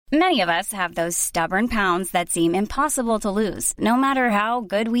Many of us have those stubborn pounds that seem impossible to lose, no matter how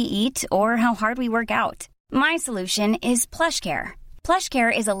good we eat or how hard we work out. My solution is PlushCare.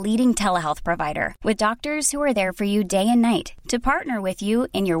 PlushCare is a leading telehealth provider with doctors who are there for you day and night to partner with you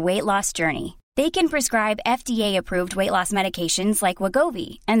in your weight loss journey. They can prescribe FDA-approved weight loss medications like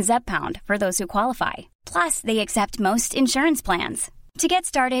Wegovy and Zepbound for those who qualify. Plus, they accept most insurance plans. To get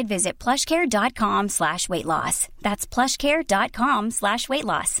started, visit plushcare.com/weightloss. That's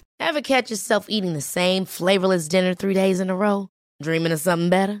plushcare.com/weightloss. Ever catch yourself eating the same flavorless dinner 3 days in a row? Dreaming of something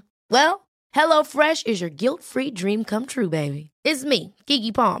better? Well, HelloFresh is your guilt-free dream come true, baby. It's me,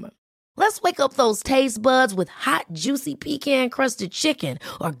 Keke Palmer. Let's wake up those taste buds with hot, juicy pecan-crusted chicken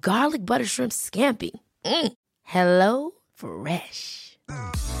or garlic butter shrimp scampi. Hello Fresh.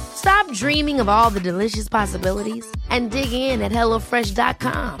 Stop dreaming of all the delicious possibilities and dig in at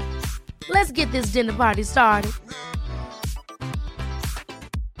HelloFresh.com. Let's get this dinner party started.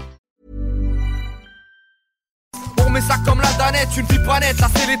 Mais ça comme la danette, une vie pas nette. Là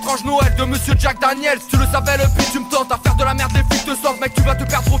c'est l'étrange Noël de Monsieur Jack Daniels. Tu le savais le pire, tu me tentes à faire de la merde, les flics te sortent. Mec tu vas te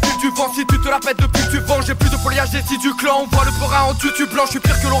perdre au fil du vent si tu te la pètes depuis que tu vends. J'ai plus de foliage des du clan, on voit le forain en tutu blanc. Je suis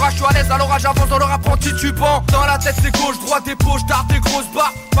pire que l'orage, je suis à l'aise à l'orage, avance dans leur apprenti tubant. Dans la tête c'est gauche, droite et poche, tard des grosses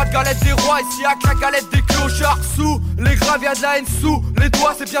barres. Pas de galette des rois, ici y'a que la galette des clochards. Sous les graves y'a de la haine sous les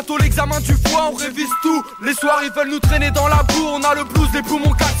doigts, c'est bientôt l'examen du foie, on révise tout. Les soirs ils veulent nous traîner dans la boue, on a le blues, les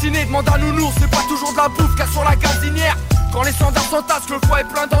poumons calcinés. Demande à nounours, c'est pas toujours de la bouffe, car sur la gazinière. Quand les standards s'entassent, que le foie est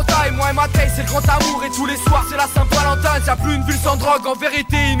plein d'entailles. Moi et ma taille, c'est le grand amour. Et tous les soirs, c'est la Saint-Valentin. Y'a plus une ville sans drogue, en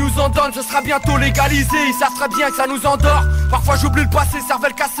vérité, ils nous en donnent. Ce sera bientôt légalisé, ils savent très bien que ça nous endort. Parfois j'oublie le passé,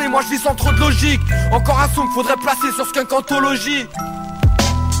 cervelle cassée. Moi je vis sans trop de logique. Encore un son qu'il faudrait placer sur Skunk Anthology.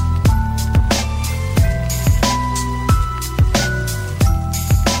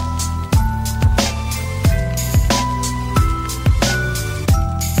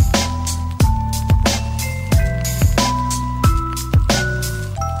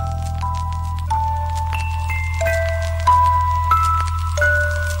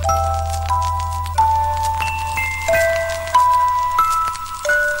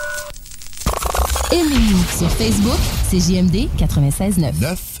 Aimez-nous sur Facebook, c'est JMD 96.9.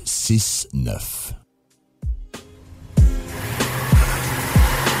 969.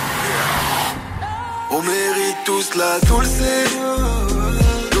 On mérite tous la dulce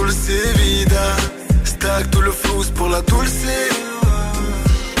vida. Stack tout le flou pour la dulce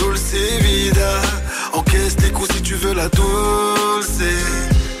vida. Encaisse tes coups si tu veux la dulce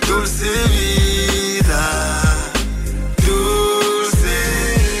vida.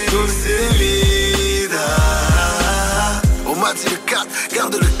 On m'a dit le 4,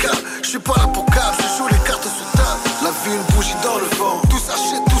 garde le cap. Je suis pas là pour cap, je joue les cartes sous table. La vie une bougie dans le vent, tout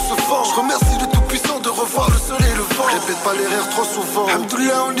s'achète, tout se vend. Je remercie le tout-puissant de revoir le soleil et le vent. Répète pas l'erreur trop souvent.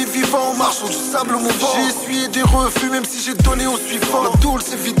 Alhamdoulilah, on est vivant, on marche sur du sable mouvant. J'ai essuyé des refus même si j'ai donné au suivant. La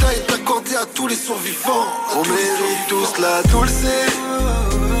dulce vida est accordée à tous les survivants. On mérite tous la dulce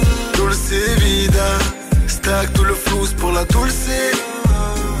vida. Stack tout le flou pour la dulce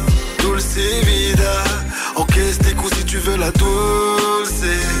vida. Encaisse tes coups si tu veux la dulce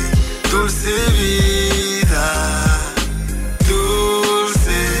vida. Dulce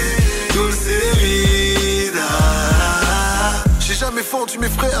vida. J'ai jamais fendu mes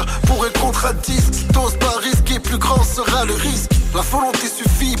frères pour un contrat de disque. T'oses pas risquer, plus grand sera le risque. La volonté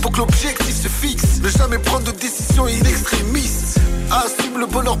suffit pour que l'objectif se fixe. Ne jamais prendre de décision in extremis. Assume le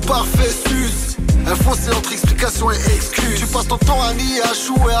bonheur parfait, s'use. Un fossé entre explication et excuse. Tu passes ton temps à nier, à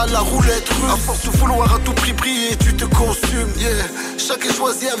jouer à la roulette russe. À force de vouloir à tout prix briller, tu te consumes, yeah. Chacun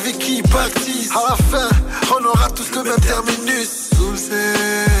choisit avec qui il baptise. À la fin, on aura tous le même terminus. Dulce vida.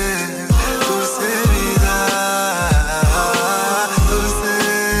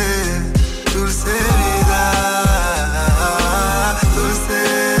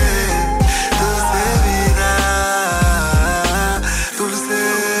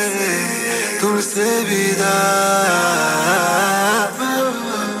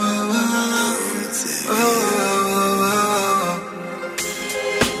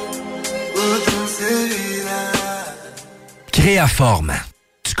 Créaform.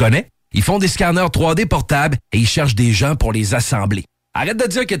 Tu connais? Ils font des scanners 3D portables et ils cherchent des gens pour les assembler. Arrête de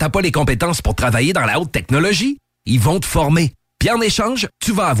dire que t'as pas les compétences pour travailler dans la haute technologie. Ils vont te former. Puis en échange,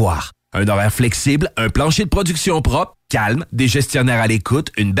 tu vas avoir un horaire flexible, un plancher de production propre, calme, des gestionnaires à l'écoute,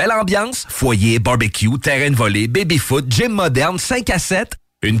 une belle ambiance, foyer, barbecue, terrain de volley, baby-foot, gym moderne, 5 à 7,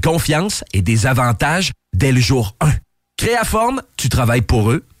 une confiance et des avantages dès le jour 1. Créaform, tu travailles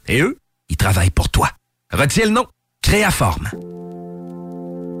pour eux et eux, ils travaillent pour toi. Retiens le nom. Créaform.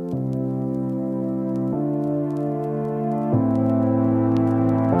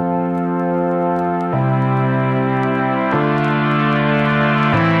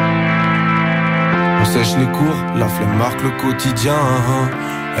 sèche les cours, la flemme marque le quotidien.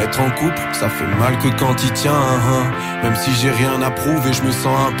 Être en couple, ça fait mal que quand il tient. Même si j'ai rien à prouver, je me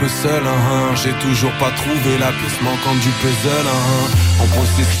sens un peu seul. J'ai toujours pas trouvé la pièce manquante du puzzle. En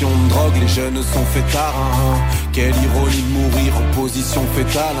possession de drogue, les jeunes sont fêtards. Quelle ironie de mourir en position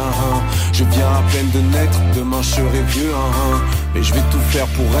fétale. Je viens à peine de naître, demain je serai vieux. Mais je vais tout faire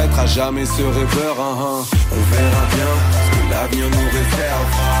pour être à jamais ce rêveur. On verra bien ce que l'avenir nous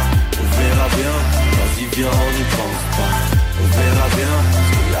réservera. On verra bien, vas-y viens on n'y pense pas. On verra bien ce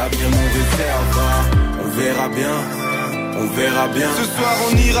que l'avenir nous réservera. On verra bien, on verra bien. Ce soir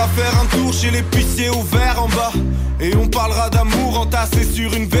on ira faire un tour chez l'épicier au verre en bas. Et on parlera d'amour entassé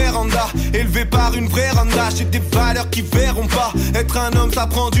sur une véranda. Élevé par une vraie randa. J'ai des valeurs qui verront pas. Être un homme ça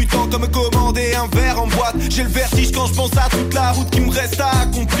prend du temps comme commander un verre en boîte. J'ai le vertige quand je pense à toute la route qui me reste à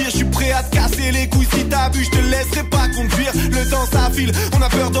accomplir. Je suis prêt à te casser les couilles si t'as bu. Je te laisserai pas conduire. Le temps s'affile, on a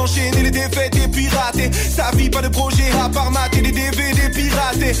peur d'enchaîner les défaites et pirater. Sa vie pas de projet à part mater des DVD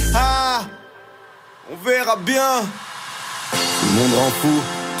piratés. Ah, on verra bien. Tout le monde rend fou,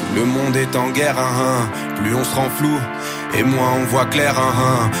 tout le monde est en guerre. Plus on se rend flou et moins on voit clair.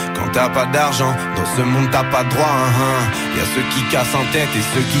 Quand t'as pas d'argent, dans ce monde t'as pas de droit. Y'a ceux qui cassent en tête et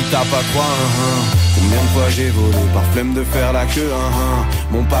ceux qui tapent à droit. Combien de fois j'ai volé par flemme de faire la queue.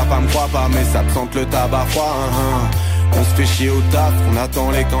 Mon papa me croit pas mais ça me sente le tabac froid. On se fait chier au taf, on attend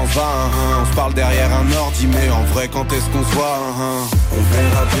les camps va. On se parle derrière un ordi mais en vrai quand est-ce qu'on se voit. On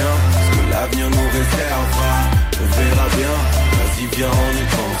verra bien ce que l'avenir nous réservera. On verra bien, vas-y viens on n'y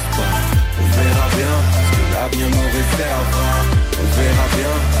pense pas. On verra bien ce que l'avenir nous réservera. On verra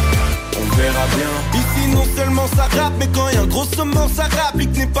bien, on verra bien. Ici non seulement ça rappe, mais quand y a un gros saumon ça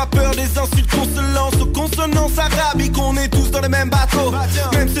rapplique. N'aie pas peur des insultes qu'on se lance aux consonances arabiques. On est tous dans le même bateau,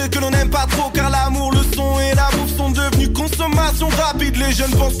 même ceux que l'on n'aime pas trop. Car l'amour, le son et la bouffe sont devenus consommation rapide. Les jeunes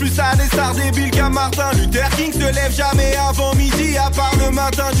pensent plus à des stars débiles qu'à Martin Luther King. Se lève jamais avant midi, à part le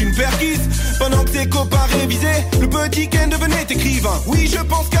matin d'une perquise. Pendant que tes copains révisaient, le petit Ken devenait écrivain. Oui je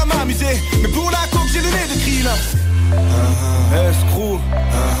pense qu'à m'amuser, mais pour la coke j'ai le nez de krill. Escrew,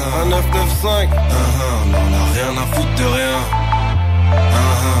 un 995. On a rien à foutre de rien.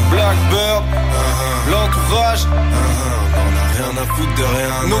 Blackbird, l'entourage. On a rien à foutre de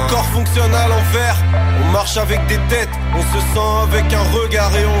rien. Nos corps fonctionnent à l'envers. On marche avec des têtes, on se sent avec un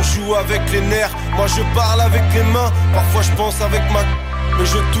regard et on joue avec les nerfs. Moi je parle avec les mains, parfois je pense avec ma... Mais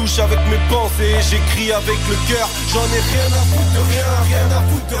je touche avec mes pensées et j'écris avec le cœur. J'en ai rien à foutre de rien, rien à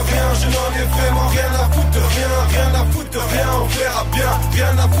foutre de rien. Je n'en ai vraiment rien à foutre de rien, rien à foutre de rien. On verra bien,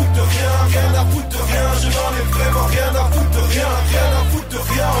 rien à foutre de rien, rien à foutre de rien. Je n'en ai vraiment rien à foutre de rien, rien à foutre de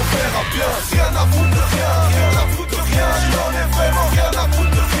rien. On verra bien, rien à foutre de rien, rien à foutre de rien. Je n'en ai vraiment rien à foutre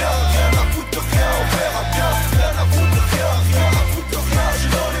de rien, rien à foutre de rien. On verra bien, rien à foutre de rien, rien à foutre de rien.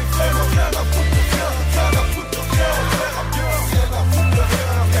 Je n'en ai vraiment rien à foutre de rien, rien à foutre de rien. On verra bien, rien à foutre de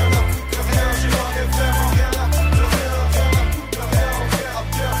rien.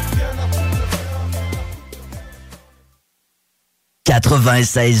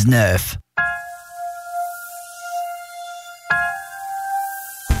 96.9.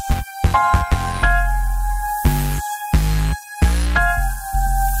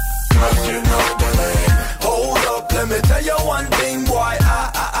 Hold up, let me tell you one thing, boy.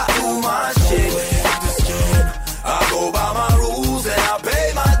 I do my shit. I go by my rules and I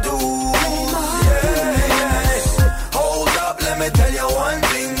pay my dues. Yeah. Hold up, let me tell you one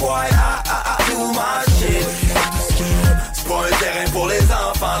thing, boy. I do my shit. C'est pas un terrain pour les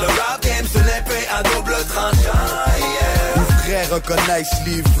enfants. Le rap game, c'est l'épée à double tranchant. Yeah. Les vrais reconnaissent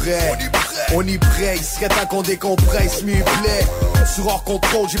les vrais. On y prêt, il serait temps qu'on décompresse, m'y plaît. Sur hors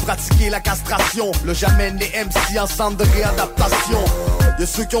contrôle, j'ai pratiqué la castration. Là j'amène les MC en centre de réadaptation. Y'a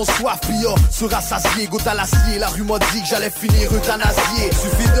ceux qui ont soif, pis y'a surassasié, goûte à l'acier. La rue m'a dit que j'allais finir euthanasié.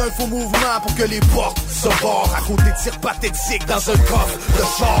 Suffit d'un faux mouvement pour que les portes se barrent. À côté de tirs pathétiques dans un coffre de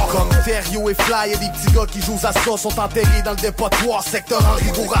char. Comme Thériault et Fly, y'a des petits gars qui jouent à ça. Sont enterrés dans le dépotoir, secteur Henri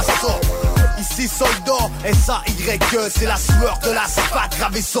Bourassa. Ici soldat, S-A-Y-E, c'est la sueur de l'asphalte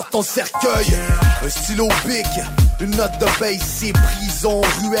gravée sur ton cercueil. Un stylo bic, une note de base, c'est prison,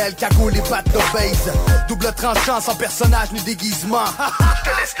 ruelle, cagoule et pattes de base. Double tranchant sans personnage ni déguisement. Je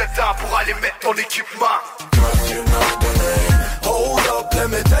te laisse le temps pour aller mettre ton équipement. Hold up, let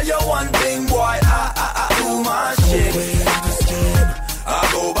me tell you one thing, boy. I do my shit. I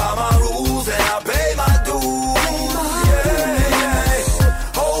go by my rules and I pay my dues.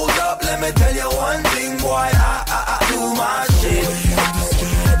 Let me tell you one thing, boy, I do my shit.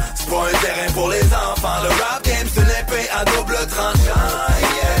 C'est pas un terrain pour les enfants. Le rap game, c'est une épée à double tranchant,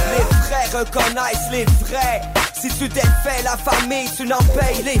 yeah. Les vrais reconnaissent les vrais. Si tu défais la famille, tu n'en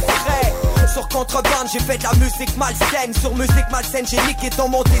payes les frais. sur contrebande, j'ai fait de la musique malsaine. Sur musique malsaine, j'ai niqué ton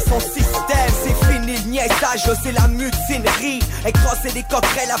monté son système. C'est fini le niaisage, là c'est la mutinerie. Écraser les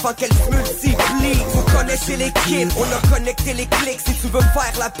coquerelles avant qu'elles se multiplient. Vous connaissez l'équipe, on a connecté les clics. Si tu veux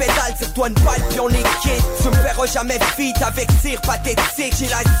faire la pédale, tire-toi une balle puis on est quitte. Tu me verras jamais feat avec cire pathétique. J'ai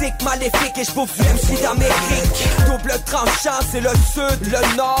la zik maléfique et j'bouffe du MC d'Amérique. Double tranchant, c'est le sud,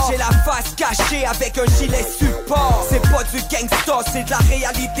 le nord. J'ai la face cachée avec un gilet support. C'est pas du gangsta, c'est de la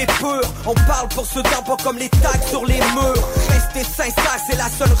réalité pure. On parle pour ce temps pas comme les tags sur les murs. Rester sincère, c'est la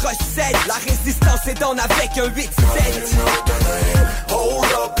seule recette. La résistance est down avec un 8-7.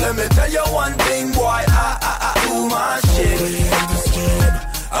 Hold up, let me tell you one thing, boy. I do my shit.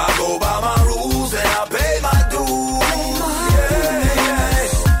 I go by my rules and I pay my dues.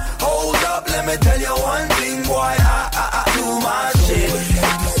 Yeah. Hold up, let me tell you one thing, boy. I do my shit.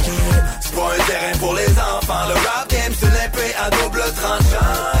 C'est pas un terrain pour les enfants. Le rap game, c'est une épée à double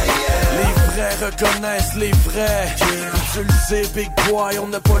tranchant. Les vrais reconnaissent les vrais. Tu le sais, big boy, on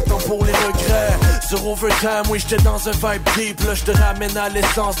n'a pas le temps pour les regrets. Sur Overtime, oui, j'étais dans un vibe deep. Là, j'te ramène à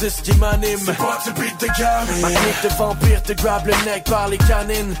l'essence de ce qui m'anime. C'est pas tu beat the game. Ma clique de vampire te grab le neck par les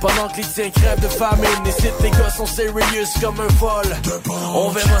canines. Pendant que les tiens crèvent de famine. Et si tes gars sont serious comme un vol, on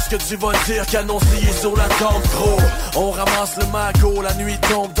verra ce que tu vas dire qu'annoncier sur la tombe, gros. On ramasse le magot, la nuit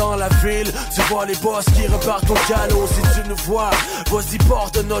tombe dans la ville. Tu vois les boss qui repartent au galop. Si tu nous vois, vas-y,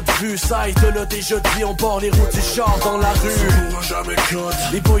 porte de notre vue. Ça, il te l'a déjà dit, on bord les routes du char dans la rue.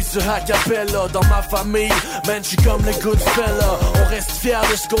 Les boys du Hackapella dans ma famille, man, j'suis comme le good fella. On reste fiers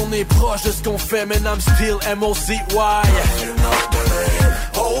de ce qu'on est, proche de ce qu'on fait, man, I'm still M.O.C.Y.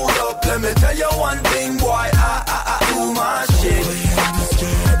 Hold up, let me tell you one thing, boy. I do my shit.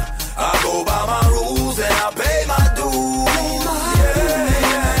 I go by my rules and I pay my dues.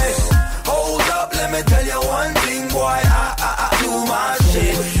 Yeah. Hold up, let me tell you one thing, boy. I do my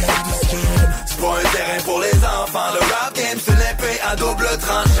shit. C'est pas un terrain pour les enfants. Le rap game, c'est une épée à double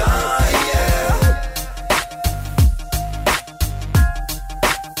tranchant. Yeah.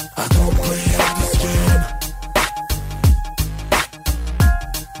 I don't play on this game.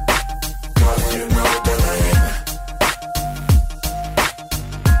 Cause you know the name.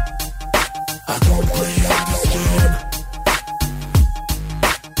 I don't play on this game.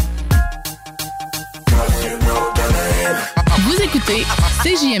 Cause you know the name. Vous écoutez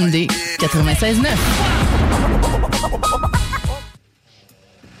CJMD 96.9.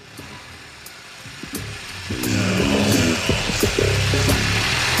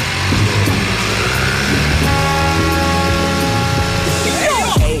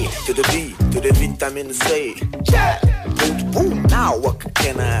 To the B, to the vitamine C. Boom, now what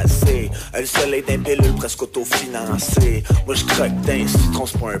can I say? Le soleil d'un pilule presque autofinancé. Moi je croque d'un citron,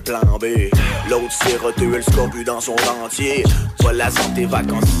 c'est pas un plan B. L'autre siroteux, le scorbut dans son dentier. Pas la santé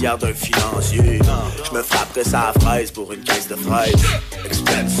vacancière d'un financier. Je me frapperais sa fraise pour une caisse de fraises.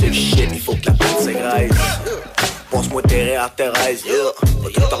 Expensive shit, il faut que la pâte s'égraisse. Pense-moi derrière Thérèse, yeah. Pas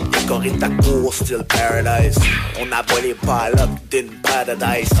tout le temps décoré ta cour, still paradise. On abat les palottes d'une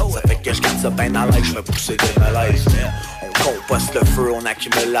paradise. Ça fait que je garde ça ben à l'aise, je me pousse des malaises. On composte le feu, on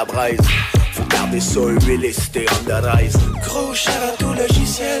accumule la braise. Faut garder ça huilé et c'était underize. Gros shout à tout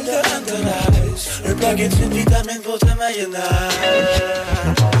logiciel de Underize. Un plug est une vitamine pour ta mayonnaise.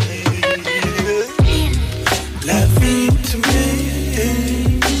 La vitamine,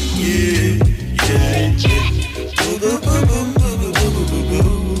 yeah, yeah, yeah.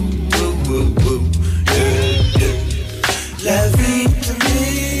 La vitamine,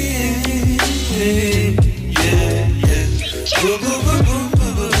 yeah, yeah.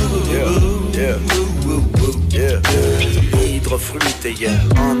 Hydrofruité, yeah,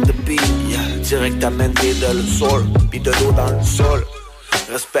 on the beat, yeah. Direct amène-des de le sol, pis de l'eau dans le sol.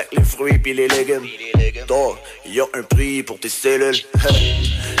 Respecte les fruits pis les légumes. Toi, y'a un prix pour tes cellules.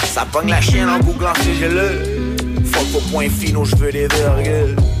 Ça pogne la chienne en googlant ses cellules. Fuck aux points finaux, j'veux des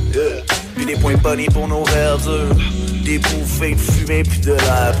virgules. Yeah. Pis des points bunny pour nos verdures. Des bouffées de fumée pis de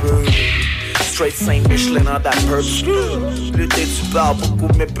la peur. Straight Saint-Michelin en that purse. L'été tu parles beaucoup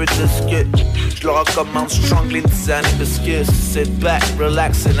mais peu de disque. J'le recommande strongly une tisane et biscuits. Sit back,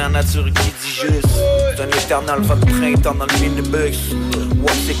 relax, c'est la nature qui dit juste. C'est un éternel vent de printemps dans le minibus.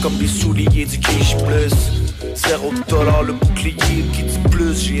 Ouais, c'est comme des souliers du quiche plus. $0 le bouclier qui dit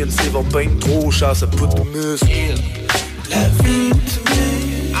plus. GNC va peindre trop cher, ça peut de muscle. La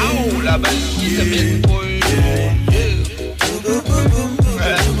vitamine. Oh, la belle vitamine.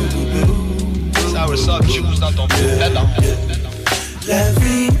 Sour sub juice dans ton pied. La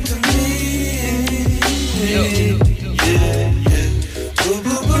vitamine.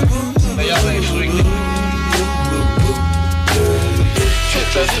 Meilleur vin fruit.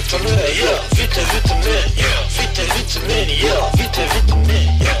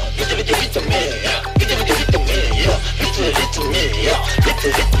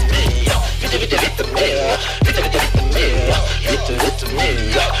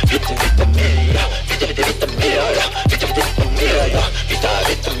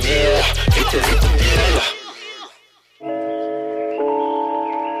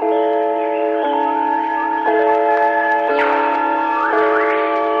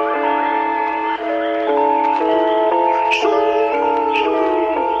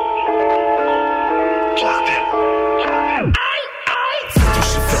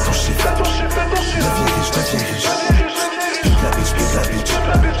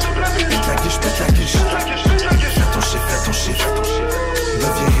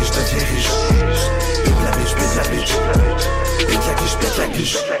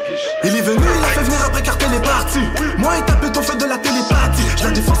 Il est venu, il a fait venir après car elle est partie. Moi et tapé ton fait de la télépathie. Je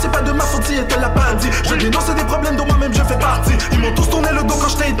la défense, c'est pas de ma faute si elle te l'a pas dit. Je dénonce des problèmes dont moi-même je fais partie. Ils m'ont tous tourné le dos quand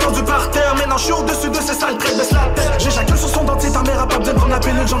je t'ai étendu par terre. Maintenant je suis au-dessus de ces sales traits, baisse la tête. J'éjacule sur son dentier, ta mère a pas besoin de prendre la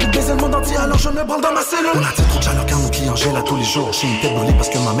pilule. J'ai envie de baiser le monde entier, alors je me branle dans ma cellule. On attire trop de chaleur car nos clients gèlent à tous les jours. J'ai une tête brûlée parce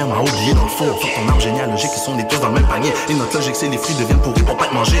que ma mère m'a oublié dans le four. Faut ton arbre généalogique, ils sont les tous dans le même panier. Et notre logique c'est les fruits deviennent pourris pour pas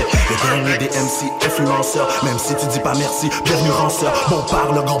te manger. Le dernier des MC, influenceurs. Même si tu dis pas merci, bienvenue ranceur. Bon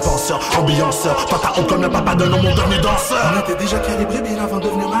parle, grand penseur, ambianceur. Toi t'as honte comme le papa de mon dernier danseur. On était déjà calibré bien avant de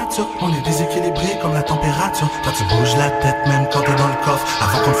devenir mature. On est déséquilibré comme la température. Toi tu bouges la tête même quand t'es dans le coffre.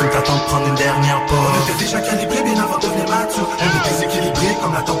 Avant qu'on fume t'attends de prendre une dernière pause. On était déjà calibré bien avant de devenir mature. On est déséquilibré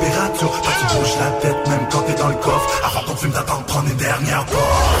comme la température. Toi tu bouges la tête même quand t'es dans le coffre. Avant qu'on fume t'attends de prendre une dernière pause.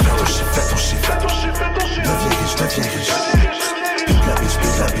 Fais ton chiffre, fais ton chiffre, fais ton chiffre, fais ton chiffre. Deviens riche, deviens riche. Pique la bitch,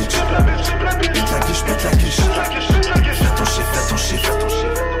 pique la bitch. Pique la guiche, pique la guiche. Fais ton chiffre, fais ton chiffre, fais ton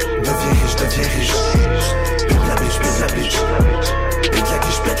chiffre. Deviens riche, deviens riche. Pique la bitch, pique la bitch. Pique la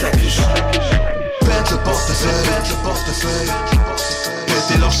guiche, pique la guiche. Pète le portefeuille, pète le portefeuille.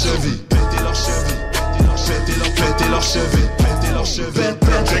 Pétez leur cheville, pétez leur cheville. Pétez leur cheville, pétez leur cheville.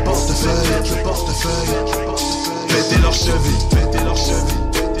 Pète le portefeuille, pète le portefeuille. Pétez leur cheville, pétez leur cheville.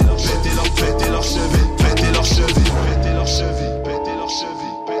 Pétez leur cheville, pétez leur cheville. Pétez leur cheville, pétez leur cheville. Pétez leur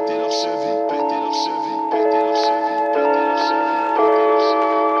cheville, pétez leur cheville. Pétez leur cheville, pétez leur cheville.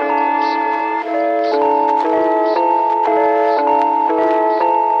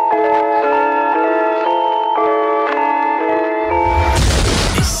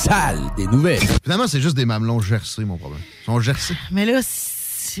 Les salles des nouvelles. Finalement, c'est juste des mamelons gercés, mon problème. Ils sont gercés. Mais là,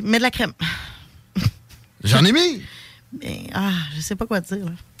 mets de la crème. J'en ai mis! Mais, je sais pas quoi dire,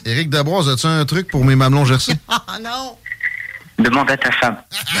 là. Éric Dabroise, as-tu un truc pour mes mamelons gercés? Ah non! Demande à ta femme.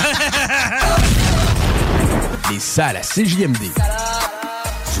 Les salles à CJMD.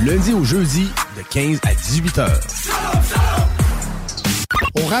 Du lundi au jeudi, de 15 à 18 heures.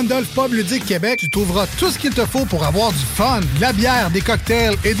 Au Randolph Pub Ludique Québec, tu trouveras tout ce qu'il te faut pour avoir du fun, de la bière, des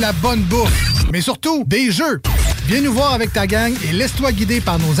cocktails et de la bonne bouffe. Mais surtout, des jeux. Viens nous voir avec ta gang et laisse-toi guider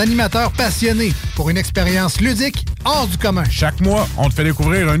par nos animateurs passionnés pour une expérience ludique hors du commun. Chaque mois, on te fait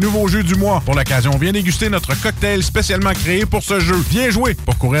découvrir un nouveau jeu du mois. Pour l'occasion, viens déguster notre cocktail spécialement créé pour ce jeu. Viens jouer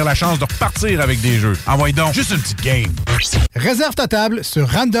pour courir la chance de repartir avec des jeux. Envoie donc juste une petite game. Réserve ta table sur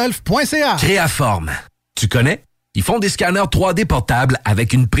randolph.ca. Créaforme. Tu connais? Ils font des scanners 3D portables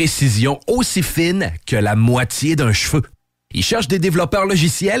avec une précision aussi fine que la moitié d'un cheveu. Ils cherchent des développeurs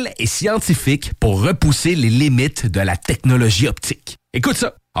logiciels et scientifiques pour repousser les limites de la technologie optique. Écoute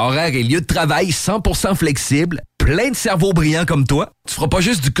ça, horaire et lieu de travail 100% flexible, plein de cerveaux brillants comme toi. Tu feras pas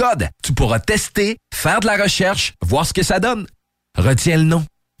juste du code, tu pourras tester, faire de la recherche, voir ce que ça donne. Retiens le nom.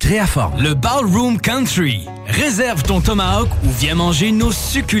 Créaforme. Le Ballroom Country. Réserve ton tomahawk ou viens manger nos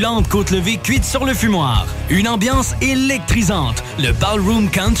succulentes côtes levées cuites sur le fumoir. Une ambiance électrisante. Le Ballroom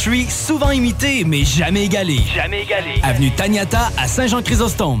Country, souvent imité, mais jamais égalé. Jamais égalé. Avenue Taniata à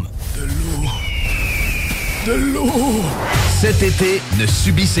Saint-Jean-Chrysostome. De l'eau! Cet été, ne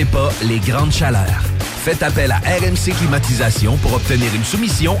subissez pas les grandes chaleurs. Faites appel à RMC Climatisation pour obtenir une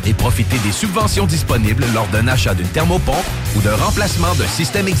soumission et profiter des subventions disponibles lors d'un achat d'une thermopompe ou d'un remplacement d'un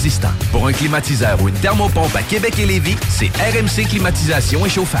système existant. Pour un climatiseur ou une thermopompe à Québec et Lévis, c'est RMC Climatisation et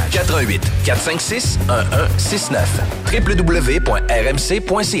Chauffage. 88 456 1169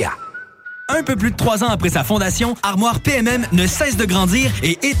 www.rmc.ca. Un peu plus de 3 ans après sa fondation, Armoire PMM ne cesse de grandir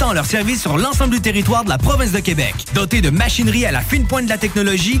et étend leur service sur l'ensemble du territoire de la province de Québec. Dotée de machinerie à la fine pointe de la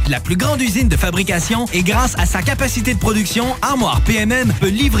technologie, la plus grande usine de fabrication et grâce à sa capacité de production, Armoire PMM peut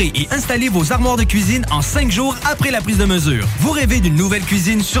livrer et installer vos armoires de cuisine en 5 jours après la prise de mesure. Vous rêvez d'une nouvelle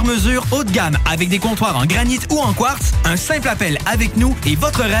cuisine sur mesure haut de gamme avec des comptoirs en granit ou en quartz? Un simple appel avec nous et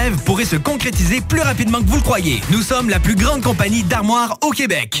votre rêve pourrait se concrétiser plus rapidement que vous le croyez. Nous sommes la plus grande compagnie d'armoires au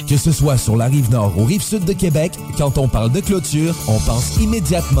Québec. Que ce soit sur la Rive-Nord ou Rive-Sud de Québec, quand on parle de clôture, on pense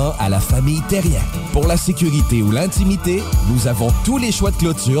immédiatement à la famille Terrien. Pour la sécurité ou l'intimité, nous avons tous les choix de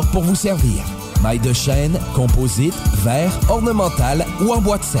clôture pour vous servir. Mailles de chêne, composite, verre, ornemental ou en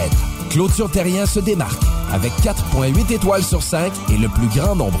bois de cèdre. Clôture Terrien se démarque avec 4,8 étoiles sur 5 et le plus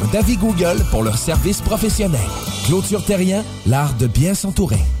grand nombre d'avis Google pour leur service professionnel. Clôture Terrien, l'art de bien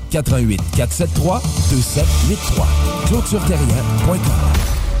s'entourer. 88 473 2783. ClôtureTerrien.com.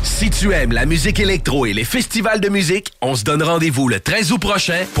 Si tu aimes la musique électro et les festivals de musique, on se donne rendez-vous le 13 août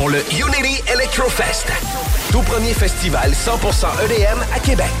prochain pour le Unity Electrofest. Tout premier festival 100% EDM à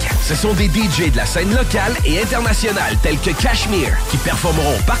Québec. Ce sont des DJ de la scène locale et internationale tels que Cashmere qui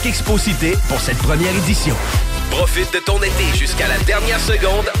performeront au Parc Expo Cité pour cette première édition. Profite de ton été jusqu'à la dernière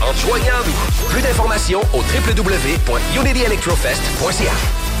seconde en te joignant à nous. Plus d'informations au www.unityelectrofest.ca.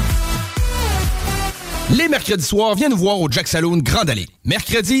 Les mercredis soirs, viens nous voir au Jack Saloon Grande Allée.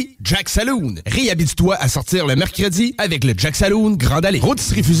 Mercredi, Jack Saloon. Réhabite-toi à sortir le mercredi avec le Jack Saloon Grande Allée.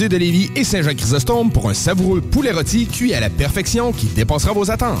 Rôtisserie Fusée de Lévis et Saint-Jean-Chrysostome pour un savoureux poulet rôti cuit à la perfection qui dépassera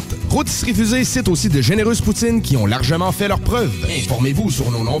vos attentes. Rôtisserie Fusée cite aussi de généreuses poutines qui ont largement fait leurs preuves. Informez-vous sur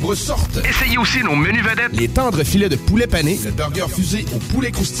nos nombreuses sortes. Essayez aussi nos menus vedettes. Les tendres filets de poulet pané, le burger fusé au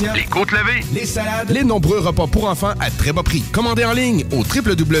poulet croustillant, les côtes levées, les salades, les nombreux repas pour enfants à très bas prix. Commandez en ligne au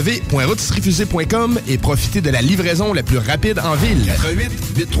www.rôtisseriefusée.com et profitez de la livraison la plus rapide en ville. 88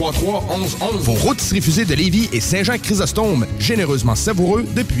 833 1111. Vos rôtisseries fusées de Lévis et Saint-Jean-Chrysostome, généreusement savoureux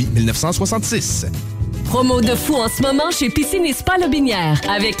depuis 1966. Promo de fou en ce moment chez Piscine et Spa Lobinière.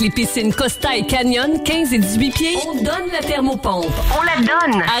 Avec les piscines Costa et Canyon, 15 et 18 pieds, on donne la thermopompe. On la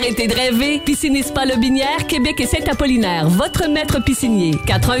donne! Arrêtez de rêver. Piscine et Spa Lobinière, Québec et Saint-Apollinaire. Votre maître piscinier.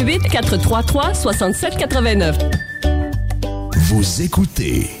 88 433 67 89. Vous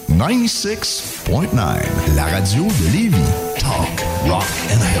écoutez 96.9, la radio de Lévis. Talk, rock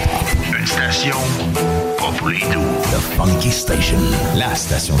and hip-hop. Une station pas pour les doux. The Funky Station, la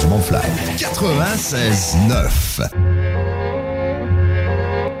station du Mont-Flair. 96.9.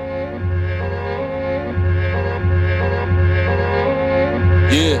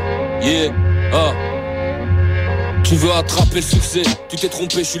 Tu veux attraper le succès, tu t'es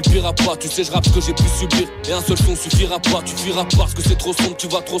trompé, je suis le pire à pas. Tu sais je rappe ce que j'ai pu subir et un seul son suffira pas. Tu fuiras parce que c'est trop sombre, tu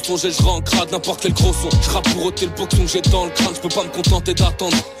vas trop songer. Je rencrade n'importe quel gros son. Je rappe pour ôter le boxon que j'ai dans le crâne. Je peux pas me contenter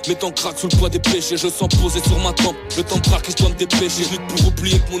d'attendre, mais t'en craques sous le poids des péchés. Je sens poser sur ma tempe, le temps braque et je dois me dépêcher. Je lutte pour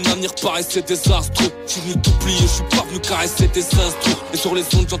oublier que mon avenir paraissait désastreux. Je suis venu t'oublier, je suis pas venu caresser tes instrus. Et sur les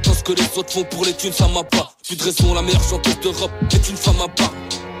ondes j'entends ce que les autres font pour les thunes, ça m'a pas. Plus de raison, la meilleure chanteuse d'Europe est une femme à part.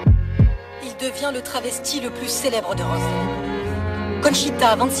 Il devient le travesti le plus célèbre de Rose.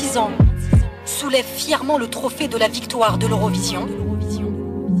 Conchita, 26 ans, soulève fièrement le trophée de la victoire de l'Eurovision.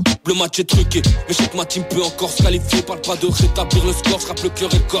 Le match est truqué, mais chaque ma team peut encore se qualifier. Parle pas de rétablir le score, je rappe le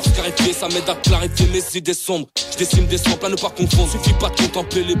cœur et le corps scarifié. Ça m'aide à clarifier mes idées sombres. Je dessine des samples à ne pas confondre. Suffit pas de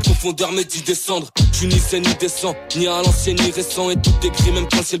contempler les profondeurs, mais d'y descendre. Je suis ni sain ni décent, ni à l'ancien ni récent. Et tout est gris, même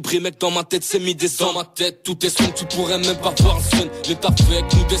quand le ciel brille, mec, dans ma tête c'est mi-décent. Dans ma tête tout est sombre, tu pourrais même pas voir le sun. L'état fait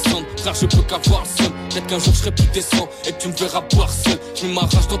avec nous descendre, frère je peux qu'avoir le sun. Peut-être qu'un jour je serai plus décent et que tu me verras boire seul. Je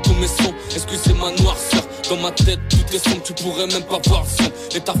m'arrache dans tous mes sons, excusez ma noirceur. Dans ma tête tout est sombre, tu pourrais même pas voir le sun.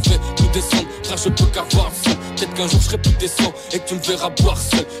 L'état fait nous descendre, frère je peux qu'avoir le sun. Peut-être qu'un jour je serai plus décent et que tu me verras boire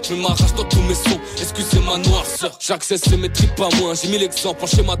seul. Je m'arrache dans tous mes sons, excusez ma noirceur. J'accesse mes tripes pas moins, j'ai mis l'exemple en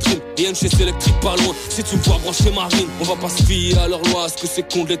schéma dream. Et une chaise électrique pas loin, si tu me vois brancher ma rime. On va pas se fier à leur loi, ce que ces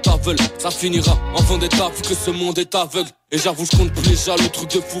cons de l'état veulent. Ça finira en vendetta vu que ce monde est aveugle. Et j'avoue je compte plus les jaloux,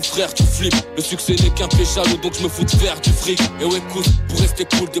 truc de fou frère tu flippes. Le succès n'est qu'un pied jaloux donc je me fous de faire du fric. Et ouais écoute, pour rester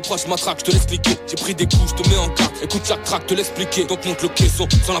cool, des fois je m'attraque, je te l'expliquer. J'ai pris des coups, je te mets en carte, écoute chaque track, te l'expliquer. Donc monte le caisson,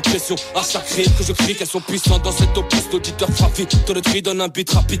 sans la pression, à chaque rime que je crie. Qu'elles sont puissantes dans cette opus, l'auditeur frappe vite. Ton le tri donne un beat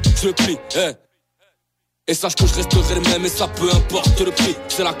rapide, je le plie, hey. Et sache que je resterai le même et ça peu importe le prix.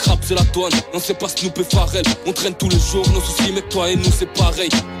 C'est la crabe, c'est la douane, non c'est pas Snoop et Pharrell. On traîne tous les jours nos soucis mais toi et nous c'est pareil.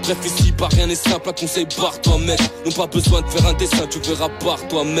 Bref ici bah rien n'est simple, un conseil barre toi-même. Non pas besoin de faire un dessin, tu verras par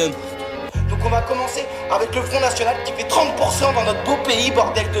toi-même. Donc on va commencer avec le Front National qui fait 30% dans notre beau pays,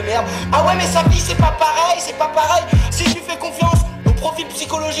 bordel de merde. Ah ouais mais sa vie c'est pas pareil, c'est pas pareil. Si tu fais confiance au profil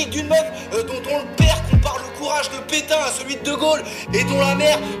psychologique d'une meuf dont on le perd, qu'on parle courage de Pétain à celui de De Gaulle et dont la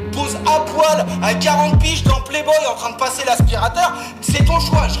mère pose à poil à 40 piges dans Playboy en train de passer l'aspirateur, c'est ton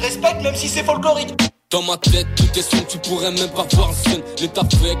choix, je respecte même si c'est folklorique. Dans ma tête, tout est sombre, tu pourrais même pas voir le sun. L'état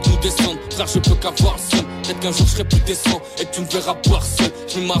fait avec nous descendre, frère, je peux qu'avoir le sun. Peut-être qu'un jour je serai plus décent et tu me verras boire seul.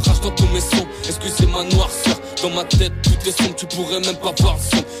 Je m'arrache dans tous mes sons, excusez ma noirceur. Dans ma tête, tout est sombre, tu pourrais même pas voir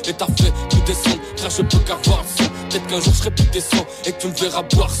le sun. L'état fait nous descendre, frère, je peux qu'avoir le sun. Peut-être qu'un jour je serai plus décent et tu me verras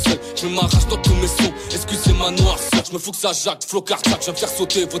boire seul. Je m'arrache dans tous mes sons, excusez ma noirceur. Je me fous que ça jacte, flow cardiaque, je viens faire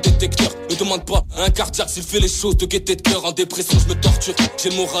sauter vos détecteurs. Ne demande pas à un cardiaque s'il fait les choses de gaieté de cœur. En dépression, je me torture, j'ai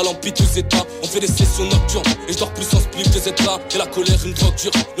le moral en piteux état. On fait des sessions nocturnes et je dors plus en spliff des états. Et la colère, une drogue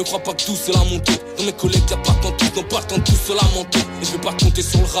dure, ne crois pas que tout c'est la montée. Dans mes collègues, y'a pas tant tous, n'ont pas le temps de tous se lamenter. Et je vais pas compter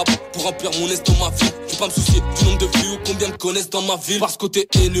sur le rap pour remplir mon estomac vide. Je vais pas me soucier du nombre de vues ou combien me connaissent dans ma ville. Parce que t'es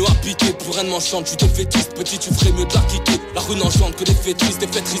haineux à piquer, plus rien ne m'enchante, tu t'es fétiste. Petit, tu ferais mieux de la quitter. La rue n'enchante que des fétrices, des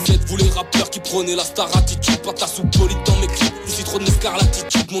fêtes risettes. Vous les rappeurs qui prônez la star attitude. Pas ta soupe polite dans mes clips, ici trop de mescar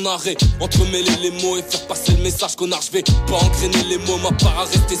l'attitude. Mon arrêt, entremêler les mots et faire passer le message qu'on a. Je vais pas engrainer les mots, ma part à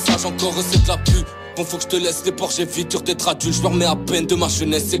rester sage. Encore c'est de la pub. Bon, faut que je te laisse les porches vite, dur d'être adulte. Je me remets à peine de ma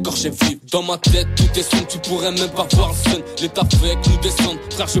jeunesse, écorché vif. Dans ma tête, tout est sombre, tu pourrais même pas voir le sun. L'état fait que nous descendre,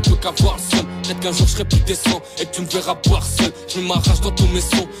 frère, je peux qu'avoir le sun. Peut-être qu'un jour je serai plus décent et que tu me verras boire seul. Je m'arrache dans tous mes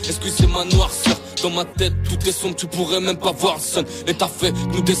sons, excusez ma noirceur. Dans ma tête, tout est sombre, tu pourrais même pas voir le sun. L'état fait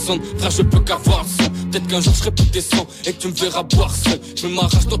que nous descendre, frère, je peux qu'avoir le sun. Peut-être qu'un jour je serai plus décent et que tu me verras boire seul. Je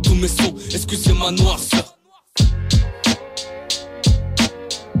m'arrache dans tous mes sons, excusez ma noirceur.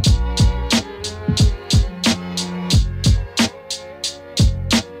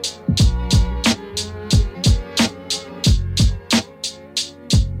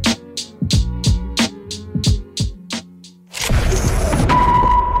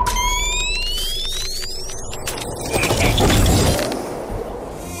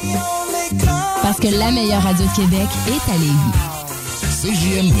 Parce que la meilleure radio de Québec est à Lévis.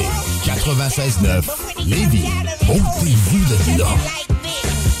 CJMD 96.9 Lévis. Ôtez-vous de là.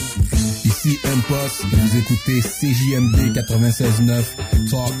 Ici M-Post, vous écoutez CJMD 96.9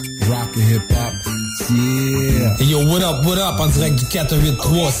 Talk, Rock et Hip Hop. Yeah. Hey yo, what up, en direct du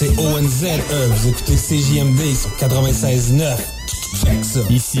 483, c'est ONZE. Vous écoutez CJMD sur 96.9.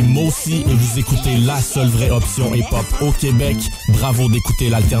 Ici Mossy et vous écoutez la seule vraie option hip-hop au Québec. Bravo d'écouter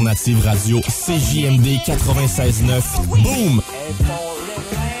l'alternative radio CJMD 96.9. Boom!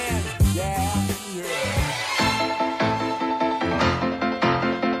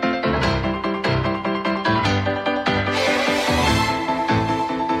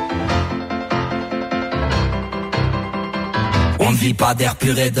 On ne vit pas d'air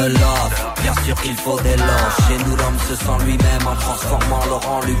pur et de love, bien sûr qu'il faut des loges. Chez nous l'homme se sent lui-même en transformant l'or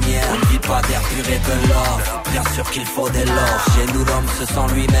en lumière. On ne vit pas d'air pur et de love, bien sûr qu'il faut des loges. Chez nous l'homme se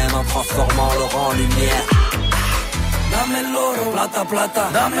sent lui-même en transformant l'or en lumière. Dame el oro, plata, plata,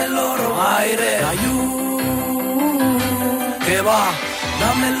 dame el oro, aire, ayú, que va.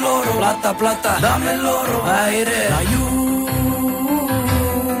 Dame el oro, plata, plata, dame el oro, aire, ayú.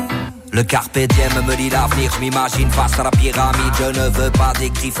 Le carpe diem me lit l'avenir, je m'imagine face à la pyramide. Je ne veux pas des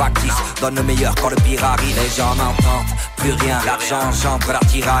cris factices, donne le meilleur quand le pire arrive. Les gens n'entendent plus rien, l'argent engendre la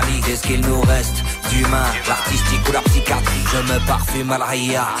tyrannie. Qu'est-ce qu'il nous reste d'humain, l'artistique ou la psychiatrie? Je me parfume à la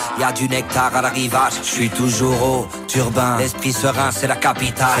ria, y'a du nectar à l'arrivage. Je suis toujours au turbin, l'esprit serein c'est la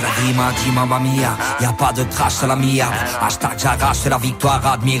capitale. La vie m'a dit mamma mia, y'a pas de crash sur la mia. Hashtag j'arrache, c'est la victoire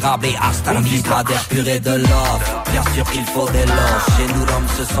admirable et hasta la vista. Pas d'air pur et de love, bien sûr qu'il faut des loges. Chez nous l'homme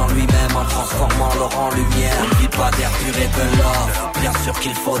se sent lui-même en transformant l'or en lumière. On ne vit pas d'air pur et de love, bien sûr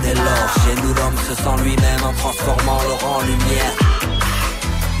qu'il faut des loges. Chez nous l'homme se sent lui-même en transformant l'or en lumière.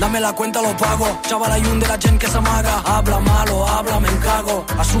 Dame la cuenta, lo pago. Chaval, hay un de la gente que se amaga. Habla malo, habla, me encargo.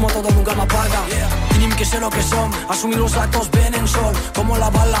 Asumo todo, nunca me apaga. Dinim que sé lo que son. Asumir los actos vienen sol. Como la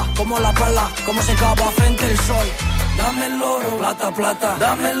bala, como la pala. Como se acaba frente el sol. Dame el oro, plata, plata.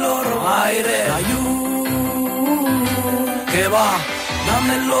 Dame el oro, aire, ayú, que va.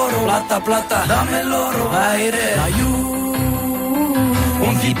 Dame el oro, plata, plata. Dame el oro, aire, ayú.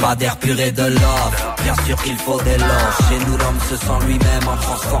 On ne vit pas d'air pur et de love, bien sûr qu'il faut des loges. Chez nous l'homme se sent lui-même en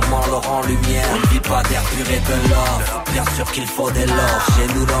transformant l'or en lumière. On ne vit pas d'air pur et de love, bien sûr qu'il faut des loges. Chez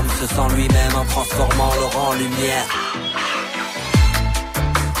nous l'homme se sent lui-même en transformant l'or en lumière.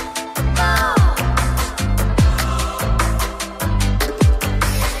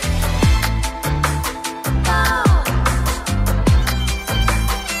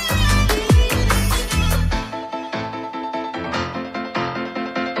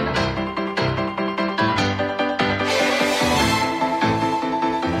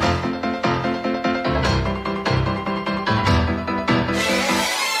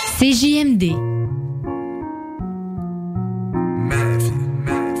 CJMD.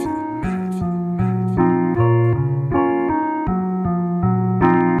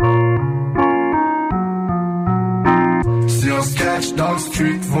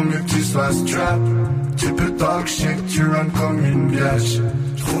 street, vaut mieux que tu sois strap. Tu peux talk shit, tu run comme une biatch.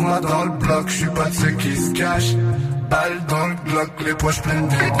 J'trouve-moi dans le bloc, j'suis pas de ceux qui se cachent. Balle dans le bloc, les poches pleines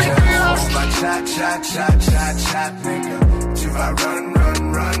de cash. On va chat, chat, chat, chat, chat, nigga. Tu vas run,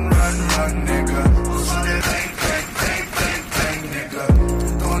 run, run, run, run, nigga. On s'en est bang, bang, bang, bang, bang, nigga.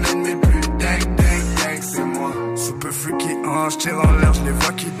 Ton ennemi plus dang, dang, dang, c'est moi. Super freaky hanche, tire en l'air, j'les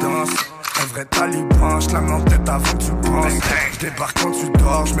vois qui dansent. Un vrai taliban, j'la mets en tête avant que tu penses. J'débarque quand tu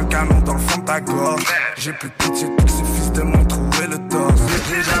dors, j'mets le canon dans le fond de ta gorge. J'ai plus de pitié que ces fils de m'ont trouvé le torse.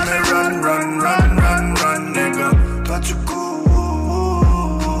 J'ai jamais run, run, run, run, run, nigga. Toi tu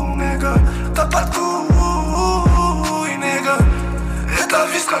cours, nigga. T'as pas de couilles, nigga. Et ta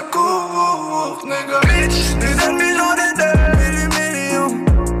vie sera courte, nigga. Bitch, des ennemis j'en ai des millions.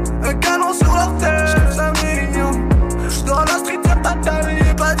 Un canon sur leur tête, j'kiffe 5 millions. J'dors à la street, y'a pas de taille,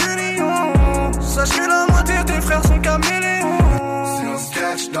 y'a pas d'union. Sache que la moitié de tes frères sont caméléons. Si on se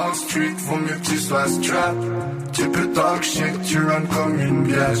catch dans le street, vaut mieux que tu sois strap. Tu peux talk shit, tu run comme une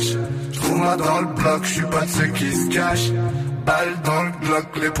biatch. J'trouve-moi dans le bloc, j'suis pas de ceux qui se cachent. Balle dans le bloc,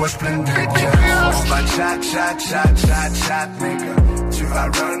 les poches pleines de cash. On va chat, chat, chat, chat, chat, nigga. Tu vas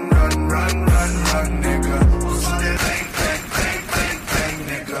run, run, run, run, run, nigga. On s'en est bang, bang, bang, bang, bang,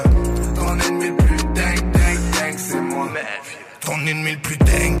 nigga. Ton ennemi le plus dang, dang, dang, c'est moi. Ton ennemi le plus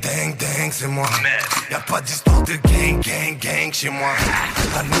dang, dang, dang, c'est moi. Y'a pas d'histoire de gang, gang, gang chez moi.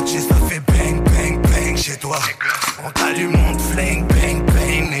 La nuit ça fait bang, bang, bang chez toi. On t'allume, on te flingue, bang,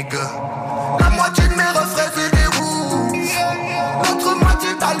 bang, nigga. La moitié de mes refrains c'est des roues. L'autre moitié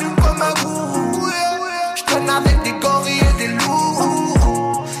t'allume comme un roux. J'traîne avec des gorilles et des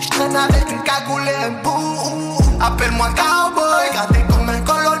loups. J'traîne avec une cagoule et un bourreau. Appelle-moi cowboy, gardé comme un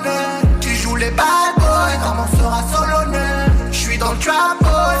colonel. Tu joues les bad boys, comment sera solennel. J'suis dans le trap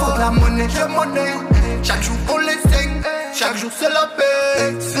boy, faut de la monnaie, je monnaie. Chaque jour on les saigne, chaque jour c'est la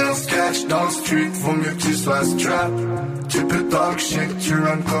paix. Si on se cache dans le street, vaut mieux que tu sois strap. Tu peux talk shit, tu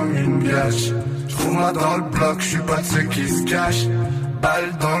run comme une biatch. J'trouve-moi dans le bloc, j'suis pas de ceux qui se cachent.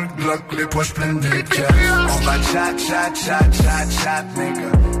 Balle dans le bloc, les poches pleines de cash. On va chat, chat, chat, chat, chat,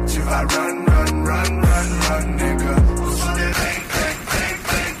 nigga. Tu vas run, run, run, run, run, nigga. On s'en est bang, bang, bang,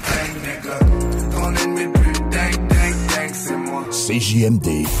 bang, bang, nigga. Ton ennemi le plus dang, dang, dang, c'est moi. CJMD.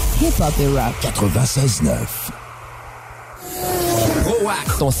 Hip-hop et rap 96.9.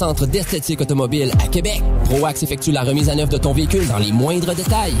 ProAx, ton centre d'esthétique automobile à Québec. ProAx effectue la remise à neuf de ton véhicule dans les moindres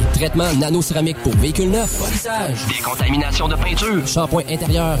détails. Traitement nano-céramique pour véhicules neufs, polissage, décontamination de peinture, shampoing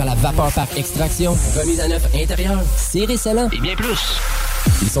intérieur à la vapeur par extraction, remise à neuf intérieure, serré scellant et bien plus.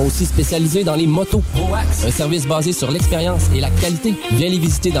 Ils sont aussi spécialisés dans les motos. ProAx, un service basé sur l'expérience et la qualité. Viens les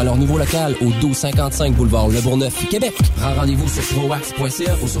visiter dans leur nouveau local au 1255 boulevard Le Bourgneuf, Québec. Prends rendez-vous sur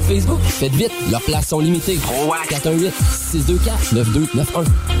proax.ca ou sur Facebook. Faites vite, leurs places sont limitées. ProAx 418-624-9291.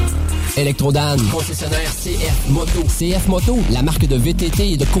 Électrodan, concessionnaire CF Moto. CF Moto, la marque de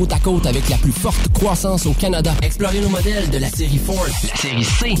VTT et de côte à côte avec la plus forte croissance au Canada. Explorez nos modèles de la série Force, la série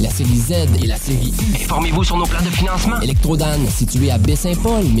C, la série Z et la série U. Informez-vous sur nos plans de financement. Électrodan, situé à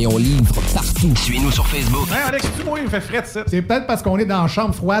Baie-Saint-Paul, mais on livre partout. Suivez-nous sur Facebook. Hey Alex, tu vois, il fait frais de ça. C'est peut-être parce qu'on est dans une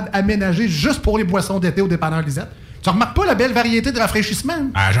chambre froide aménagée juste pour les boissons d'été au dépanneur Lisette. Tu remarques pas la belle variété de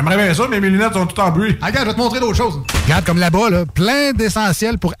rafraîchissement? Ah, j'aimerais bien ça, mais mes lunettes sont toutes en bruit. Ah, regarde, je vais te montrer d'autres choses. Regarde, comme là-bas, là, plein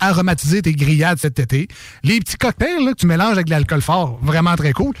d'essentiels pour aromatiser tes grillades cet été. Les petits cocktails là, que tu mélanges avec de l'alcool fort, vraiment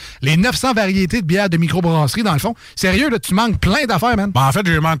très cool. Les 900 variétés de bières de microbrasserie, dans le fond. Sérieux, là, tu manques plein d'affaires, man. Ben, en fait,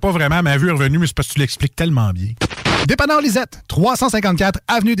 je manque pas vraiment. Ma vue est revenue, mais c'est parce que tu l'expliques tellement bien. Dépanneur Lisette, 354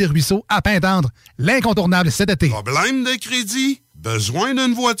 Avenue des Ruisseaux, à Pintendre. L'incontournable cet été. Problème de crédit? Besoin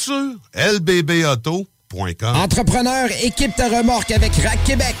d'une voiture? LBBauto.com. Entrepreneur, équipe ta remorque avec Rack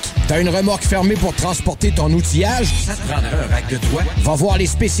Québec. T'as une remorque fermée pour transporter ton outillage? Ça te prendra un rack de toit? Va voir les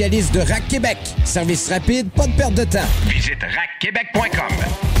spécialistes de Rack Québec. Service rapide, pas de perte de temps. Visite rackquebec.com.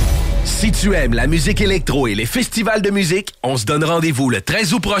 Si tu aimes la musique électro et les festivals de musique, on se donne rendez-vous le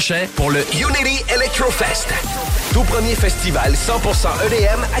 13 août prochain pour le Unity Electrofest. Tout premier festival 100%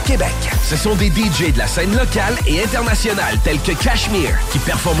 EDM à Québec. Ce sont des DJ de la scène locale et internationale tels que Cashmere qui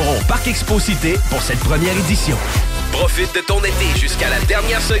performeront au Parc Expo Cité pour cette première édition. Profite de ton été jusqu'à la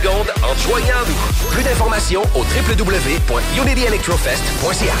dernière seconde en te joignant à nous. Plus d'informations au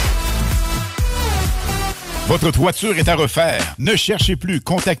www.unityelectrofest.ca. Votre toiture est à refaire. Ne cherchez plus.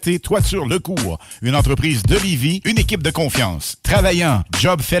 Contactez Toiture Lecourt, une entreprise de Lévis, une équipe de confiance. Travaillant,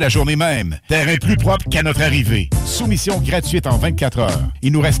 job fait la journée même. Terrain plus propre qu'à notre arrivée. Soumission gratuite en 24 heures.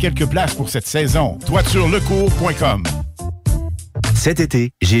 Il nous reste quelques places pour cette saison. ToitureLecourt.com. Cet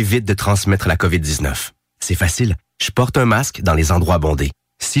été, j'évite de transmettre la COVID-19. C'est facile. Je porte un masque dans les endroits bondés.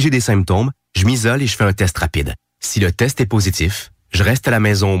 Si j'ai des symptômes, je m'isole et je fais un test rapide. Si le test est positif, je reste à la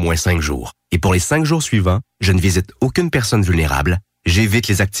maison au moins 5 jours. Et pour les 5 jours suivants, je ne visite aucune personne vulnérable, j'évite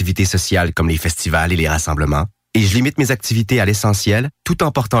les activités sociales comme les festivals et les rassemblements, et je limite mes activités à l'essentiel tout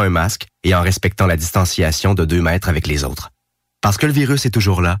en portant un masque et en respectant la distanciation de 2 mètres avec les autres. Parce que le virus est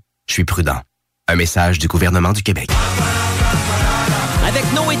toujours là, je suis prudent. Un message du gouvernement du Québec. Avec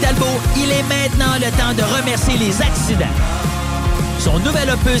Noé Talbot, il est maintenant le temps de remercier les accidents. Son nouvel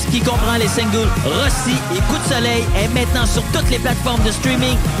opus qui comprend les singles Rossi et Coup de soleil est maintenant sur toutes les plateformes de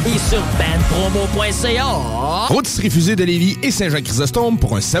streaming et sur bandpromo.ca. Rôtisserie Fusée de Lévis et Saint-Jean-Chrysostome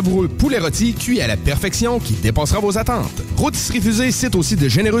pour un savoureux poulet rôti cuit à la perfection qui dépassera vos attentes. Rôtisserie Fusée cite aussi de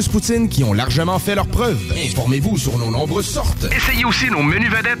généreuses poutines qui ont largement fait leurs preuves. Informez-vous sur nos nombreuses sortes. Essayez aussi nos menus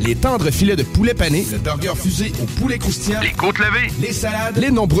vedettes. Les tendres filets de poulet pané, le burger fusé au poulet croustillant, les côtes levées, les salades,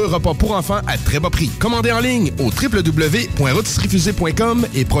 les nombreux repas pour enfants à très bas prix. Commandez en ligne au www.rôtisseriefusée.com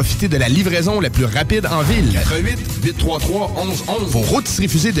et profitez de la livraison la plus rapide en ville. 88 833 1111. Vos Rôtisseries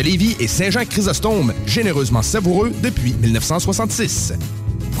Fusées de Lévis et Saint-Jean-Chrysostome, généreusement savoureux depuis 1966.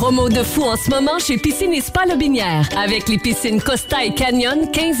 Promo de fou en ce moment chez Piscine et Spa Lobinière. Avec les piscines Costa et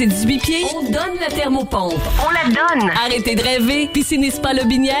Canyon, 15 et 18 pieds, on donne la thermopompe. On la donne! Arrêtez de rêver. Piscine et Spa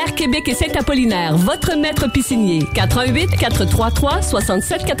Lobinière, Québec et Saint-Apollinaire. Votre maître piscinier. 88 433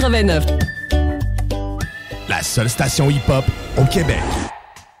 67 89. La seule station hip-hop au Québec.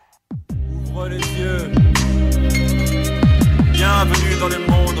 Ouvre les yeux. Bienvenue dans le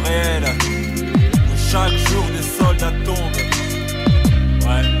monde réel, où chaque jour des soldats tombent.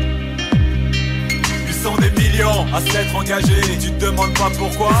 Ouais. Ils sont des millions à s'être engagés. Tu te demandes pas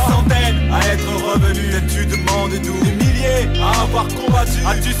pourquoi. Des centaines à être revenus. Et tu demandes d'où. Des milliers à avoir combattu.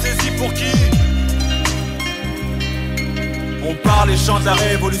 As-tu saisi pour qui? On parle et chante la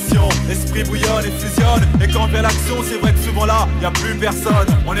révolution, l'esprit bouillonne et fusionne. Et quand vient l'action, c'est vrai que souvent là, y a plus personne.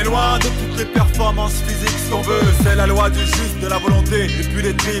 On est loin de toutes les performances physiques, ce qu'on veut. C'est la loi du juste, de la volonté, et puis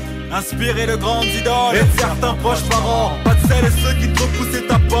les tripes. Inspiré de grandes idoles, et de certains proches parents. Pas de celles et ceux qui te repoussent et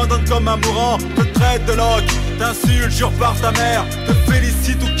t'abandonnent comme un mourant. Te traitent de loc, t'insultent, jure par ta mère. Te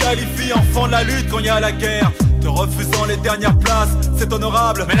félicite ou qualifie enfant de la lutte quand y a la guerre. Te refusant les dernières places, c'est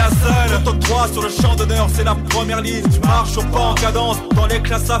honorable, mais la seule ton top 3 sur le champ d'honneur, c'est la première ligne. Tu marches au pas en cadence, dans les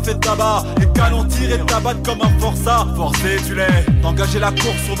classes ça fait tabac. Les canons tirent et t'abattent comme un forçat. Forcé tu l'es, d'engager la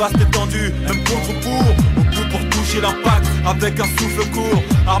course sur vaste étendue, même contre ou pour, au bout pour toucher l'impact, avec un souffle court.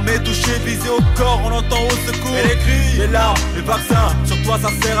 Armé, touché, visé au corps, on entend au secours. Et les cris, les larmes, les vaccins, sur toi ça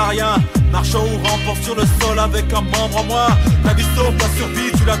sert à rien. Marchant ou rampant sur le sol avec un membre en moins. Ta vie sauve, ta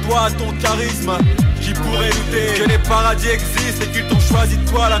survie, tu la dois à ton charisme. Qui pourrait douter que les paradis existent et qu'ils t'ont choisi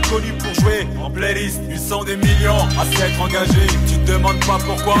toi l'inconnu pour jouer en playlist. Ils sont des millions à s'être engagés. Tu te demandes pas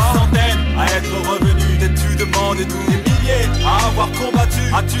pourquoi. Des centaines à être revenus. Et tu demandes et tout. Des milliers à avoir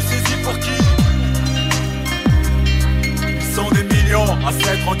combattu. As-tu saisi pour qui? Ils sont des millions à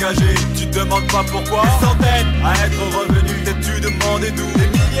s'être engagés. Tu te demandes pas pourquoi. Des centaines à être revenus. Et tu demandes et tout. Des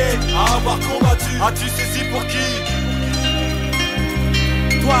milliers à avoir combattu. As-tu saisi pour qui?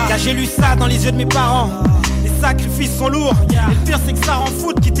 Car j'ai lu ça dans les yeux de mes parents. Les sacrifices sont lourds. Et le pire c'est que ça rend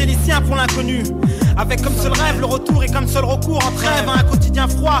fou de quitter les siens pour l'inconnu. Avec comme seul rêve le retour et comme seul recours en trêve à un quotidien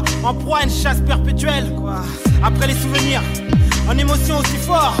froid, en proie à une chasse perpétuelle. Après les souvenirs, en émotion aussi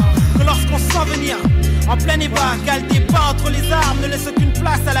fort que lorsqu'on sent venir. En plein ébat, car le débat entre les armes ne laisse aucune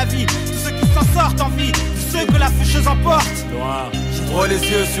place à la vie. Tous ceux qui s'en sortent en vie, tous ceux que la faucheuse emporte. J'ouvre les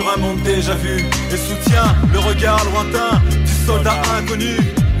yeux sur un monde déjà vu et soutiens le regard lointain du soldat inconnu.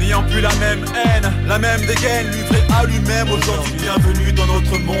 N'ayant plus la même haine, la même dégaine, livré à lui-même aujourd'hui. Bienvenue dans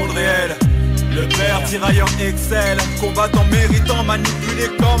notre monde réel. Le père tirailleur excelle, combattant, méritant, manipulé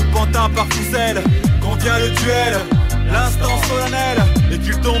comme pantin par ficelle. Quand vient le duel, l'instant solennel, et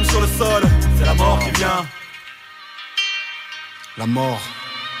qu'il tombe sur le sol, c'est la mort qui vient. La mort,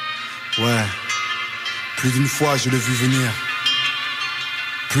 ouais. Plus d'une fois je l'ai vu venir.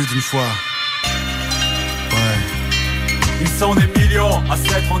 Plus d'une fois. Ouais. Ils sont des millions à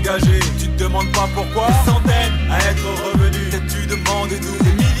s'être engagés. Tu te demandes pas pourquoi. Des centaines à être revenus. Et tu demandes d'où.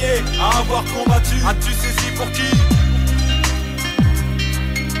 Des milliers à avoir combattu. As-tu saisi pour qui?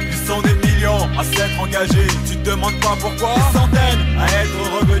 Ils sont des millions à s'être engagés. Tu te demandes pas pourquoi. Des centaines à être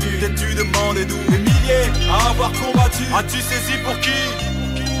revenus. Et tu demandes d'où. Des milliers à avoir combattu. As-tu saisi pour qui?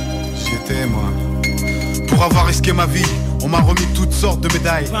 J'étais moi. Pour avoir risqué ma vie, on m'a remis toutes sortes de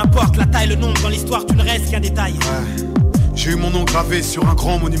médailles. Peu importe la taille, le nombre, dans l'histoire tu ne restes qu'un détail. Ouais. J'ai eu mon nom gravé sur un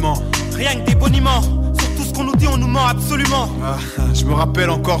grand monument. Rien que des boniments. Sur tout ce qu'on nous dit, on nous ment absolument. Je me rappelle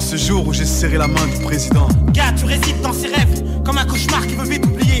encore ce jour où j'ai serré la main du président. Gars, tu résides dans ses rêves, comme un cauchemar qui veut vite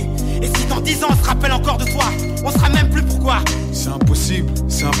oublier. Et si dans 10 ans on se rappelle encore de toi, on sera même plus pourquoi. C'est impossible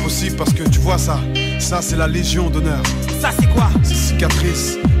parce que tu vois ça Ça c'est la Légion d'honneur. Ça c'est quoi? C'est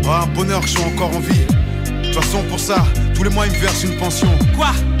cicatrice. Ah, un bonheur que je suis encore en vie. De toute façon pour ça, tous les mois ils me versent une pension. Quoi?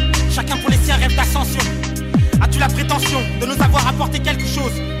 Chacun pour les siens rêve d'ascension. As-tu la prétention de nous avoir apporté quelque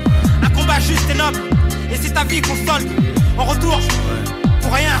chose? Un combat juste et noble. Et c'est ta vie qu'on solde. En retour,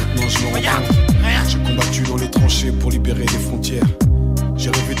 pour rien. Non, je me rends Regarde, compte. rien. J'ai combattu dans les tranchées pour libérer les frontières.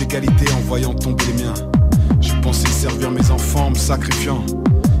 J'ai rêvé d'égalité en voyant tomber les miens. J'ai pensé servir mes enfants en me sacrifiant.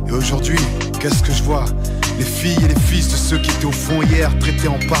 Et aujourd'hui, qu'est-ce que je vois? Les filles et les fils de ceux qui étaient au fond hier, traités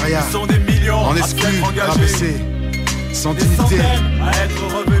en paria. Ils sont des millions en à exclus, s'être engagés. rabaissés, sans Des dignité. centaines à être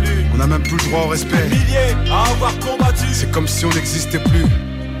revenus. On n'a même plus le droit au respect. Des milliers à avoir combattu. C'est comme si on n'existait plus.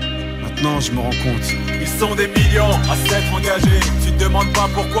 Maintenant je me rends compte. Ils sont des millions à s'être engagés. Tu te demandes pas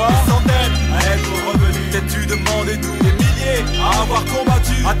pourquoi. Des centaines à être revenus. T'es-tu demandé d'où? Des milliers à avoir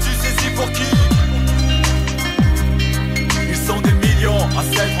combattu. As-tu saisi pour qui? Ils sont des millions à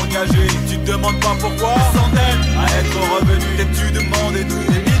s'être engagés. Tu te demandes pas pourquoi. Des centaines à être revenus. T'es-tu demandé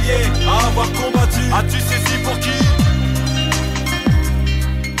d'où? Des milliers à avoir combattu. As-tu saisi pour qui?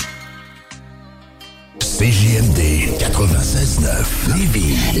 CJMD 96.9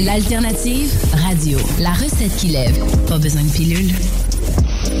 Lévis. L'alternative radio. La recette qui lève. Pas besoin de pilule.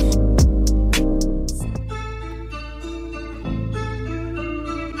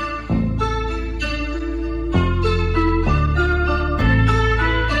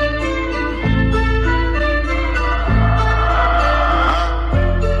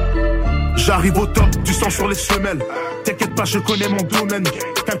 J'arrive au top, du sang sur les semelles. T'inquiète pas, je connais mon domaine.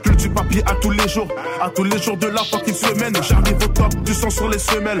 Calcul du papier à tous les jours de la fucking semaine. J'arrive au top, du sang sur les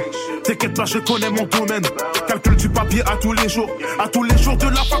semelles. T'inquiète pas, je connais mon domaine. Calcul du papier à tous les jours de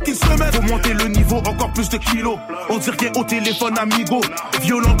la fucking semaine. Faut monter le niveau, encore plus de kilos. On dirait au téléphone amigo.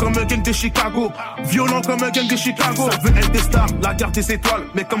 Violent comme un gang de Chicago. Ça veut être des stars, la garde des étoiles.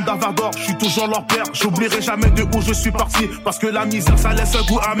 Mais comme Davardor, je suis toujours leur père. J'oublierai jamais de où je suis parti. Parce que la misère, ça laisse un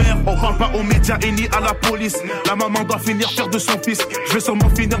goût amer. On parle pas aux médias et ni à la police. La maman doit finir fière de son fils. Je vais sûrement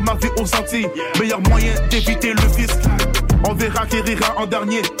finir ma vie aux Antilles. Meilleur moyen d'éviter le fisc. On verra qui rira en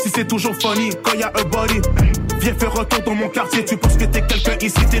dernier. Si c'est toujours funny quand y a un body. Viens faire retour dans mon quartier. Tu penses que t'es quelqu'un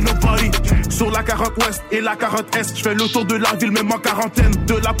ici, t'es nobody. Sur la 40 ouest et la 40 est, je fais le tour de la ville même en quarantaine.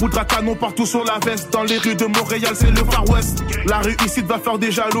 De la poudre à canon partout sur la veste. Dans les rues de Montréal c'est le Far West. La rue ici va faire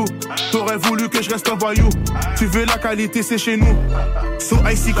des jaloux. T'aurais voulu que je reste un voyou. Tu veux la qualité c'est chez nous. So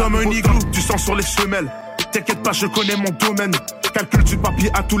icy comme un igloo. Du sang sur les semelles. T'inquiète pas, je connais mon domaine. Calcul du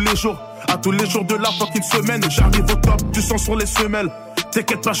papier à tous les jours de la fucking semaine. J'arrive au top, du sang sur les semelles.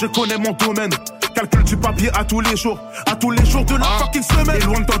 T'inquiète pas, je connais mon domaine. Calcul du papier à tous les jours de la fucking semaine. Et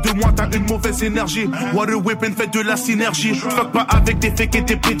loin de toi de moi, t'as une mauvaise énergie. Water whipping fait de la synergie. Fuck pas avec des fakes et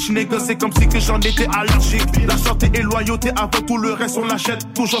des bitch niggas. C'est comme si que j'en étais allergique. La santé et loyauté avant tout le reste on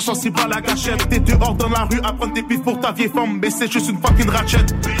l'achète. Toujours sensible à la gâchette. T'es dehors dans la rue à prendre des pistes pour ta vieille femme. Mais c'est juste une fucking ratchet.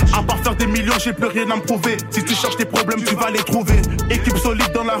 À part faire des millions, j'ai plus rien à me prouver. Si tu cherches tes problèmes, tu vas les trouver. Équipe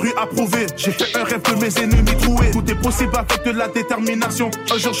solide dans la rue approuvée. J'ai fait un rêve de mes ennemis troués. Tout est possible avec de la détermination.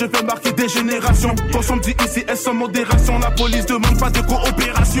 Un jour je vais marquer des générations. Consomme du ICS sans modération. La police demande pas de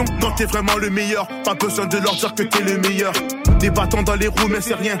coopération. Non, t'es vraiment le meilleur. Pas besoin de leur dire que t'es le meilleur. Des bâtons dans les roues mais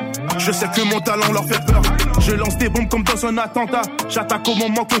c'est rien. Je sais que mon talent leur fait peur. Je lance des bombes comme dans un attentat. J'attaque au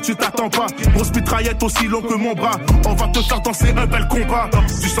moment que tu t'attends pas. Grosse mitraillette aussi long que mon bras. On va te faire danser un bel combat.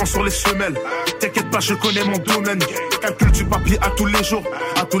 Du sang sur les semelles. T'inquiète pas, je connais mon domaine. Calcul du papier à tous les jours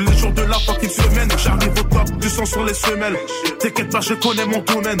de la fucking semaine. J'arrive au top, du sang sur les semelles. T'inquiète pas, je connais mon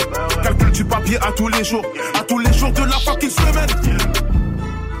domaine. Calcul du papier à tous les jours de la fucking semaine.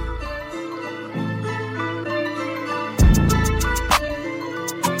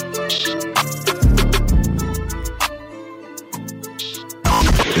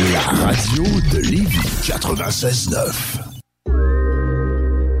 La radio de Lévis 96.9.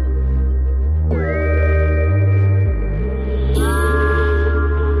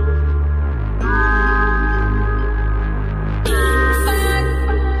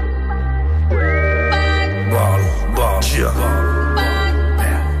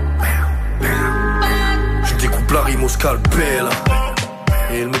 Je découpe la rime au scalpel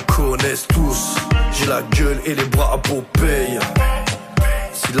et ils me connaissent tous. J'ai la gueule et les bras à Popeye.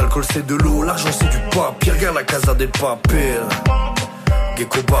 Si l'alcool c'est de l'eau, l'argent c'est du papier. Regarde la casa des papels.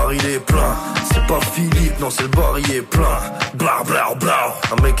 gecko bar il est plein. C'est pas Philippe, non c'est le bar il est plein. Bla bla bla.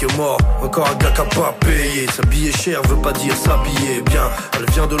 Un mec est mort, encore un gars qui a pas payé. S'habiller cher veut pas dire s'habiller bien. Elle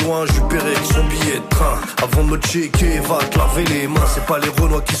vient de loin, je lui paierai avec son billet de train. Avant de me checker, va te laver les mains. C'est pas les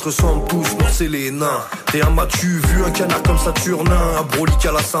Renois qui se ressemblent tous, non c'est les nains. T'es un matu, vu un canard comme Saturnin. Un brolic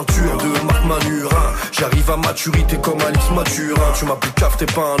à la ceinture de Marc Manurin. J'arrive à maturité comme Alice Mathurin. Tu m'as plus caf, t'es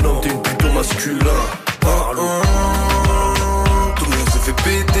pas un homme, t'es une plutôt masculin. Parle. Tout le monde s'est fait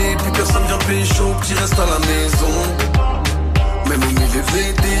péter, plus personne vient pécho, qui reste à la maison. Même au milieu de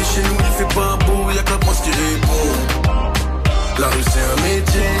l'été, chez nous il fait pas beau, y'a que la poste qui répond. La rue c'est un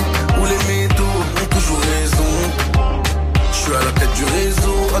métier, où les métaux ont toujours raison. J'suis à la tête du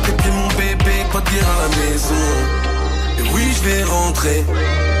réseau, à tes pieds mon bébé, pas de guerre à la maison. Et oui je vais rentrer,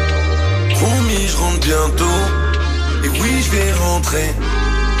 promis je rentre bientôt. Et oui je vais rentrer,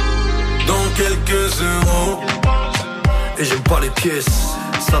 dans quelques euros. Et j'aime pas les pièces,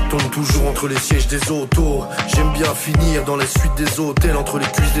 ça tombe toujours entre les sièges des autos. J'aime bien finir dans les suites des hôtels, entre les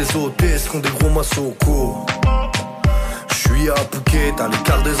cuisses des hôtesses qui ont des gros massocos. J'suis à Phuket, à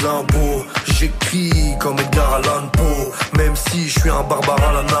l'écart des impôts. J'écris comme Edgar Allan Poe. Même si j'suis un barbare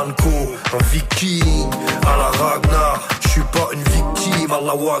à la Nanko, un viking à la Ragnar. J'suis pas une victime,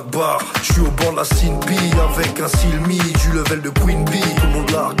 Allahu Akbar. J'suis au bord de la Sinpi avec un Silmi du level de Queen Bee, tout le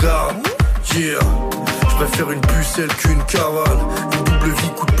monde la regarde. Yeah, j'préfère une pucelle qu'une cavale. Une double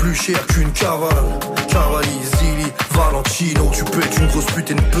vie coûte plus cher qu'une cavale. Cavalli, Zili, Valentino. Tu peux être une grosse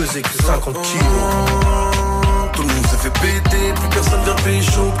pute et ne peser que 50 kilos. Tout le monde s'est fait péter, plus personne vient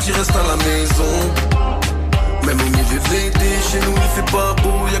pécho, qui reste à la maison. Même au milieu de l'été, chez nous il fait pas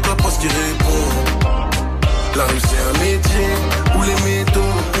beau, y'a que la poste qui répond. La rue c'est un métier, où les métaux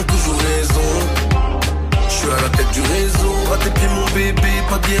ont toujours raison. J'suis à la tête du réseau, à tes pieds mon bébé,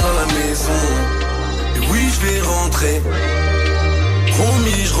 pas de guerre à la maison. Et oui je vais rentrer,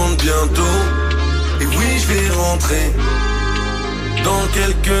 promis je rentre bientôt. Et oui je vais rentrer, dans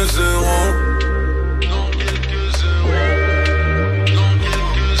quelques euros.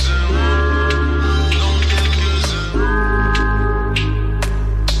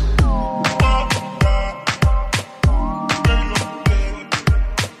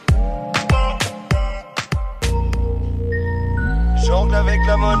 Jongle avec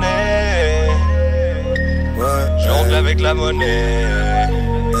la monnaie. Ouais. Jongle avec la monnaie.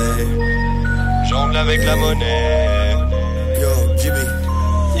 Jongle avec la monnaie. Yo, Jimmy.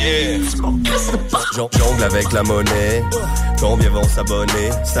 Yeah. Jongle avec la monnaie. Combien vont s'abonner?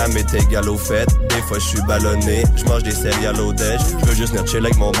 Ça m'est égal au fait. Des fois je suis ballonné. Je mange des céréales au déj. Je veux juste venir chill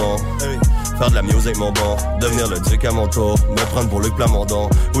avec mon bon. Faire de la musique mon bon, devenir le duc à mon tour, me prendre pour Luc Plamondon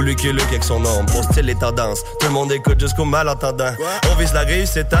ou Lucky Luke avec son nom, pour style les tendances. Tout le monde écoute jusqu'au malentendant. On vise la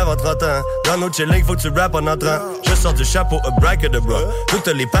réussite avant 30 ans. Dans nos chillings, faut que tu rappes en entrant. Je sors du chapeau, a bracket de bras. Toutes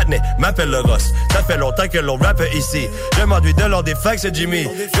les patinets m'appellent le Ross. Ça fait longtemps que l'on rappe ici. Je m'enduis de l'ordre des facs, c'est Jimmy.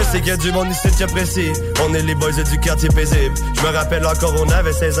 Je sais qu'il y a du monde ici qui apprécie. On est les boys du quartier paisible. Je me rappelle encore, on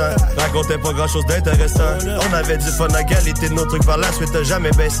avait 16 ans. Racontait pas grand chose d'intéressant. On avait du fun à qualité de nos trucs par la suite,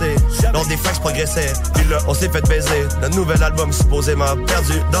 jamais baissé. L'ordre des facs progressait, puis là on s'est fait baiser. Notre nouvel album supposément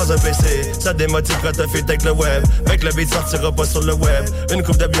perdu dans un PC. Ça démotive quand t'as fait avec le web. Avec le beat sortira pas sur le web. Une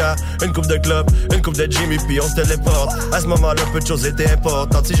coupe de bière, une coupe de club, une coupe de Jimmy puis on se téléporte. À ce moment-là peu de choses étaient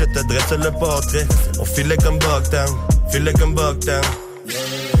importantes. Si je te dresse le portrait, on filait comme Bucktown, filait comme Bucktown.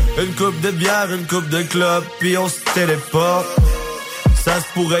 Une coupe de bière, une coupe de club puis on se téléporte. Ça se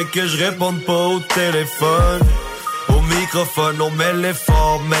pourrait que je réponde pas au téléphone. Au microphone, on met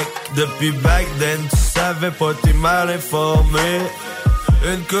l'effort, mec. Depuis back then, tu savais pas, t'es mal informé.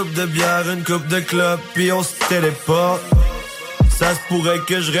 Une coupe de bière, une coupe de club, puis on se téléporte. Ça se pourrait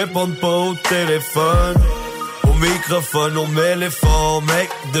que je réponde pas au téléphone. Au microphone, on met l'effort, mec.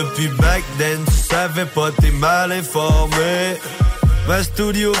 Depuis back then, tu savais pas, t'es mal informé. Ma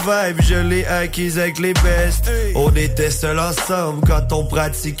studio vibe, je l'ai acquise avec les bestes. On était seuls ensemble quand on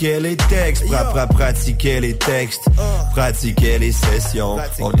pratiquait les textes. Pratiquait les textes, pratiquait les sessions.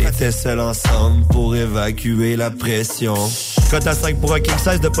 On était seuls ensemble pour évacuer la pression. Quand t'as 5 pour un king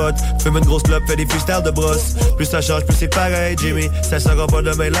size de potes, fume une grosse clope, fais des freestyles de brosse. Plus ça change, plus c'est pareil, Jimmy. Ça sera pas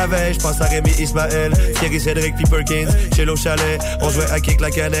demain la veille. J'pense à Rémi, Ismaël, Thierry, Cédric, puis Perkins. Chez l'eau chalet, on jouait à kick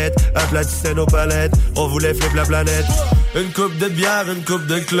la canette. Aplatissait nos palettes, on voulait flip la planète. Une coupe de bière, une coupe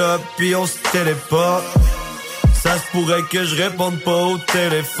de club, puis on se téléporte. Ça se pourrait que je réponde pas au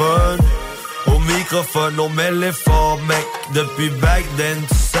téléphone. Au microphone, on met l'effort, mec. Depuis back then,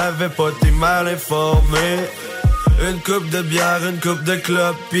 tu savais pas, t'es mal informé. Une coupe de bière, une coupe de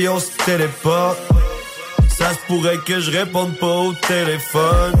club, puis on se téléporte. Ça se pourrait que je réponde pas au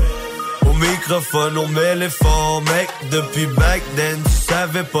téléphone. Au microphone, on met les formes, mec. Depuis back then, tu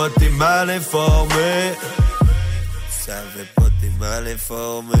savais pas, t'es mal informé. Tu savais pas, t'es mal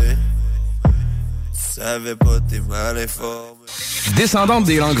informé. Tu savais pas, t'es mal informé. Descendante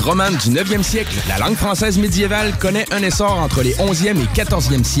des langues romanes du 9e siècle, la langue française médiévale connaît un essor entre les 11e et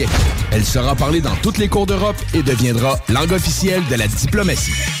 14e siècles. Elle sera parlée dans toutes les cours d'Europe et deviendra langue officielle de la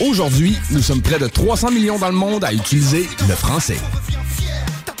diplomatie. Aujourd'hui, nous sommes près de 300 millions dans le monde à utiliser le français.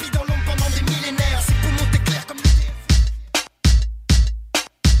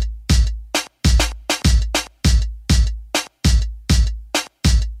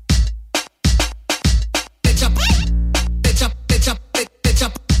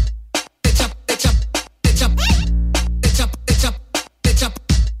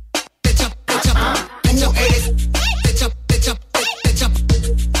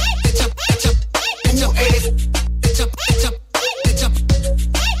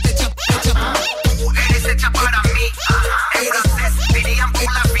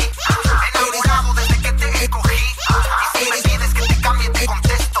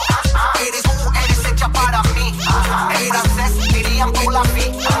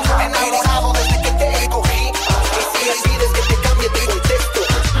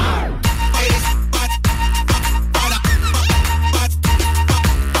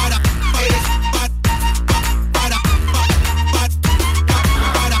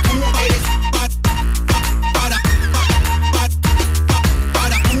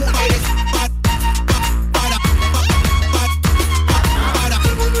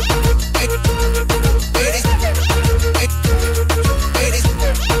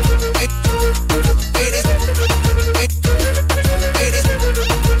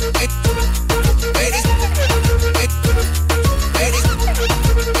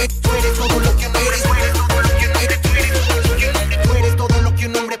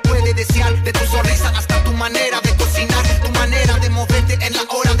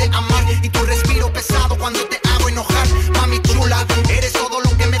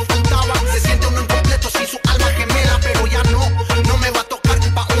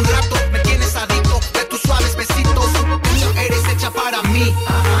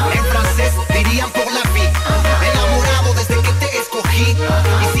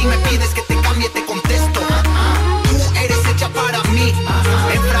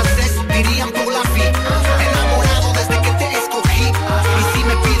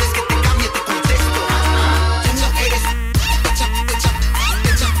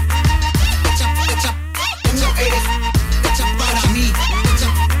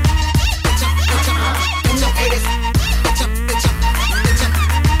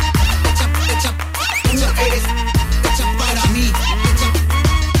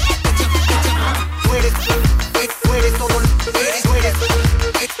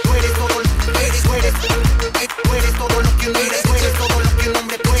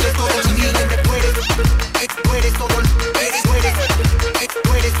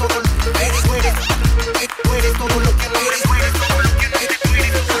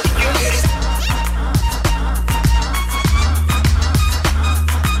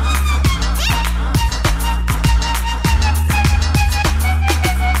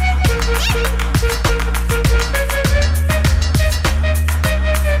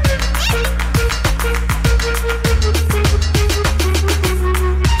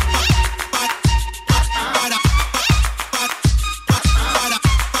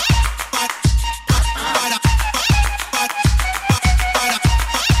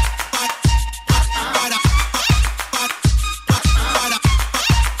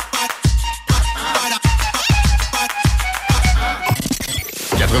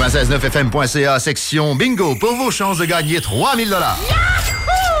 .fm.ca, section bingo, pour vos chances de gagner 3000 $.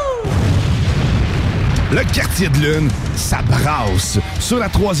 Le quartier de lune, ça brasse. Sur la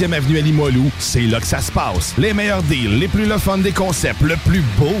 3e avenue à Limoilou, c'est là que ça se passe. Les meilleurs deals, les plus le fun des concepts, le plus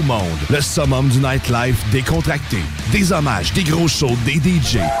beau monde. Le summum du nightlife décontracté. Des hommages, des gros shows, des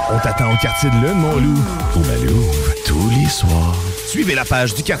DJ. On t'attend au quartier de lune, mon loup. Au Malou, tous les soirs. Suivez la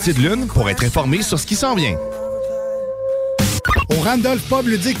page du quartier de lune pour être informé sur ce qui s'en vient. Au Randolph Pub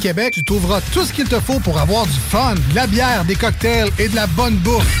Ludique Québec, tu trouveras tout ce qu'il te faut pour avoir du fun, de la bière, des cocktails et de la bonne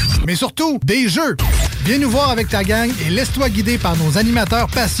bouffe. Mais surtout, des jeux. Viens nous voir avec ta gang et laisse-toi guider par nos animateurs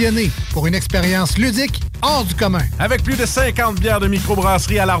passionnés pour une expérience ludique hors du commun. Avec plus de 50 bières de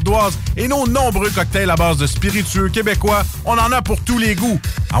microbrasserie à l'ardoise et nos nombreux cocktails à base de spiritueux québécois, on en a pour tous les goûts.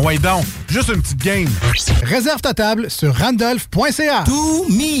 Ah ouais donc, juste une petite game. Réserve ta table sur randolph.ca. To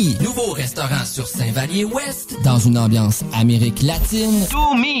Me, nouveau restaurant restaurant sur Saint-Vallier-Ouest, dans une ambiance Amérique latine.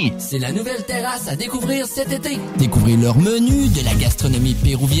 To Me! C'est la nouvelle terrasse à découvrir cet été. Découvrez leur menu, de la gastronomie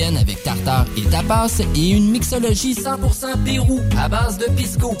péruvienne avec tartare et tapas et une mixologie 100% Pérou à base de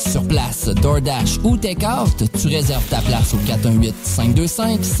pisco. Sur place, DoorDash ou Take-Out, tu réserves ta place au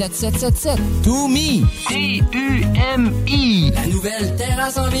 418-525-7777. To Me! T-U-M-I! La nouvelle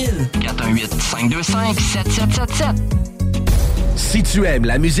terrasse en ville. 418-525-7777. Si tu aimes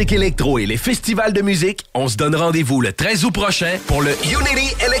la musique électro et les festivals de musique, on se donne rendez-vous le 13 août prochain pour le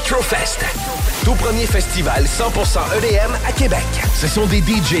Unity Electrofest. Tout premier festival 100% EDM à Québec. Ce sont des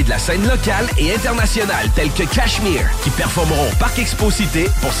DJ de la scène locale et internationale tels que Cashmere qui performeront au Parc Expo Cité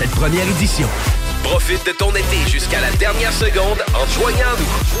pour cette première édition. Profite de ton été jusqu'à la dernière seconde en te joignant à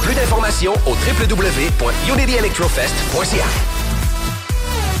nous. Plus d'informations au www.unityelectrofest.ca.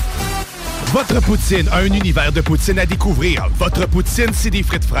 Votre poutine a un univers de poutine à découvrir. Votre poutine, c'est des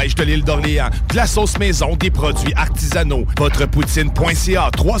frites fraîches de l'île d'Orléans, de la sauce maison, des produits artisanaux. Votrepoutine.ca,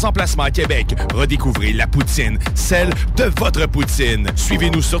 3 emplacements à Québec. Redécouvrez la poutine, celle de votre poutine.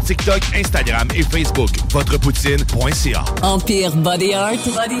 Suivez-nous sur TikTok, Instagram et Facebook. Votrepoutine.ca. Empire Body Art,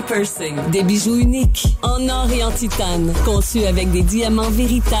 Body Pursing. Des bijoux uniques, en or et en titane, conçus avec des diamants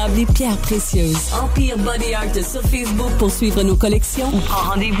véritables et pierres précieuses. Empire Body Art sur Facebook pour suivre nos collections ou prends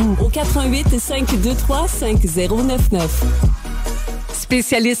rendez-vous au 88-523-5099.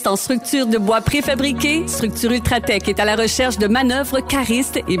 Spécialiste en structure de bois préfabriqués, Structure Ultratech est à la recherche de manœuvres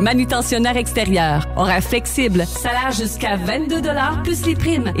caristes et manutentionnaires extérieurs. Horaires flexibles, salaire jusqu'à 22 $ plus les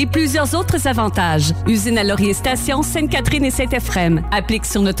primes et plusieurs autres avantages. Usine à Laurier Station, Sainte-Catherine et Saint-Ephrem. Applique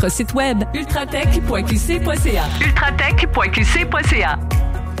sur notre site web ultratech.qc.ca. ultratech.qc.ca.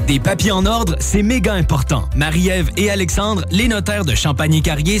 Des papiers en ordre, c'est méga important. Marie-Ève et Alexandre, les notaires de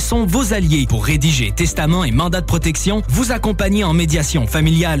Champagny-Carrier, sont vos alliés pour rédiger testament et mandat de protection, vous accompagner en médiation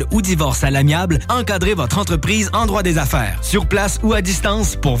familiale ou divorce à l'amiable, encadrer votre entreprise en droit des affaires. Sur place ou à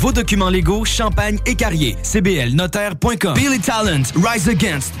distance, pour vos documents légaux, Champagne et Carrier. CBLnotaire.com. Billy Talent, Rise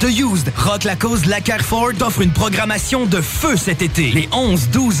Against, The Used, Rock la cause la Carrefour t'offre une programmation de feu cet été. Les 11,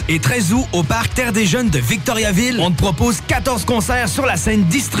 12 et 13 août au Parc Terre des Jeunes de Victoriaville, on te propose 14 concerts sur la scène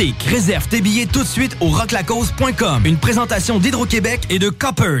district. Réserve tes billets tout de suite au rocklacause.com. Une présentation d'Hydro-Québec et de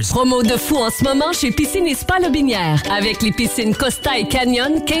Coppers. Promo de fou en ce moment chez Piscine et Spa Lobinière. Avec les piscines Costa et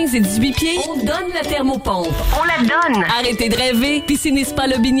Canyon, 15 et 18 pieds, on donne la thermopompe. On la donne! Arrêtez de rêver. Piscine et Spa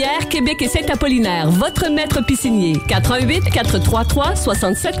Lobinière, Québec et Saint-Apollinaire. Votre maître piscinier.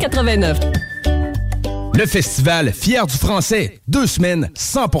 418-433-6789. Le festival Fier du français. 2 semaines,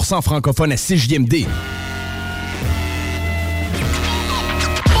 100% francophone à CJMD.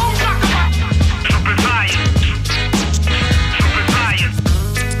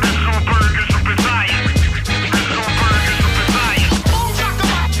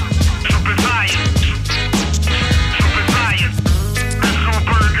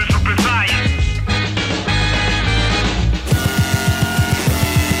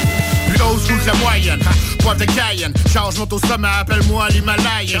 La moyenne, poivre de Cayenne, charge monte au sommet, appelle-moi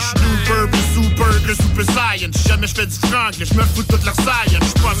l'Himalaya. J'suis super, plus super, que super saiyan. Si jamais j'fais du franglais, j'me fous de toute leur science.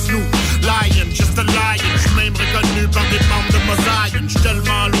 J'suis pas Snoop, Lion, just a lion. J'suis même reconnu par des membres de Mosaïen. J'suis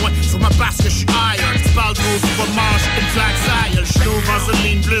tellement loin, sûrement parce que j'suis iron. Tu parles trop, tu vas manger une flag saille. J'suis au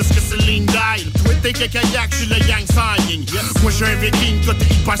Vaseline plus que Céline Dial. Toi t'es que kayak, j'suis le Yang Sang-Ying. Moi j'suis un viking, toi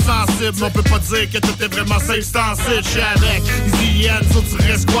t'es hyper sensible. On peut pas dire que tout est vraiment safe sensible. J'suis avec Easy Yen, so tu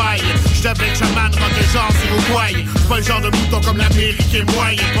restes quiet. J'suis avec Shaman, rock et genre Uruguay. J'suis pas le genre de mouton comme l'Américain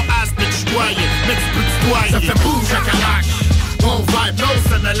moyen. Pas aspect, j'suis doyen, mais tu peux tutoyer. Ça fait bouge à Calac. Mon vibe, no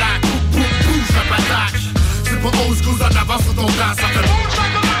Sénélac. Bouge la patate. C'est pas old school, en avance sur ton temps. Ça fait bouge à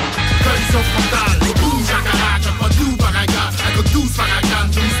Calac. Collision frontale. Bouge à Calac. Y'a pas d'où Baraga. Avec 12 Faragan,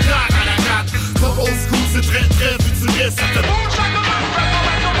 12 crack à la canne. C'est pas old school, c'est très très futuriste. Ça fait bouge à Calac.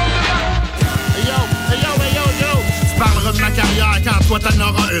 Hey yo, hey yo, hey yo, yo. Parleras de ma carrière quand toi t'en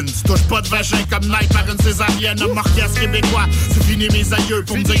auras une. Tu touches pas de vagin comme Nike par une césarienne. Homme orchestre québécois, c'est fini mes aïeux.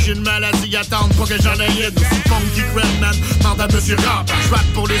 Pour me dire que j'ai une maladie, attendre pas que j'en ai une. Aussi funky Redman, demande à Monsieur Rampant.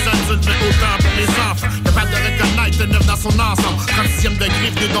 J'rappe pour les adultes, mais autant pour les enfants. Capable de reconnaître le neuf dans son ensemble. 36e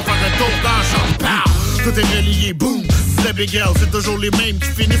degré, venez donc faire un tour dans le champ. Pow! Tout est relié, boom! C'est Big L, c'est toujours les mêmes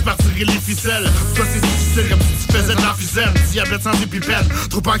qui finissent par tirer les ficelles. Toi c'est difficile comme si tu faisais de l'emphysème. Diabète sans épipène,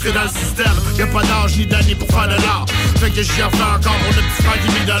 trop ancré dans le système. Y'a pas d'âge ni d'année pour faire de l'art. Fait que j'y en fais encore pour le petit frère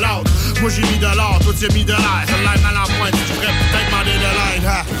qui mis de l'autre. Moi j'ai mis de l'or, toi tu as mis de l'air. Je l'air mal en pointe, tu ferais peut-être demander de l'aide,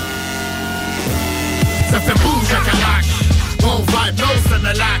 hein. Ça fait bouge à Calac. Mon vibe, no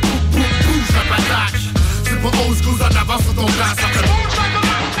Sénélac. Bouge la patate. C'est pas old school, en avance sur ton temps. Ça fait bouge à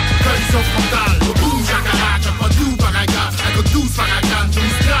Calac. Collision frontale. Bouge à Calac. Y'a pas d'où Baraga. Avec 12 Faragan, 12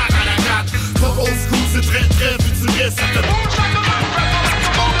 crack à la canne.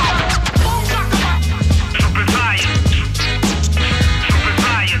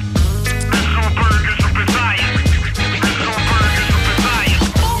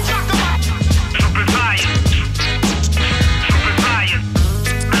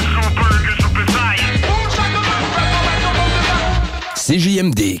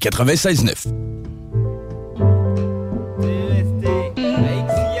 CJMD 96.9.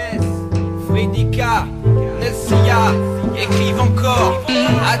 Fredika, Nessia, écrivent encore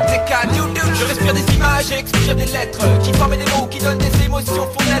ATK, je respire des images et expire des lettres qui forment des mots, qui donnent des émotions,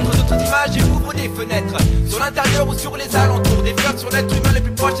 font naître d'autres images et ouvrent des fenêtres sur l'intérieur ou sur les alentours, des flirts sur l'être humain les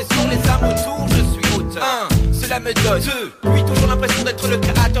plus proches et sur les âmes autour. Je suis auteur, cela me donne 2, puis toujours l'impression d'être le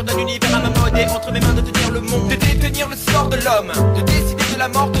créateur d'un univers à ma mode et entre mes mains de tenir le monde, de détenir le sort de l'homme, de décider de la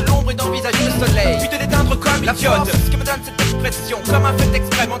mort de l'ombre et d'envisager le soleil, puis de l'éteindre comme la idiote. Ce qui me donne cette expression, comme un fait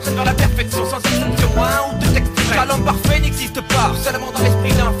extrême, entraîne vers la perfection sans exception, un ou deux extrêmes. Car l'homme parfait n'existe pas, seulement dans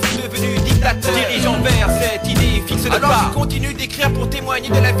l'esprit d'un fou devenu dictateur, dirigeant vers cette idée fixe de pas. Alors je continue d'écrire pour témoigner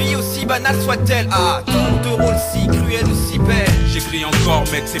de la vie aussi banale soit-elle. Ah, tout de rôle si cruel ou si belle. J'écris encore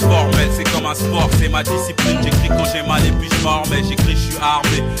mec, c'est formel, c'est comme un sport, c'est ma discipline. J'écris quand j'ai mal et puis je mords, mais j'écris, je suis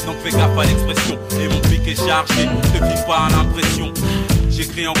armé. Donc fais gaffe à l'expression, et mon pic est chargé, te fie pas à l'impression.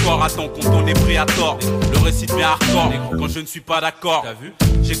 J'écris encore à ton compte, on est pris à tort. Le récit devient hardcore quand je ne suis pas d'accord.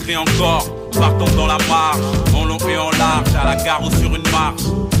 J'écris encore, partons dans la marche, en long et en large, à la gare ou sur une marche.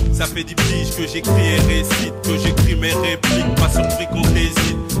 Ça fait 10 piges que j'écris et récite, que j'écris mes répliques, pas surpris qu'on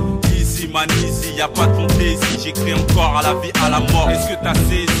hésite. Easy man easy, y'a pas de fantaisie. J'écris encore à la vie, à la mort, est-ce que t'as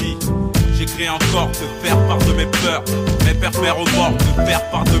saisi? J'écris encore, te faire part de mes peurs, mes pères aux morts, te faire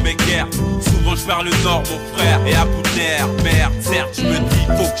part de mes guerres. Souvent je perds le nord, mon frère, et à bout d'air, merde, certes, je me dis,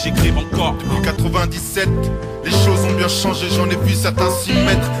 faut que j'écrive encore. Depuis 97, les choses ont bien changé, j'en ai vu certains s'y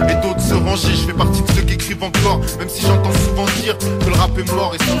mettre et d'autres se ranger. Je fais partie de ceux qui écrivent encore, même si j'entends souvent dire que le rap est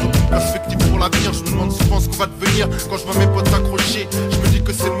mort et sans aucune perspective pour l'avenir. Je me demande souvent ce qu'on va devenir quand je vois mes potes s'accrocher. Je me dis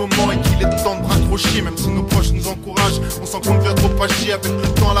que c'est le moment et qu'il est temps de raccrocher. Même si nos proches nous encouragent, on sent qu'on devient trop âgé. Avec le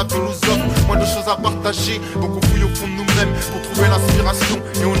temps, la vie nous offre moins de choses à partager. Donc on fouille au fond de nous-mêmes pour trouver l'inspiration.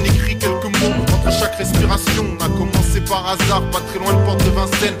 Et on écrit quelques mots entre chaque respiration. On a commencé par hasard, pas très loin de Porte de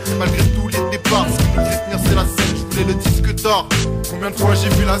Vincennes. Malgré tous les départs, ce qui nous fait tenir c'est la scène. Je voulais le disque d'or. Combien de fois j'ai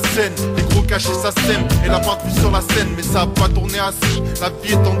vu la scène, les gros cachets ça sème, et la part vue sur la scène, mais ça a pas tourné assis. La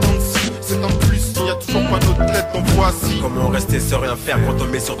vie est en dents de scie, c'est un plus, il y a toujours pas notre tête, on voit assis. Comment rester sans rien faire quand on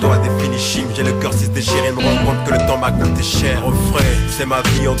met sur toi des finishing? J'ai le cœur si se déchire et me rends compte que le temps m'a coûté cher. Refrain, c'est ma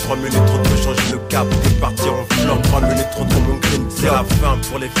vie en 3 minutes, trop de changer de cap, de partir en fleur. 3 minutes, trop mon green. C'est la fin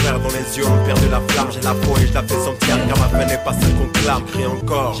pour les frères dans les yeux, on perd de la flamme. J'ai la foi et je la fais sentir, car ma fin n'est pas celle qu'on clame. J'écris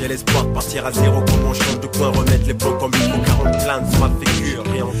encore, j'ai l'espoir de partir à zéro, comme on change de coin, remettre les plombs comme il faut, car on plainte sur ma figure.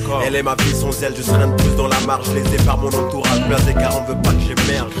 J'écris encore, elle est ma vie, son zèle, je serai de plus dans la marge. Je les ai par mon entourage, blasé car on veut pas que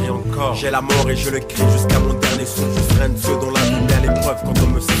j'émerge. J'écris encore, j'ai la mort et je le crie jusqu'à mon dernier souffle. Je serai de ceux dont la vie met à l'épreuve quand on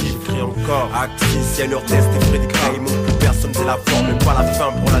me suit. J'écris encore, Axis, Yann Test et Freddy Kray. Ils montrent plus personne, c'est la forme et pas la fin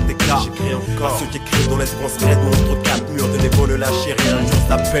pour la déclare. J'écris encore, à ceux qui écrivent dans l'espérance crête ou entre 4 murs. Tenez-vous ne lâchez rien, un jour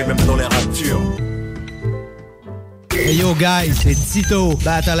ça paie même dans les ratures. Hey yo guys, c'est Tito,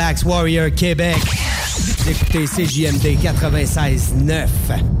 Battle Axe Warrior Québec. Vous écoutez CJMD 96.9.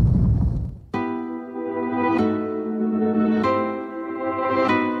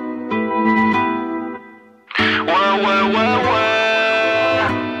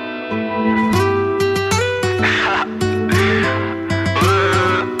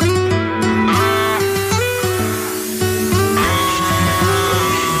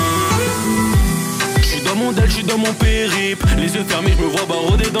 Dans mon périple, les yeux fermés, je me vois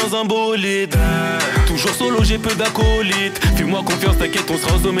baroder dans un bolide. Toujours solo, j'ai peu d'acolytes. Fais-moi confiance, t'inquiète, on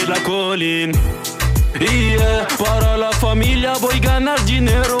sera au sommet de la colline. Yeah, para la familia, voy ganar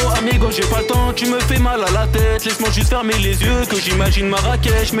dinero. Amigo, j'ai pas le temps, tu me fais mal à la tête. Laisse-moi juste fermer les yeux, que j'imagine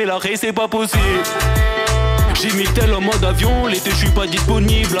Marrakech. Mais l'arrêt, c'est pas possible. J'ai mis tel en mode avion, l'été je suis pas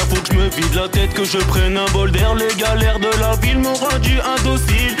disponible. Là faut que je me vide la tête, que je prenne un bol d'air. Les galères de la ville m'ont rendu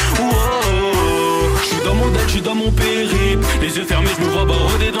indocile. J'suis dans mon deck, j'suis dans mon périple. Les yeux fermés, je me vois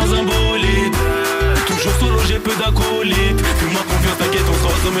baroder dans un bolide. Toujours solo, j'ai peu d'acolytes. Fais-moi confiance, t'inquiète, on sera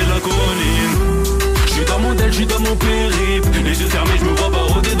au sommet de la colline. J'suis dans mon deck, j'suis dans mon périple. Les yeux fermés, je me vois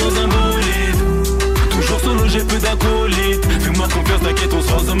baroder dans un bolide. Toujours solo, j'ai peu d'acolytes. Fais-moi confiance, t'inquiète, on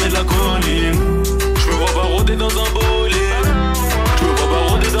sera au sommet de la colline. J'me vois baroder dans un bolide. J'me vois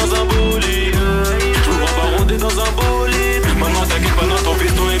baroder dans un bolide. J'me vois baroder dans un bolide. Maman t'inquiète pas, non, ton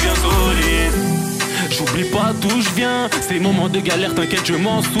piston est bien solide. J'oublie pas d'où je viens. Ces moments de galère, t'inquiète, je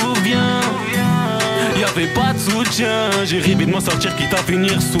m'en souviens. Y'avait pas de soutien. J'ai rêvé de m'en sortir quitte à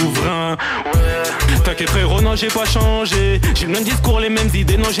finir souverain. T'inquiète frérot, non j'ai pas changé. J'ai le même discours, les mêmes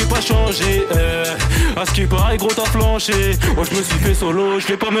idées, non j'ai pas changé. À ce qui paraît gros t'as flanché. Moi je me suis fait solo, je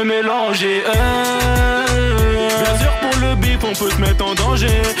vais pas me mélanger. Bien sûr pour le bif on peut se mettre en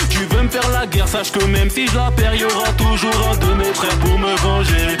danger. Tu veux me faire la guerre, sache que même si je la perds, y'aura toujours un de mes frères pour me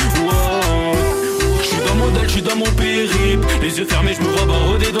venger. Wow. J'suis J'suis dans mon deuil, j'suis dans mon périple. Les yeux fermés, j'me vois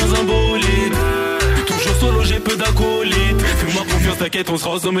baroder dans un bolide. Toujours solo, j'ai peu d'acolytes. Fais-moi confiance, t'inquiète, on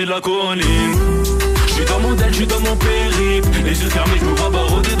sera au sommet de la colline. J'suis dans mon deuil, j'suis dans mon périple. Les yeux fermés, j'me vois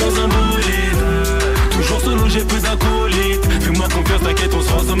baroder dans un bolide. Toujours solo, j'ai peu d'acolytes. Fais-moi confiance, t'inquiète, on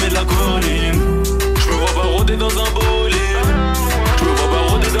sera au sommet de la colline. J'me vois baroder dans un bolide. J'me vois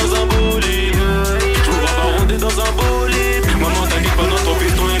baroder dans un bolide. J'me vois baroder dans un bolide. Maman, t'inquiète pas, non, ton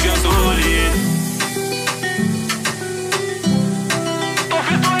piston est bien solide. Ton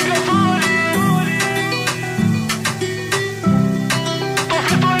piston est bien solide. Ton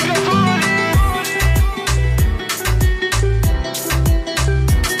piston est bien solide.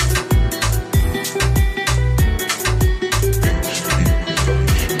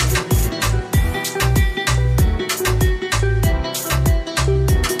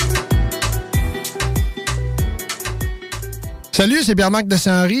 Salut, c'est Pierre-Marc de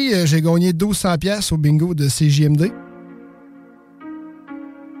Saint-Henri. J'ai gagné 1200 pièces au bingo de CJMD.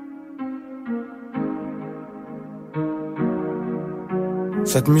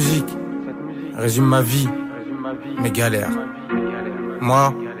 Cette musique résume ma vie, mes galères.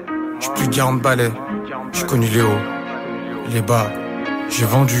 Moi, je suis plus de 40 balais. J'ai connu les hauts, les bas. J'ai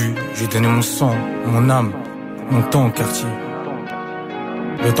vendu, j'ai donné mon sang, mon âme, mon temps au quartier.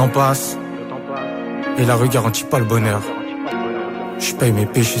 Le temps passe et la rue garantit pas le bonheur. Je paye mes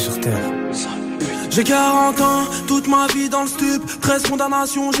péchés sur terre. J'ai 40 ans, toute ma vie dans le stup. 13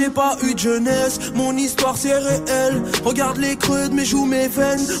 condamnations, j'ai pas eu de jeunesse. Mon histoire c'est réel. Regarde les creux de mes joues, mes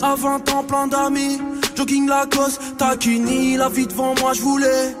veines. À 20 ans, plein d'amis. Jogging Lacoste, taquini. La vie devant moi, je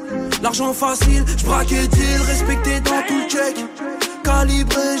voulais l'argent facile, je braquais deal. Respecté dans tout le check.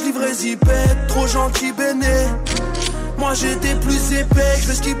 Calibré, je livrais zipette. Trop gentil, béné. Moi j'étais plus épais, je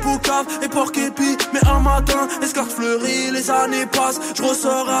fais ski pour cave et porc épi. Mais un matin, escarpe fleurit, les années passent. Je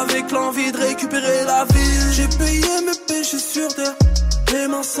ressors avec l'envie de récupérer la ville. J'ai payé mes péchés sur terre, les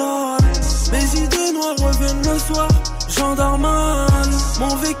mains sales. Mes idées noires reviennent le soir, gendarme.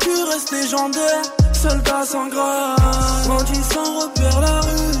 Mon vécu reste légendaire, soldat sans grâce. Grandi sans repère, la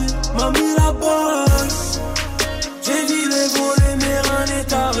rue m'a mis la bosse. J'ai dit les volets, mais rien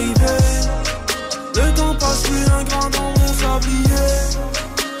n'est arrivé. Le temps passe, plus un grand dans mon sablier.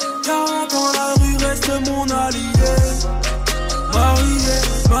 40 ans, la rue reste mon allié. Marié,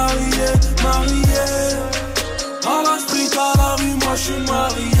 marié, marié. À la street, à la rue, moi j'suis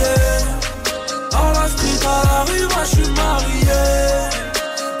marié. À la street, à la rue, moi j'suis marié.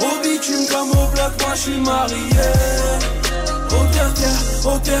 Au bitume comme au bloc, moi j'suis marié.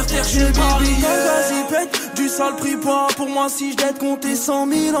 Au terre, j'ai marié. Du sale prix pas pour moi si j'd'être compté 100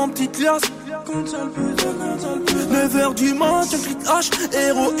 000 en petite liasse. 9h du matin, clic H,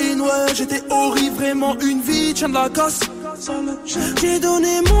 héroïne, ouais, j'étais horrible, vraiment une vie, tiens de la casse. J'ai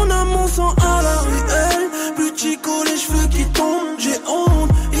donné mon âme, mon sang à la ruelle. Plus chico, les cheveux qui tombent, j'ai honte,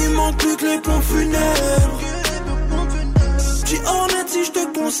 il manque plus que les pompes funèbres. Dis honnête si je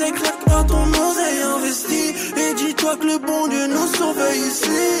te conseille, claque pas ton oseille investi. Et dis-toi que le bon Dieu nous surveille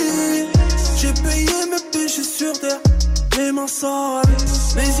ici. J'ai payé mes péchés sur terre, les mains sales.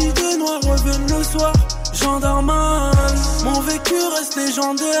 Mes idées noires reviennent le soir, gendarme. Mon vécu reste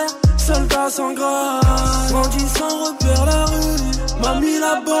légendaire, soldat sans grâce. Grandi sans repère, la rue m'a mis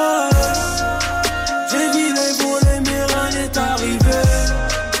la bosse. J'ai dit les volets, mais rien n'est arrivé.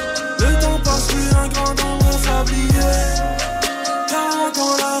 Le temps passe, plus un grand dans mon sablier. 40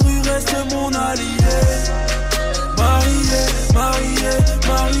 ans, la rue reste mon allié. Marié, marié,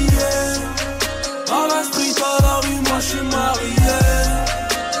 marié. À la street, à la rue, moi j'suis marié.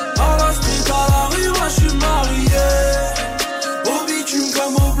 À la street, à la rue, moi j'suis marié. Au bitume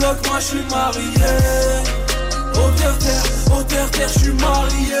comme au bloc, moi j'suis marié. Au terre, j'suis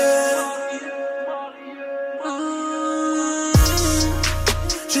marié.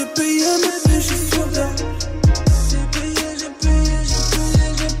 J'ai payé mes péchés sur terre.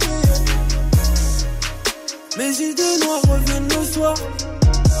 Mes idées noires reviennent le soir.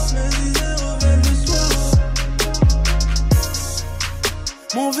 Mes idées reviennent le soir.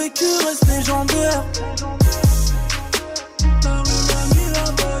 Mon vécu reste légendaire. La rue m'a mis la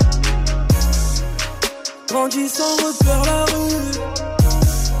balle. Grandi sans repère, la rue.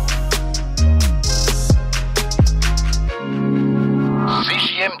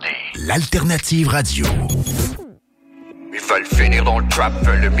 CJMD, l'alternative radio. Mes veulent finir dans le trap,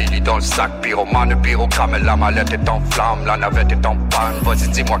 veulent le mili dans le sac. Pyromane, pyrogramme, la mallette est en flamme, la navette est en panne. Vas-y,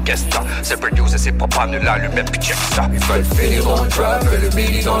 dis-moi qu'est-ce que ça. C'est produce et c'est propane, l'allumette, puis check ça. Ils veulent finir dans le trap, veulent le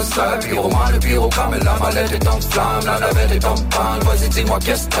mili dans le sac. Pyromane, pyrogramme, la mallette est en flamme, la navette est en panne. Vas-y, dis-moi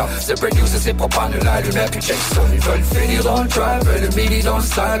qu'est-ce que ça. C'est produce et c'est propane, l'allumette, puis check ça. Ils veulent finir dans le trap, veulent le mili dans le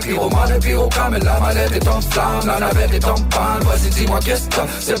sac. Pyromane, pyrogramme, la mallette est en flamme, la navette est en panne. Vas-y, dis-moi qu'est-ce que ça.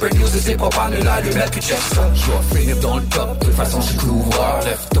 C'est produce et c'est propane, l'allumette, puis check ça. Je dois finir dans le top, de toute façon je suis coureur.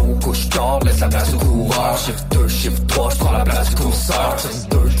 Lève ton couche tard, laisse la place au coureur. Shift 2, shift 3, je prends la place du courseur. Tire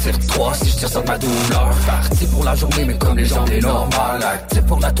 2, tire 3, si je tire ça ma douleur. Parti pour la journée mais comme les gens est normal. Actif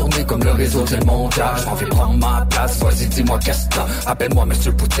pour la tournée comme le réseau c'est le montage. Je m'en vais prendre ma place, vas-y dis-moi qu'est-ce que t'as. Appelle-moi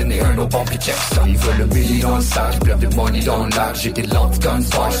Monsieur Poutine et un autre bon pis check ça. Ils veulent le milli dans le sac, j'pleuve du money dans le lac. J'ai des lance-guns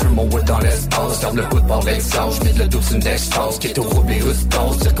fort, j'fume mon wood dans l'espace. Ferme le bout par l'exhaust, j'mets de le dos sur une extase. Qui est au roublé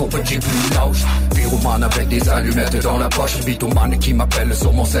rustose, dire qu'on peut j'ai plus lâche. Pyromane avec des allumettes dans la poche. Bitomane qui m'appelle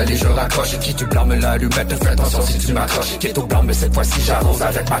sur mon sel et je raccroche. Et qui tu blâmes l'allumette, fais attention si tu m'accroches. Qui est au blanc mais cette fois-ci j'arrose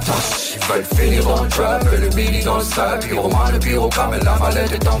avec ma torche. Ils veulent finir dans le trap, le mili dans le sac. Pyromane, pyrogramme, la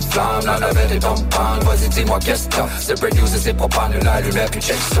mallette est en flamme, la navette est en panne. Vas-y dis-moi qu'est-ce que c'est produce et c'est propane, l'allumette puis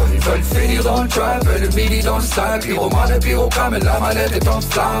check ça. Ils veulent finir dans le trap, le mili dans le sac. Pyromane, pyrogramme, la mallette est en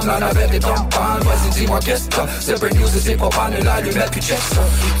flamme, la navette est en panne. Vas-y dis-moi qu'est-ce que c'est produce et c'est propane, l'allumette puis check ça.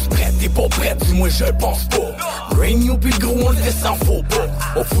 Prête, t'es pas prête, dis-moi je pense pas. Rain you puis le gros on le fait sans faux pas.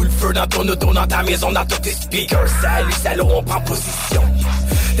 On fout le feu dans ton auto, dans ta maison, dans tous tes speakers. Salut salaud, on prend position.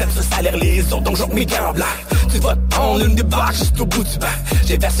 T'aimes ça salaire les autres, donc j'ouvre mes gants blancs. Tu vas te prendre une des barres juste au bout du banc.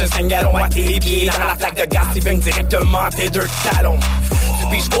 J'ai versé un 5 gallons à tes pieds. Dans la flaque de gaz, tu baigne directement tes deux talons.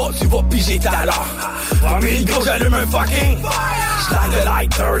 Tu piges pas, tu vas piger ta l'heure. Oh mais gros, j'allume un fucking j'lâche le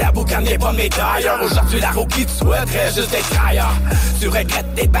lighter, la boucane n'est pas médailleur. Aujourd'hui la roue qui te souhaiterait juste être ailleurs. Tu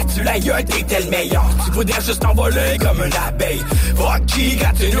regrettes d'être battu la gueule, t'étais le meilleur. Tu voudrais juste t'envoler comme une abeille. Fuck qui,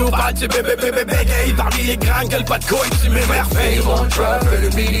 quand tu nous parles, tu bébé. Parmi les grands, gueule pas de couilles, tu m'émerveilles. Dans le trap, le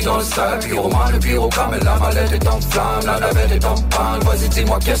mili dans le sac. Pyromane, pyrogramme, la mallette est en flamme, la navette est en panne. Vas-y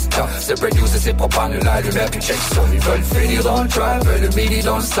dis-moi qu'est-ce que c'est produce et c'est propane, l'allumette puis check ça. Ils veulent finir dans le trap, le mili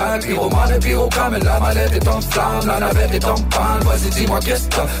dans le sac. Pyromane, pyrogramme, la mallette est en flamme, la navette est en panne. Vas-y dis-moi qu'est-ce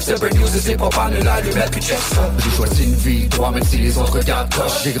que c'est produce et c'est propane, l'allumette puis check ça. J'ai choisi une vie, toi même si les autres regardent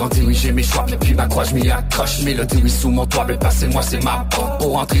coche. J'ai grandi, oui j'ai mes choix, mais puis ma croix je m'y accroche. Mélodie oui sous mon toit, mais passez-moi c'est ma porte.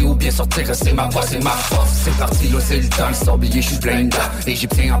 Pour entrer ou bien sortir, c'est ma voix, c'est ma force. C'est parti là c'est le temps, le sort billet, je suis plein dedans.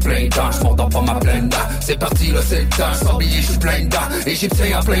 Égyptien en plein temps, je m'endors pas ma pleine dent. C'est parti là c'est le temps, sans billet, je suis plein dedans.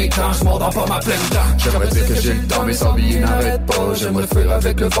 Égyptien en plein temps, je m'endors pas ma pleine dent. J'aimerais dire que j'ai le temps, mais sans billet n'arrête pas. J'aimerais faire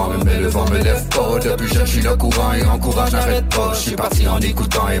avec le vent, mais le vent me lève pas. Depuis jeune, je suis le courant et en courage n'arrête pas. Je suis parti en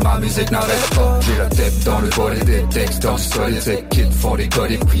écoutant et ma musique n'arrête pas. J'ai la tête dans le bol et des textes dans du sol. Ces kids font des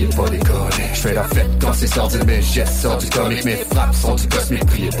codes et priez pas des codes. Je fais la fête quand c'est sorti, mes gestes sortent du comique. Mes frappes sont du cosmique,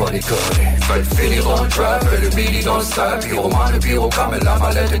 priez pas des codes. Veulent finir dans le trap, le mili dans le sac. Pyromane, pyrogramme, la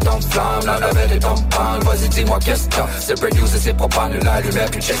mallette est en flamme, la navette est en panne. Vas-y dis-moi qu'est-ce que c'est produce et c'est propane,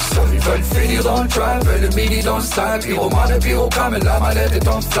 l'allumette puis check ça. Ils veulent finir dans le trap, le mili dans le sac. Pyromane, pyrogramme, la mallette est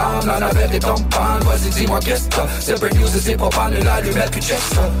en flamme, la navette est en panne. Vas-y dis-moi qu'est-ce que c'est produce et c'est propane, l'allumette puis check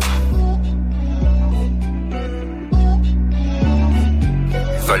ça.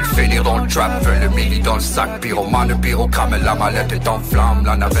 Veulent finir dans le trap, veulent le mili dans le sac. Pyromane, pyrogramme, la mallette est en flamme,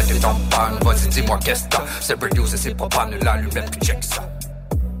 la navette est en panne. Vas-y dis-moi qu'est-ce que c'est produce et c'est propane, l'allumette puis check ça.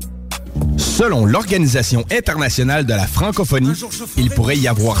 Selon l'Organisation internationale de la francophonie, il pourrait y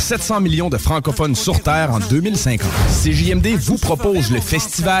avoir 700 millions de francophones sur Terre en 2050. CJMD vous propose le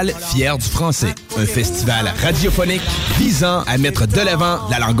festival Fier du français, un festival radiophonique visant à mettre de l'avant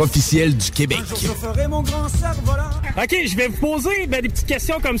la langue officielle du Québec. OK, je vais vous poser des petites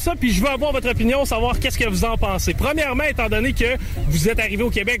questions comme ça, puis je veux avoir votre opinion, savoir qu'est-ce que vous en pensez. Premièrement, étant donné que vous êtes arrivé au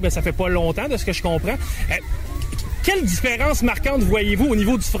Québec, ça fait pas longtemps, de ce que je comprends. Quelle différence marquante voyez-vous au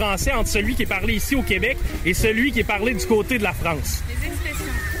niveau du français entre celui qui est parlé ici au Québec et celui qui est parlé du côté de la France? Les expressions.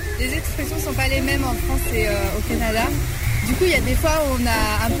 Les expressions sont pas les mêmes en France et au Canada. Du coup, il y a des fois où on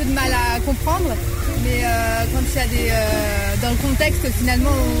a un peu de mal à comprendre, mais quand il y a dans le contexte,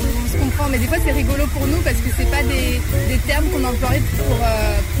 finalement, on se comprend. Mais des fois, c'est rigolo pour nous parce que c'est pas des termes qu'on emploierait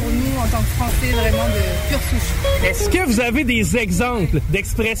pour nous en tant que Français, vraiment de pure souche. Est-ce que vous avez des exemples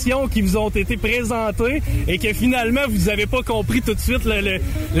d'expressions qui vous ont été présentées et que finalement, vous n'avez pas compris tout de suite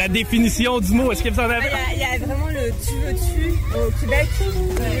la définition du mot? Est-ce que vous en avez? Il y a vraiment le tu veux-tu au Québec.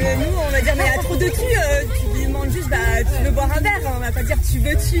 Nous, on va dire, mais il y a trop de tu. demande juste, tu veux boire un verre, on va pas dire tu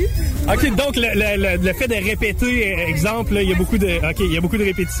veux-tu. OK, donc le fait de répéter, exemple, il y a beaucoup de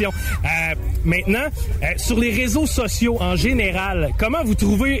répétitions. Maintenant, sur les réseaux sociaux en général,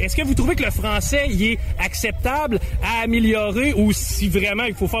 est-ce que vous trouvez que le français il est acceptable à améliorer ou si vraiment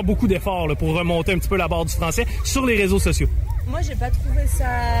il faut faire beaucoup d'efforts là, pour remonter un petit peu la barre du français sur les réseaux sociaux? Moi, j'ai pas trouvé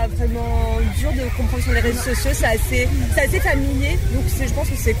ça vraiment dur de comprendre sur les réseaux sociaux. C'est assez familier, donc je pense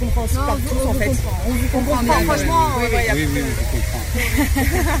que c'est compréhensible par tous en fait. On vous comprend, franchement. Oui, on comprend.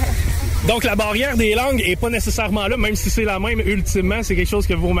 Donc, la barrière des langues est pas nécessairement là, même si c'est la même, ultimement, c'est quelque chose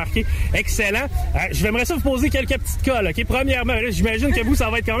que vous remarquez. Excellent. J'aimerais ça vous poser quelques petites colles. OK? Premièrement, là, j'imagine que vous,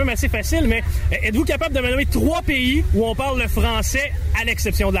 ça va être quand même assez facile, mais êtes-vous capable de me nommer 3 pays où on parle le français, à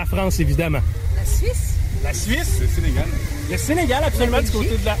l'exception de la France, évidemment? La Suisse. La Suisse? Le Sénégal. Le Sénégal, absolument, du côté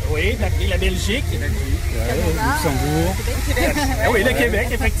de la Belgique. Le Luxembourg. Oui, le Québec,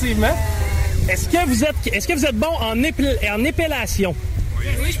 effectivement. Est-ce que vous êtes bon en épellation?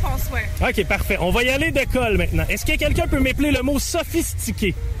 Oui, je pense, ouais. OK, parfait. On va y aller de colle maintenant. Est-ce que quelqu'un peut m'épeler le mot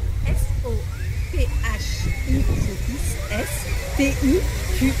sophistiqué?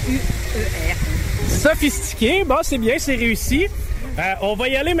 S-O-P-H-I-S-T-I-Q-U-E-R. Sophistiqué, bon, c'est bien, c'est réussi. On va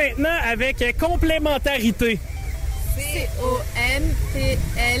y aller maintenant avec complémentarité.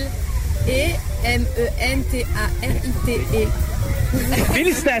 C-O-M-P-L-E-M-E-N-T-A-R-I-T-E.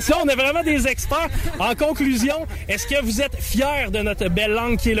 Félicitations, on est vraiment des experts. En conclusion, est-ce que vous êtes fiers de notre belle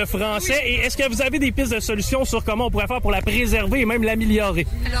langue qui est le français et est-ce que vous avez des pistes de solutions sur comment on pourrait faire pour la préserver et même l'améliorer?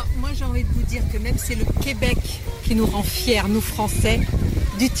 Alors, moi, j'ai envie de vous dire que même c'est le Québec qui nous rend fiers, nous Français,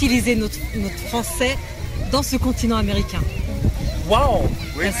 d'utiliser notre français dans ce continent américain. Wow!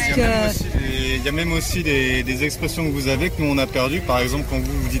 Oui, il y a même aussi des expressions que vous avez que nous on a perdues. Par exemple, quand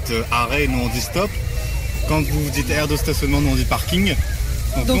vous dites arrêt, nous on dit stop. Quand vous dites aire de stationnement, nous on dit parking.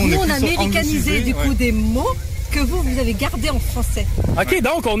 Donc nous on a américanisé du coup des mots que vous avez gardés en français. OK,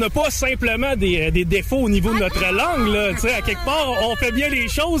 donc on n'a pas simplement des défauts au niveau de notre langue. Là. À quelque part, on fait bien les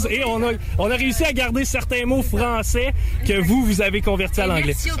choses et on a réussi à garder certains mots français que vous avez convertis à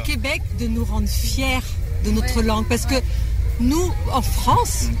l'anglais. Merci au Québec de nous rendre fiers de notre langue parce que nous, en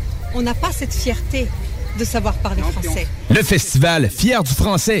France, on n'a pas cette fierté de savoir parler français. Le festival Fier du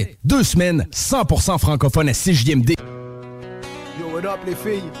français, 2 semaines, 100% francophone à CJMD. Yo, what up les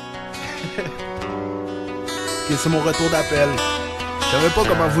filles? Ok, c'est mon retour d'appel. Je savais pas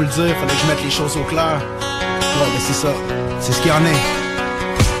comment vous le dire, fallait que je mette les choses au clair. Ouais, mais c'est ça, c'est ce qu'il y en est.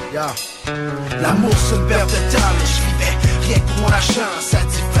 Yeah. L'amour c'est une perte de temps, mais je vivais rien que pour mon argent. Ça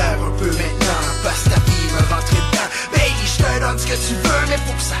diffère un peu maintenant, parce que ta vie me rentrait dedans. Baby, je te donne ce que tu veux, mais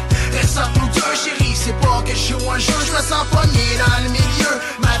faut que ça reste entre nous deux, chérie. C'est pas que je joue un jeu, je me sens pogné dans le milieu.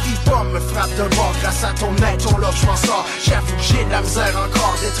 Ma vie pomme me frappe de bord grâce à ton aide, ton love, je m'en sors. J'avoue que j'ai de la misère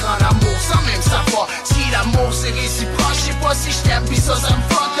encore d'être en amour sans même savoir si l'amour c'est réciproque. Je sais pas si je t'aime, pis ça me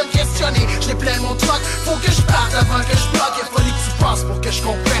fuck de questionner. J'ai plein mon truck, faut que je parte avant que je bloque. Il fallu que tu penses pour que je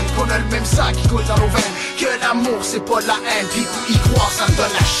comprenne qu'on a le même sang qui coule dans nos veines. Que l'amour c'est pas de la haine, pis pour y croire ça me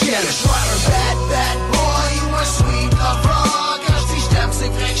donne la chienne. Que je sois un bad boy ou un sweet lover. Quand je dis je t'aime, c'est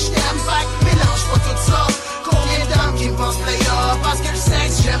vrai que je t'aime. Fait que mélange pas tout ça. Combien d'hommes qui me pensent player parce que le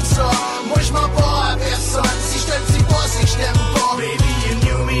sexe j'aime ça. Moi je m'en bats à personne. Si je te le dis pas, c'est que je t'aime pas. Baby, you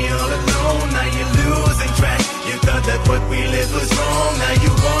knew me all alone, now you're losing track. You thought that what we lived was wrong, now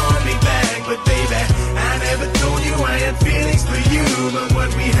you want me back. But baby, I never told you I had feelings for you. But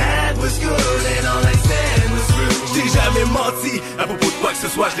what we had was good and all I said was true. J't'ai jamais menti, à propos de quoi que ce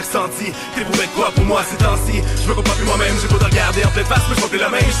soit, je l'ai ressenti. T'es pour être quoi pour moi ces temps-ci? Je me comprends plus moi-même, j'ai beau te regarder en pleine face, mais je vois plus la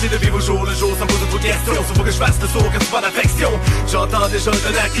main. J'essaie de vivre au jour le jour sans me poser trop de questions. Sauf pour que je fasse le saut quand tu parles d'affection. J'entends déjà le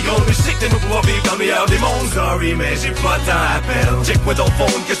tonnerre qui gronde, mais je sais que t'aimes pouvoir vivre dans le meilleur des mondes. Sorry, mais j'ai pas de temps à perdre. Check-moi ton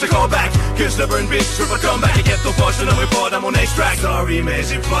phone, que je te call back. Que je le burn bitch, je veux pas come back. Inquiète ton pas, je te nommerai pas dans mon extract. Sorry, mais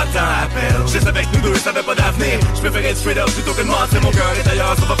j'ai pas de temps à perdre. Je avec nous deux, ça fait pas d'avenir. Je préfère être straight up plutôt que de mentir. Mon cœur est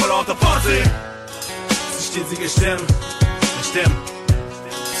ailleurs, ça va falloir te passer. Si je t'ai dit que je t'aime, je t'aime.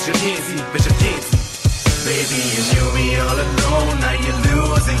 Si j'ai rien dit, mais j'ai rien dit. Baby, you knew me all alone, now you're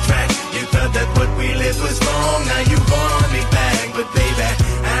losing track. You thought that what we lived was wrong, now you want me back. But baby,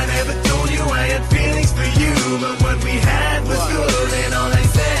 I never told you I had feelings for you. But what we had was good and all I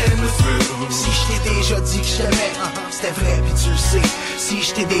said was true. Si je t'ai déjà dit que je t'aimais, c'était vrai pis tu le sais. Si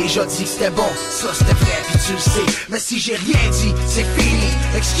je t'ai déjà dit que c'était bon, ça c'était vrai pis tu le sais. Mais si j'ai rien dit, c'est fini.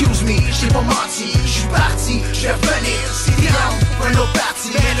 Excuse me, j'ai pas menti. J'suis parti, j'vais revenir. C'est down pour un autre parti.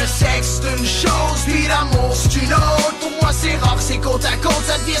 Mais le sexe c'est une chose, puis l'amour c'est une autre. Pour moi c'est rare, c'est côte à côte,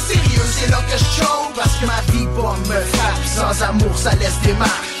 ça devient devient sérieux, c'est là que je choke. Parce que ma vie pomme me frappe, sans amour ça laisse des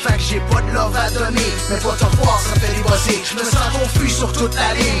marques. Fait que j'ai pas de love à donner, mais pas te voir ça fait des buzzés. Je me sens confus sur toute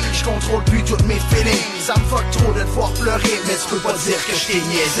la ligne, je contrôle plus toutes mes feelings. Ça me fuck trop de te voir pleurer, mais tu peux pas dire que je t'ai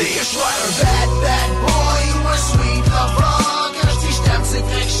niaisé. Que je sois un bad boy ou un sweet lover. Quand je dis je t'aime, c'est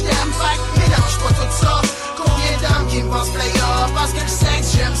vrai que je t'aime. Fait que mélange pas tout ça. Combien d'âmes qui me pensent player? Parce que le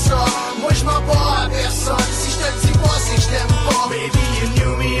sexe j'aime ça. Moi je m'en bats à personne. Si je te le dis pas, c'est que je t'aime pas. Baby, you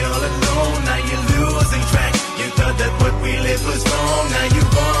knew me all alone, now you're losing track. You thought that what we lived was wrong, now you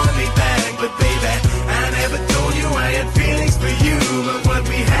want me back. But baby, I never told you I had feelings for you. But what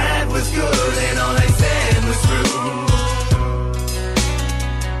we had was good and all I said was true.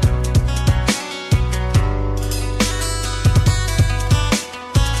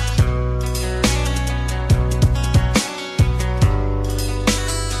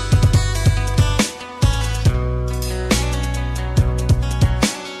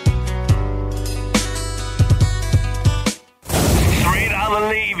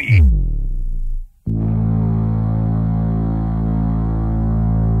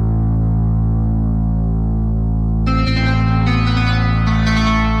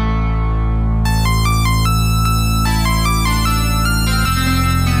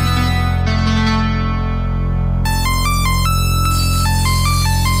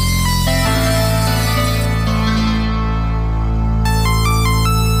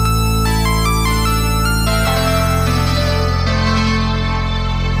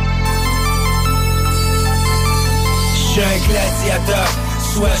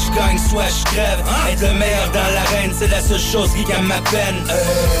 Soit je gagne, soit je crève. Être le meilleur dans l'arène, c'est la seule chose qui calme ma peine.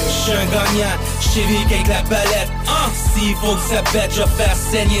 J'suis un gagnant, j'sais vivre avec la palette. S'il faut que ça pète, je vais faire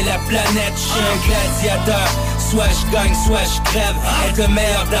saigner la planète. J'suis un gladiateur, soit je gagne, soit je crève. Être le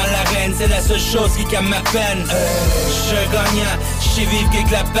meilleur dans l'arène, c'est la seule chose qui calme ma peine. J'suis un gagnant, j'sais vivre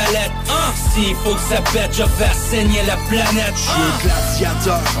avec la palette. S'il faut que ça pète, je vais faire saigner la planète. J'suis un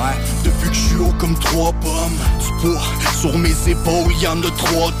gladiateur, depuis que j'suis haut comme 3 pommes. Du poids sur mes épaules, y'en a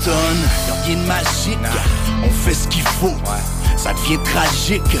 3 tonnes. Y'a rien de magique, on fait ce qu'il faut. Ça devient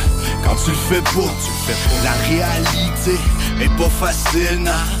tragique quand tu le fais pas. La réalité est pas facile,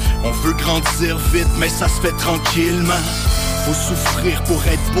 nah. On veut grandir vite, mais ça se fait tranquillement. Faut souffrir pour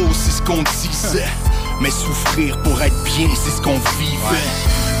être beau, c'est ce qu'on disait. Mais souffrir pour être bien, c'est ce qu'on vivait.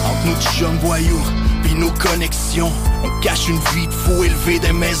 Entre nos chums voyous pis nos connexions, on cache une vie de fou élevée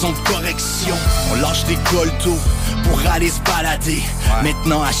des maisons de correction. On lâche des coltos pour aller se balader.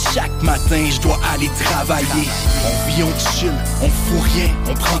 Maintenant à chaque matin je dois aller travailler. On vit, on chill, on fout rien,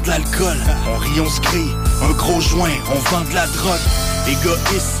 on prend de l'alcool. On rit, on se grille, un gros joint, on vend de la drogue.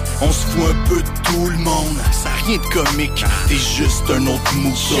 Égoïste, on se fout un peu de tout le monde. Ça a rien de comique, t'es juste un autre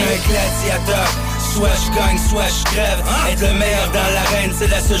mouton. J'suis un gladiateur, soit je gagne, soit je crève. Être le meilleur dans l'arène, c'est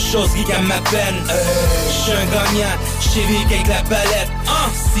la seule chose qui calme ma peine. J'suis un gagnant, j'sais vivre avec la palette.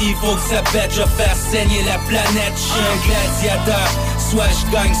 S'il faut que ça pète, je vais faire saigner la planète. J'suis un gladiateur, soit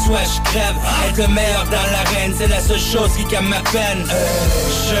je gagne, soit je crève. Être le meilleur dans l'arène, c'est la seule chose qui calme ma peine.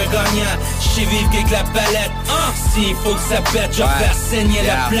 J'suis un gagnant, j'sais vivre avec la palette. S'il faut que ça pète, je vais faire saigner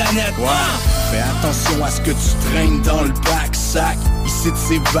la planète. Fais attention à ce que tu traînes dans le backsack. Ici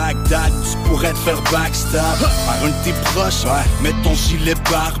c'est Bagdad, tu pourrais te faire backstab par un de tes proches, mets ton gilet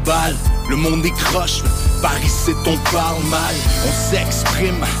pare-balles. Le monde est croche, par ici on parle mal. On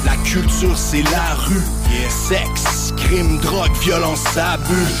s'exprime, la culture c'est la rue. Sexe, crime, drogue, violence,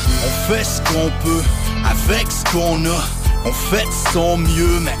 abus. On fait ce qu'on peut, avec ce qu'on a. On fait de son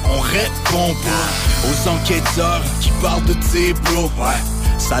mieux, mais on répond pas aux enquêteurs qui parlent de tes bros.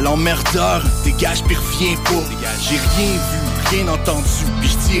 Sale emmerdeur, dégage pis reviens pas. J'ai rien vu, rien entendu, pis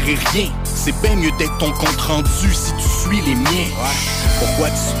j'dirai rien. C'est bien mieux d'être ton compte rendu si tu suis les miens. Pourquoi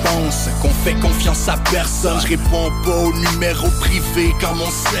tu penses qu'on fait confiance à personne? Je réponds pas au numéro privé quand mon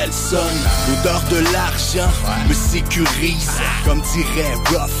cell sonne. L'odeur de l'argent me sécurise, comme dirait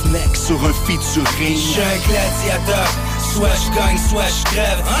Roughneck sur un featuring. J'suis un gladiateur, soit je gagne, soit je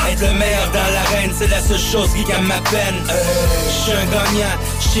crève. Être le meilleur dans l'arène, c'est la seule chose qui calme ma peine. J'suis un gagnant,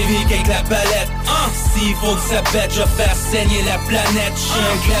 j'sais vivre avec la palette. S'il faut que ça pète, je vais faire saigner la planète. J'suis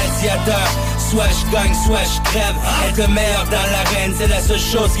un gladiateur, soit je gagne, soit je crève. Être le meilleur dans l'arène, c'est la seule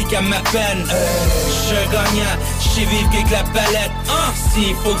chose qui calme ma peine. J'suis un gagnant, j'sais vivre avec la palette.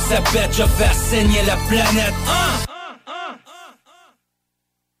 S'il faut que ça pète, je vais faire saigner la planète.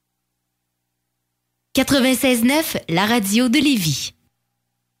 96.9, la radio de Lévis.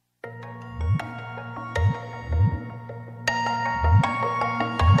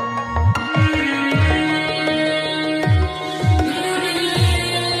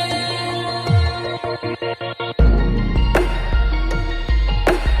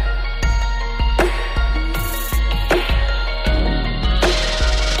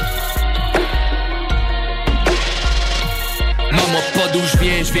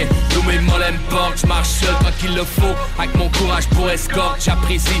 je viens d'où mes mollets me portent. J'marche seul quand il le faut, avec mon courage pour escorte.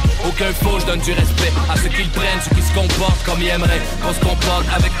 J'apprécie aucun faux, je donne du respect à ceux qui le prennent, ceux qui se comportent comme ils aimeraient qu'on se comporte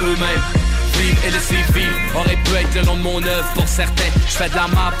avec eux-mêmes. Vivre et laisser vivre aurait pu être le nom de mon œuvre. Pour certains, je fais de la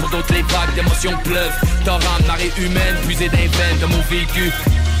map, pour d'autres les vagues d'émotions pleuvent. Torrent de marée humaine, puisé d'un veine de mon vécu.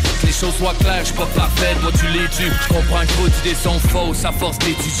 Que les choses soient claires, j'suis pas parfait, moi tu l'études. J'comprends que vos idées sont fausses, à force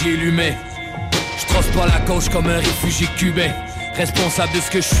d'étudier l'humain. J'trosse pas la gauche comme un réfugié cubain. Responsable de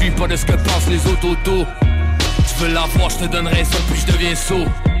ce que je suis, pas de ce que pensent les autres autour. Tu veux l'avoir, je te donne raison, puis je deviens sourd.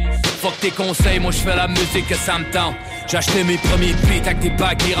 Fuck tes conseils, moi je fais la musique que ça me tente. J'ai acheté mes premiers beats avec des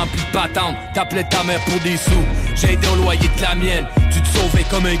bagues remplis de patentes. T'appelais ta mère pour des sous, j'ai aidé au loyer de la mienne. Tu te sauvais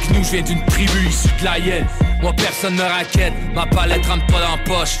comme un gnou, je viens d'une tribu issue de la hyène. Moi personne me raquette, ma palette rentre pas dans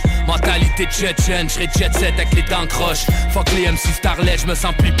la poche. Mentalité tchétchène, j'serai jet set avec les dents croches. Fuck les MC Starlet, j'me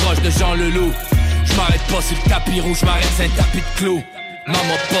sens plus proche de Jean Leloup. J'm'arrête pas sur le tapis rouge, j'm'arrête c'est un tapis de clous.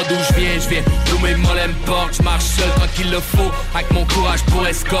 Maman pas d'où je viens d'où mes mollets me portent. J'marche seul quand il le faut, avec mon courage pour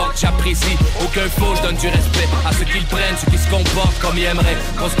escorte. J'apprécie aucun faux, je donne du respect à ceux qui le prennent, ceux qui se comportent comme ils aimeraient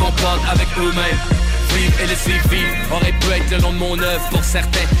qu'on se comporte avec eux-mêmes. Vivre et laisser vivre aurait pu être le nom de mon œuvre. Pour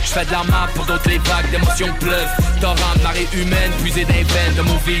certains, je fais de la map, pour d'autres les vagues d'émotions pleuvent. Torrent de marée humaine, puisé d'un veine de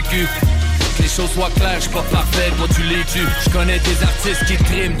mon vécu. Que les choses soient claires, j'suis pas parfait, moi tu l'es tu. J'connais des artistes qui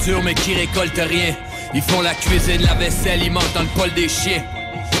triment dur mais qui récoltent rien. Ils font la cuisine, la vaisselle, ils mangent dans le poil des chiens.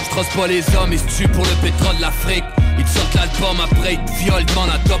 J'trosse pas les hommes, ils se tuent pour le pétrole de l'Afrique. Ils te sortent l'album après, ils te violent devant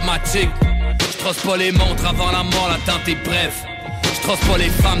la dogmatique. J'trosse pas les montres avant la mort, l'attente est bref. J'trosse pas les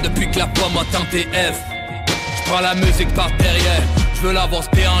femmes depuis que la pomme a tenté F. J'prends la musique par derrière, j'veux la voir se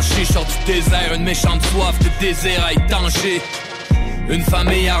déhancher. J'sors du désert, une méchante soif de désir à étancher. Une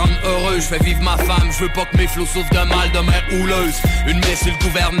famille à rendre heureux, je fais vivre ma femme. Je veux pas que mes flots souffrent de mal de mer houleuse. Une main sur le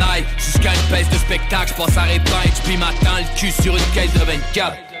gouvernail, jusqu'à une peste de spectacle. J'passe à répète, j'pille ma temps le cul sur une caisse de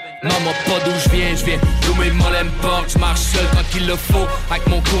 24. Maman pas d'où je viens d'où mes mollets me portent. J'marche seul quand il le faut, avec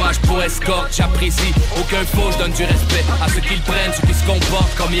mon courage pour escorte. J'apprécie aucun faux, je donne du respect à ceux qui le prennent, ceux qui se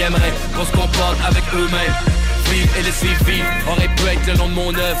comportent comme ils aimeraient qu'on se comporte avec eux-mêmes. Vivre et laisser vivre aurait pu être le nom de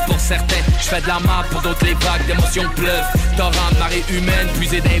mon œuvre. Pour certains, je fais de la map, pour d'autres les vagues d'émotions pleuvent. Torrent de marée humaine,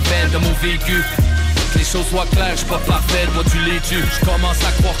 puisé d'un veine de mon vécu. Que les choses soient claires, j'suis pas parfait, moi tu l'es tu. J'commence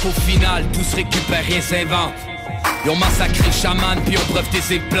à croire qu'au final, tout se récupère, rien s'invente. Ils ont massacré chaman, puis ont breveté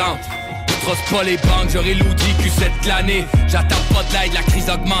ses plantes. J'trosse pas les banques, j'aurai l'audi Q7 de l'année. J'attends pas de l'aide, la crise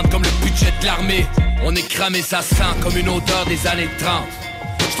augmente comme le budget de l'armée. On est cramé, ça sent comme une odeur des années 30.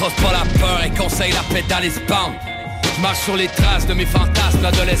 J'trosse pas la peur et conseille la pédale et se pendre. J'marche sur les traces de mes fantasmes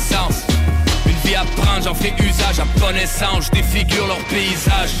d'adolescence. Une vie à prendre, j'en fais usage à bon essence. J'défigure leur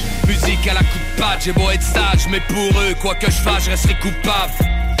paysage. Musique à la coup de patte, j'ai beau être sage, mais pour eux, quoi que je fasse, je resterai coupable.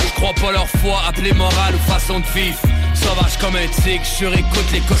 J'crois pas leur foi, appelée morale ou façon de vivre. Sauvage comme un tigre,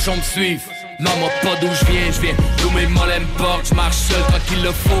 j'surécoute les cochons me suivent. Non, moi pas d'où je viens d'où mes mollets me portent. J'marche seul quand il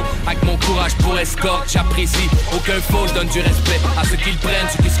le faut, avec mon courage pour escorte. J'apprécie aucun faux, je donne du respect à ceux qui le prennent,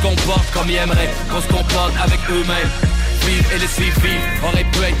 ceux qui se comportent comme ils aimeraient qu'on se comporte avec eux-mêmes. Vivre et laisser vivre aurait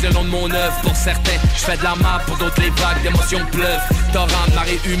pu être le nom de mon œuvre. Pour certains, je fais de la map, pour d'autres les vagues d'émotions pleuvent. Torrent de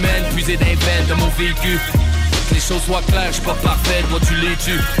marée humaine, puisé d'un veine de mon vécu. Que les choses soient claires, j'suis pas parfait, moi tu l'es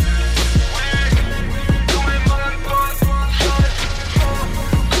tu.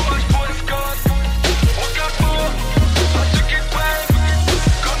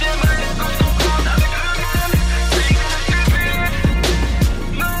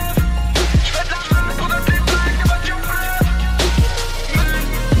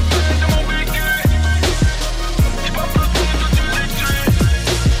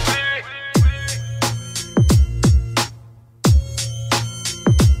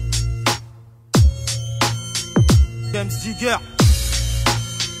 Digger,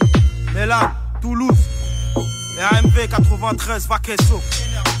 Mélan, Toulouse, RMV 93, Vaquesso.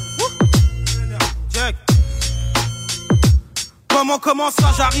 Check. Comment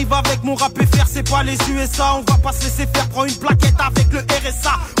ça j'arrive avec mon rap FR, c'est pas les USA, on va pas se laisser faire, prends une plaquette avec le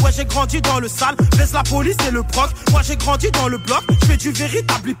RSA. Ouais j'ai grandi dans le sale, laisse la police et le proc. Moi j'ai grandi dans le bloc, je fais du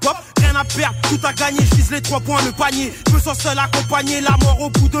véritable hip-hop. Rien à perdre, tout à gagner, je vise les 3 points, le panier. Je me sens seul accompagné, la mort au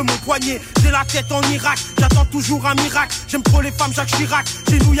bout de mon poignet. J'ai la tête en Irak, j'attends toujours un miracle. J'aime trop les femmes, Jacques Chirac,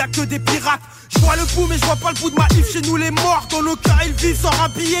 chez nous y'a que des pirates. Je vois le bout mais je vois pas le bout de ma if. Chez nous les morts, dans le cas ils vivent sans un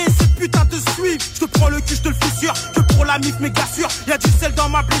billet. Ces putains te suivent, je te prends le cul, je te le fissure. Que pour la mif méga sûr, y'a du sel dans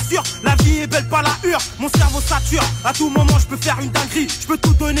ma blessure. La vie est belle, pas la hure, mon cerveau sature. À tout moment je peux faire une dinguerie. Je peux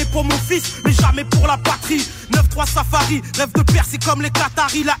tout donner pour mon fils, mais jamais pour la patrie. 9-3 safari, rêve de père c'est comme les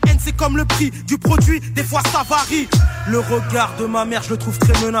Qataris. La haine c'est comme le prix du produit, des fois ça varie. Le regard de ma mère je le trouve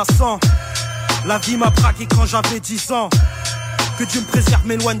très menaçant. La vie m'a braqué quand j'avais 10 ans. Que Dieu me préserve,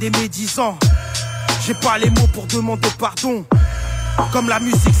 m'éloigne des médisants. J'ai pas les mots pour demander pardon. Comme la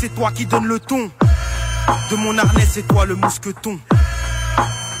musique, c'est toi qui donne le ton. De mon harnais, c'est toi le mousqueton.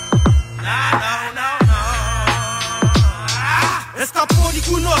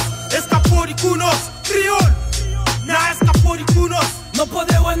 Escaporicunos, criol. Na escaporicunos. No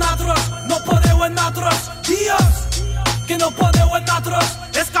podeu en nosotros, no podeu en nosotros. Dios, que no podeu en nosotros.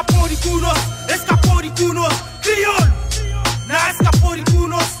 Escaporicunos, criol. Na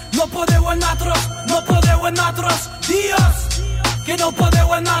escaporicunos. No podeu en nosotros, no podeu en nosotros. Dios, que no podeu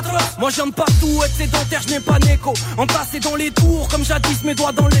en nosotros. Moi j'aime partout, être sédentaire, je n'ai pas d'écho. Entassé dans les tours, comme jadis mes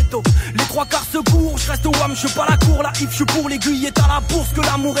doigts dans l'étau. Les trois quarts se courent, je reste au wham, je suis pas la cour. La hip, je suis pour l'aiguille est à la bourse, que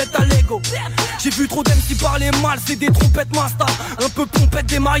l'amour est à l'ego. J'ai vu trop d'MC parler mal, c'est des trompettes Masta. Un peu pompette,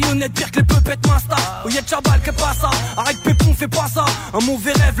 des marionnettes, pire que les peupettes Masta. Oh y'a Chabal, qu'est pas ça? Arrête Pépon, fais pas ça. Un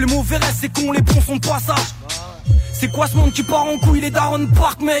mauvais rêve, les mauvais rêves, c'est con, les bons sont de passage. C'est quoi ce monde qui part en couille, les darons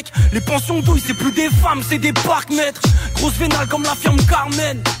park mec. Les pensions douilles, c'est plus des femmes, c'est des parcs maîtres. Grosse vénale comme la firme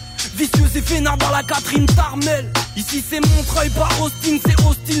Carmen. Vicieuse et vénard dans la Catherine Tarmel. Ici c'est Montreuil, pas Austin, c'est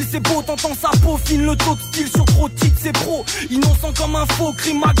hostile, c'est beau, t'entends sa peau fine, le taux de style sur trop de titres, c'est pro. Innocent comme un faux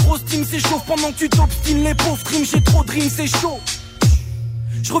crime, ma grosse team s'échauffe pendant que tu t'obstines, les pauvres streams, j'ai trop de rimes, c'est chaud.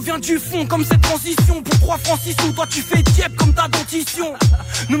 Je reviens du fond comme cette transition. Pour 3 francs 6 sous, toi tu fais diep comme ta dentition.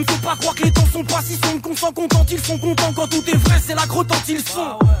 Ne me fais pas croire que les temps sont pas si sombres. Qu'on s'en contente, ils sont contents. Quand tout est vrai, c'est la crottante, ils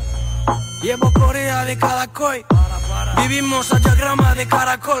sont. Llevo Corea de cada coy. Vivimos a diagrama de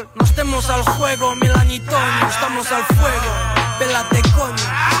caracol. No estemos al juego, Milanitón. Estamos al fuego, pélate coño.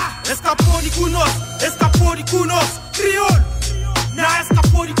 Escaporicunos, criol. Na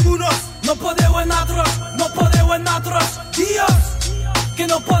escaporicunos. No podeu en nosotros, no podeu en nosotros. Dios, que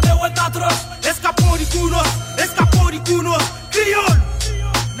no podeu en nosotros. Escaporicunos, criol.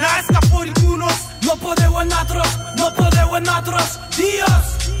 Na escaporicunos. No podeu en nosotros, no podeu en nosotros.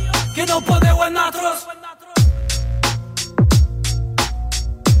 Dios, que no podeu en nosotros.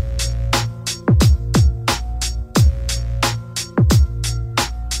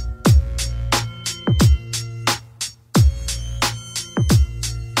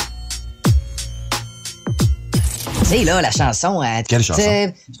 C'est là, la chanson. Quelle chanson?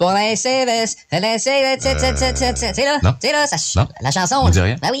 C'est pour c'est là. Non. C'est là, Non. la chanson. On dit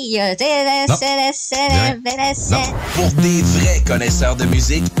rien. Ah oui, Pour des vrais connaisseurs de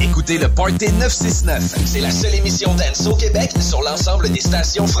musique, écoutez le Party 969. C'est la seule émission dance au Québec sur l'ensemble des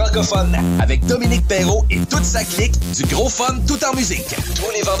stations francophones. Avec Dominique Perrault et toute sa clique, du gros fun tout en musique. Tous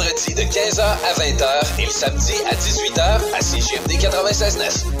les vendredis de 15h à 20h et le samedi à 18h à CJMD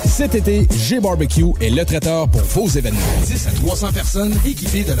 96.9. Cet été, G-Barbecue est le traiteur pour vos événements. 10 à 300 personnes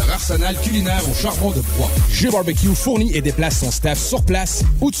équipées de leur arsenal culinaire au charbon de bois. G-Barbecue fournit et déplace son staff sur place,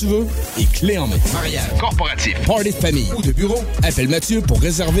 où tu veux, et clé en main. Mariage, corporatif, party de famille ou de bureau, appelle Mathieu pour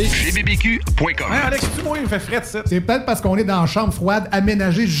réserver gbbq.com. Hey Alex, tu vois, il me fait frais, ça. C'est peut-être parce qu'on est dans une chambre froide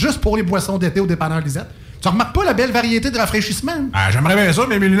aménagée juste pour les boissons d'été au dépanneur Lisette. Tu remarques pas la belle variété de rafraîchissement? Ah, j'aimerais bien ça,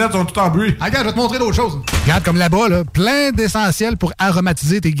 mais mes lunettes sont toutes en bruit. Ah, regarde, je vais te montrer d'autres choses. Regarde, comme là-bas, là, plein d'essentiels pour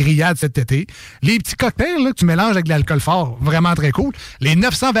aromatiser tes grillades cet été. Les petits cocktails là, que tu mélanges avec de l'alcool fort, vraiment très cool. Les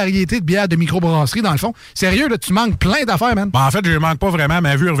 900 variétés de bières de microbrasserie, dans le fond. Sérieux, là, tu manques plein d'affaires, man. En fait, je manque pas vraiment.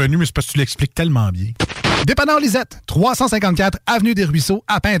 Ma vue est revenue, mais c'est parce que tu l'expliques tellement bien. Dépanneur Lisette, 354 Avenue des Ruisseaux,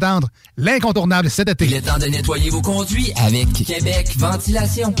 à Pintendre. L'incontournable cet été. Il est temps de nettoyer vos conduits avec Québec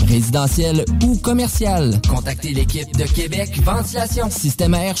Ventilation. Résidentiel ou commercial. Contactez l'équipe de Québec Ventilation.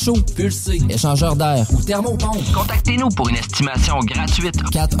 Système à air chaud, pulsé, échangeur d'air ou thermopompe. Contactez-nous pour une estimation gratuite.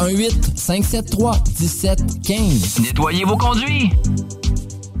 418-573-1715. Nettoyez vos conduits.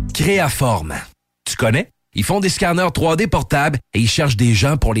 Créaform. Tu connais? Ils font des scanners 3D portables et ils cherchent des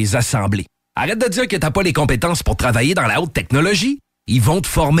gens pour les assembler. Arrête de dire que t'as pas les compétences pour travailler dans la haute technologie. Ils vont te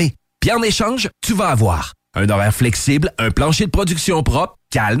former. Puis en échange, tu vas avoir un horaire flexible, un plancher de production propre,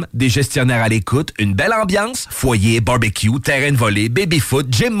 calme, des gestionnaires à l'écoute, une belle ambiance, foyer, barbecue, terrain de volley, baby-foot,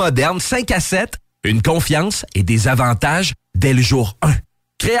 gym moderne, 5 à 7, une confiance et des avantages dès le jour 1.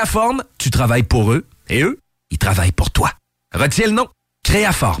 Créaform, tu travailles pour eux et eux, ils travaillent pour toi. Retiens le nom.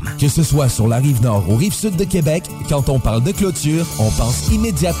 Créaform. Que ce soit sur la Rive-Nord ou Rive-Sud de Québec, quand on parle de clôture, on pense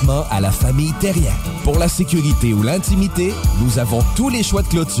immédiatement à la famille Terrien. Pour la sécurité ou l'intimité, nous avons tous les choix de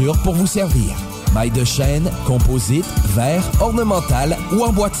clôture pour vous servir. Maille de chêne, composite, verre, ornemental ou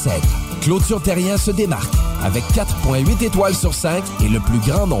en bois de cèdre. Clôture Terrien se démarque avec 4,8 étoiles sur 5 et le plus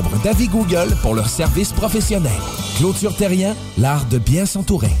grand nombre d'avis Google pour leur service professionnel. Clôture Terrien, l'art de bien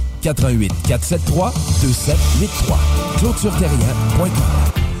s'entourer. 88 473 2783. ClôtureTerrien.com.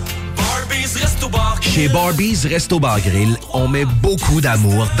 Chez Barbies Resto-Bar Grill, on met beaucoup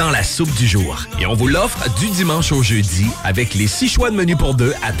d'amour dans la soupe du jour. Et on vous l'offre du dimanche au jeudi avec les 6 choix de menu pour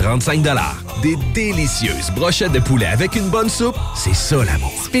 2 à 35 $. Des délicieuses brochettes de poulet avec une bonne soupe, c'est ça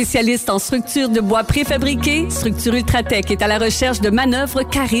l'amour. Spécialiste en structure de bois préfabriqués, Structure Ultratech est à la recherche de manœuvres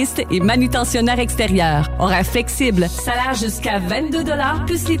caristes et manutentionnaires extérieurs. Horaires flexibles, salaire jusqu'à 22 $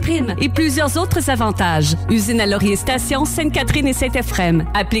 plus les primes et plusieurs autres avantages. Usine à Laurier Station, Sainte-Catherine et Saint-Euphrème.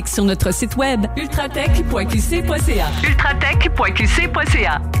 Applique sur notre site web ultratech.qc.ca.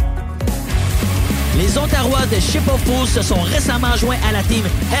 ultratech.qc.ca. Les Ontarois de Ship of Fools se sont récemment joints à la team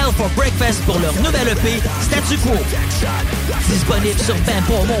Hell for Breakfast pour leur nouvelle EP Statu Quo. Disponible sur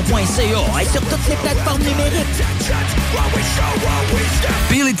benpourmont.ca et sur toutes les plateformes numériques.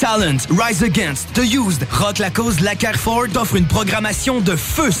 Billy Talent, Rise Against, The Used, Rock La Cause, La Carrefour t'offre une programmation de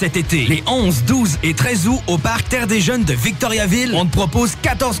feu cet été. Les 11, 12 et 13 août au Parc Terre des Jeunes de Victoriaville, on te propose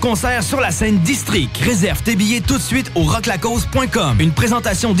 14 concerts sur la scène District. Réserve tes billets tout de suite au rocklacause.com. Une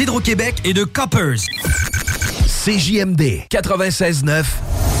présentation d'Hydro-Québec et de Coppers. CJMD 96.9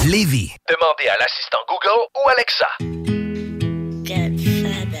 Lévis. Demandez à l'assistant Google ou Alexa.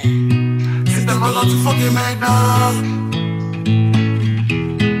 C'est tellement rendu fucké maintenant.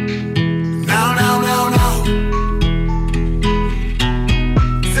 Now.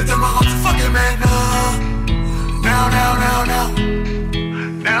 C'est tellement rendu fucké maintenant. Now.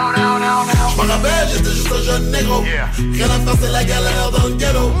 J'm'en rappelle, j'étais juste un jeune négro. Rien à faire, c'est la galère dans le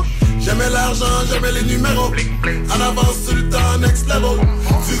ghetto. J'aimais l'argent, j'aimais les numéros. En avance sur le temps, next level.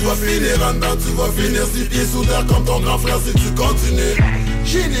 Tu vas finir en dedans, tu vas finir 6 pieds sous terre comme ton grand frère si tu continues.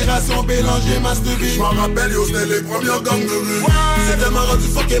 Génération Bélanger, Master V. J'm'en rappelle, yo, c'était les premiers gangs de rue. C'est tellement rendu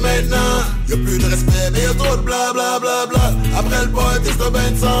fucké maintenant. Y'a plus de respect, mais y'a trop de blablabla. Après le poète, c'est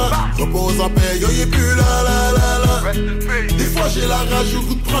ben de sang. Repose en paix, yo, y'est plus là. Des fois j'ai la rage, au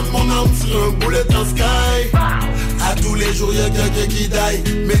goût de prendre mon arme sur un bullet en sky. À tous les jours y'a quelqu'un qui die.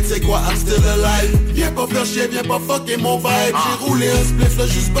 Mais tu sais quoi, I'm still alive. Viens pas faire chier, viens pas fucker mon vibe. J'ai roulé un spliff, là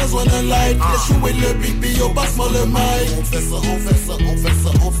juste besoin d'un light. Laisse jouer le beat, puis yo, passe-moi le mic. On fait ça.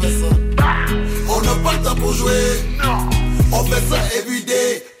 On n'a pas le temps pour jouer. On fait ça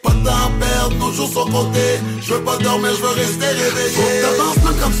everyday. Pas de temps à perdre, nos jours sont comptés. Je veux pas dormir, je veux rester réveillé. Faut que t'avances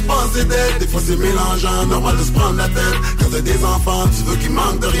même comme tu penses d'être. Des fois c'est mélangeant, normal de se prendre la tête. Quand t'as des enfants, tu veux qu'ils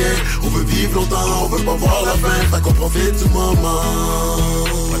manquent de rien. On veut vivre longtemps, on veut pas voir la fin. Fait qu'on profite du moment.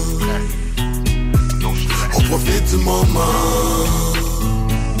 On profite du moment.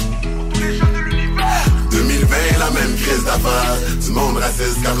 2020, la même crise d'affaires. Du monde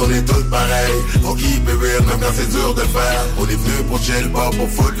raciste quand on est tous pareils. Faut keep it real, même quand c'est dur de faire. On est venu pour chill, pas pour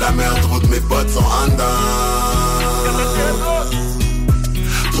foutre la merde. Trop de mes potes sont en dedans.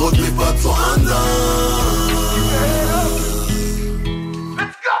 Trop de mes potes sont en dedans.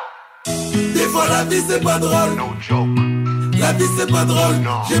 Des fois la vie c'est pas drôle. La vie c'est pas drôle.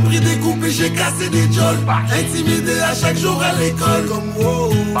 J'ai pris des coups et j'ai cassé des jolls. Intimidé à chaque jour à l'école. Comme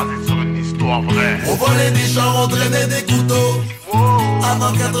wow. Vrai. On volait des chars, on traînait des couteaux.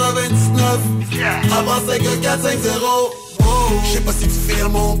 Avant 99, avant 5450. Je sais pas si tu fais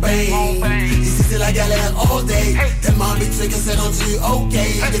mon pain. Ici c'est la galère all day. Tellement habitué que c'est rendu ok.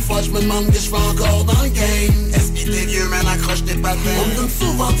 Des fois je me demande que je fais encore dans le game. Est-ce que t'es vieux, man, accroche tes patins. On me donne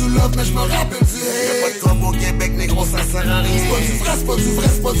souvent du love, mais je me rappelle du hate. Y'a pas de top au Québec, négro, ça sert à rien. C'est pas du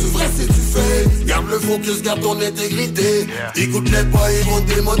vrai, c'est du fait. Garde le focus, garde ton intégrité. Écoute-les pas, ils vont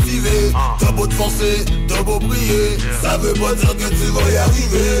te démotiver. T'as beau te forcer, t'as beau prier. Ça veut pas dire que tu vas y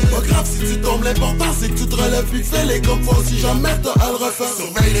arriver. Pas grave si tu tombes, l'important c'est que tu te relèves puis fais-les comme faut. Si jamais t'as à le refaire,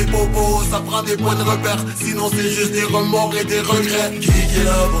 surveille les bobos, ça prend des points de repère. Sinon c'est juste des remords et des regrets. Qui est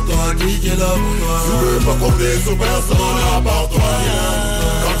là pour toi, qui est là pour toi. Tu veux pas compter sur personne à part toi.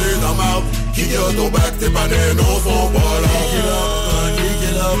 Quand t'es dans marde, qui a ton bac, tes panais non sont pas là. Qui est là pour toi, qui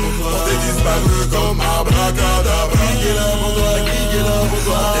est là pour toi. On t'est disparu comme abracadabra. Qui est là pour toi, qui est là pour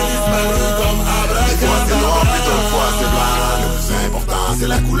toi. On t'est disparu comme abracadabra. Des fois c'est noir, mais d'autres fois c'est blanc. Le plus important c'est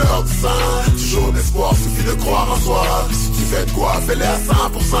la couleur du sang. Toujours d'espoir, suffit de croire en soi. Si tu fais de quoi, fais-le à 100%.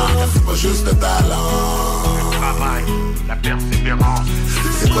 Car c'est pas juste le talent. Le travail, la persévérance.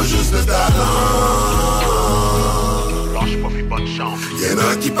 C'est pas juste le talent. Lâche pas, fais bonne chance. Y'en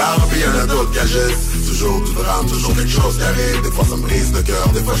a qui parlent, pis y'en a d'autres qui agissent. Toujours du drame, toujours quelque chose qui arrive. Des fois ça me brise le cœur,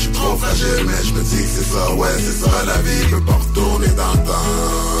 des fois je suis trop fragile. Mais je me dis que c'est ça, ouais c'est ça la vie. Je peux pas retourner dans le temps.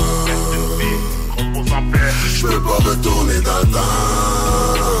 Je peux pas retourner dans le temps.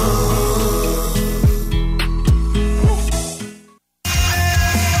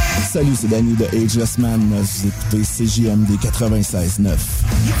 Salut, c'est Danny de Ageless Man. Vous écoutez CJMD 96.9.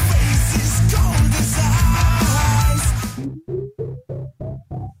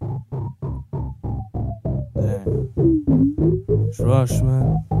 Je rush,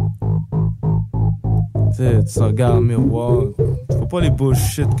 man. T'sais, tu regardes le miroir, tu vois pas les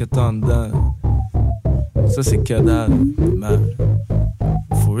bullshit que t'as en dedans. Ça, c'est que dalle, man.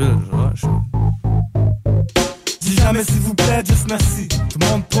 For real, je rush, man. Dis jamais s'il vous plaît, juste merci. Tout le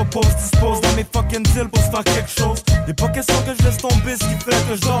monde propose, dispose dans mes fucking deals pour se faire quelque chose. Y'a pas question que je laisse tomber ce qui fait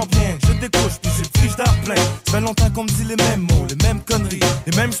que je dors bien. Je découche, puis j'ai le friche d'air plein. Ça fait longtemps qu'on me dit les mêmes mots, les mêmes conneries,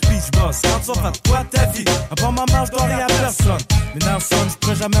 les mêmes speech boss. Quand tu vas faire quoi ta vie? À part ma marche, je dois rien à personne. Mais Nelson, je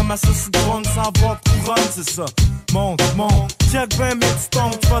pourrais jamais m'asseoir sur le trône sans avoir couronne, c'est ça. Monte, monte, check 20 000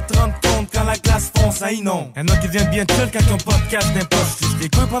 stones, tu vas te rendre compte quand la glace fonce, ça inonde. Y'en a qui viennent bien chill quand ils ont pas de cash d'impoche. Je les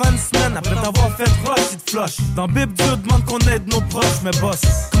couilles pendant une semaine après t'avoir fait rush, ils te flush. Dans Bib, Dieu demande qu'on aide nos proches, mais boss,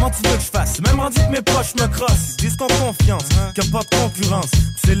 comment tu veux que je fasse? C'est même rendu que mes proches me crossent. Ils disent qu'on confiance, qu'il y a pas de concurrence.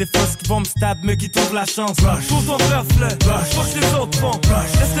 C'est les fausses qui vont me stab, mais qui trouvent la chance. Pour ton reflet, faut que les autres font.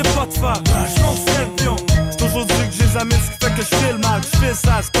 Laisse-les pas te faire, je m'en souviens le pion. C'est aujourd'hui que j'ai jamais ce qui fait que je fais le mal. Je fais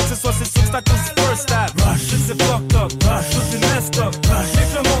ça, c'est quoi que ce soit, c'est sûr que c'est à cause du first stab. Shit c'est fucked up, tout est messed up. J'ai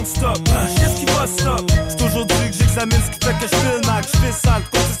que le monde stop, qu'est-ce qui va stop? C'est aujourd'hui que j'examine ce qui fait que je fais le mal. Je fais ça,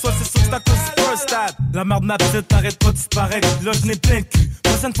 quoi que ce soit, c'est sûr que c'est à cause du first stab. La merde ma petite t'arrête pas de disparaître. Là je n'ai plein de cul.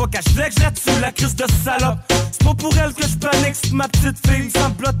 Prochaine fois qu'elle flex, je la tue, la crise de salope. C'est pas pour elle que je panique, c'est ma petite fille. Sans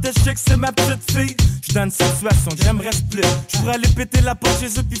blotte de chic, c'est ma petite fille. J'suis dans une situation que j'aimerais split. J'pourrais aller péter la porte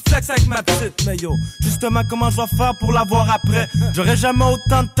chez eux puis flex avec ma petite. Mais yo, justement comment je vais faire pour l'avoir après? J'aurais jamais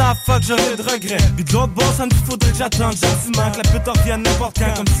autant de temps, fuck, j'aurais de regrets. Pis de l'autre bord, ça me faudrait que j'attende gentiment que la pute revienne n'importe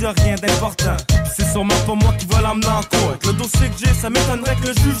quand, comme s'il y a rien d'important. Pis c'est sûrement pas moi qui va l'emmener en cours. Avec le dossier que j'ai, ça m'étonnerait que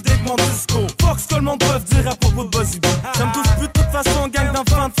le juge dégage mon discours. Fuck ce que le monde peut dire à propos de Buzzy B. Ça me touche plus de toute façon, gang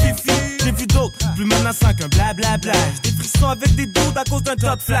d'enfants de fifi. J'ai vu d'autres, plus menaçants qu'un blablabla. J'ai des frissons avec des doudes à cause d'un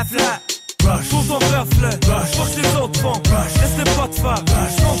tas de flafla. Pour ton reflet, faut que les autres font. Laisse-les pas te faire,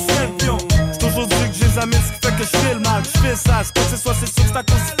 je m'en souviens le pion. C'est aujourd'hui que j'examine ce qui fait que je fais le mal. Je fais ça, c'est quoi que ce soit, c'est sûr que c'est à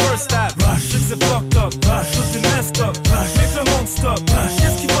cause du first stab. Shit c'est fucked up, tout est messed up. J'ai que le monde stop,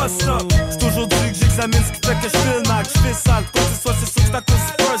 qu'est-ce qui va stop? C'est aujourd'hui que j'examine ce qui fait que je fais le mal. Je fais ça, quoi que ce soit, c'est sûr que c'est à cause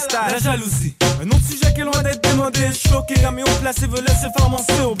du first stab. La jalousie, un autre sujet qui est loin d'être démodé. Choqué, à mes hauts placés veut laisser faire mon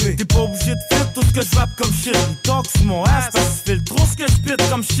COB. T'es pas obligé de faire tout ce que je vape comme shit. Une talk sur mon ass, parce que tu trop ce que je pite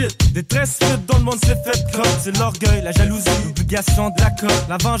comme shit. Des tresses fit dans le monde s'est fait crotte. C'est l'orgueil, la jalousie, l'obligation de la cote,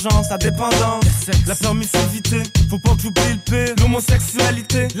 la vengeance, la dépendance, la permissivité. Faut pas que j'oublie le pire,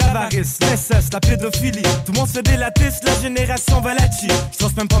 l'homosexualité, l'avarice, l'inceste, la pédophilie. Tout le monde se fait délater, c'est la génération Valachi. Je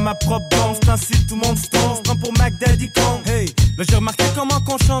pense même pas ma propre danse, tant si tout le monde se trompe. Prends pour Mac Daddy Kong. Hey, là j'ai remarqué comment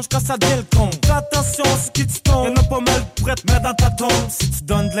qu'on change quand ça devient le con. Fais attention, c'est qui tu tombes. Y'en a pas mal pour te mettre dans ta tombe. Si tu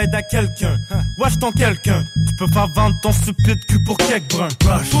donnes de l'aide à quelqu'un, wesh ton quelqu'un. Tu peux faire vendre ton stupide cul pour quelques bruns.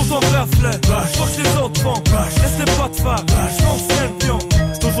 Pour ton reflet, faut que les autres font. Laisse-les pas te faire, je m'en souviens le pion.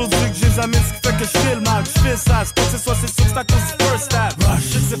 C'est aujourd'hui que j'examine ce qui fait que je fais le mal. Je fais ça, c'est quoi que ce soit, c'est sûr que c'est à cause du first stab.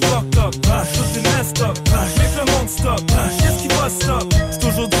 Shit c'est fucked up, tout est messed up. J'ai que le monde stop, qu'est-ce qui va stop? C'est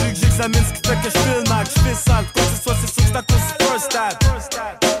aujourd'hui que j'examine ce qui fait que je fais le mal. Je fais ça, quoi que ce soit, c'est sûr que c'est à cause du first stab.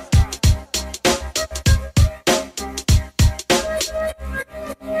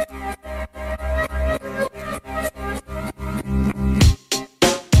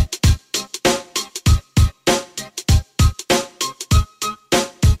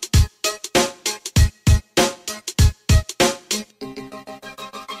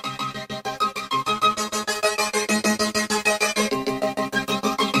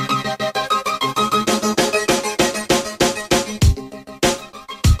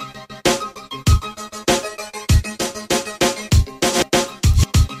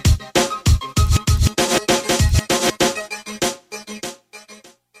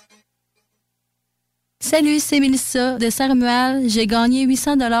 Salut, c'est Mélissa de Saint-Romuald. J'ai gagné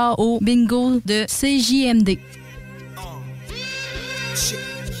 800 $ au bingo de CJMD.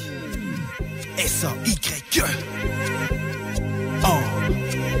 S-A-Y-E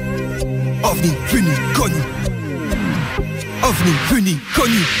OVNI, puni, connu. OVNI, puni,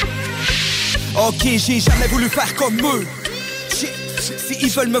 connu. Ok, j'ai jamais voulu faire comme eux. Shit. Si ils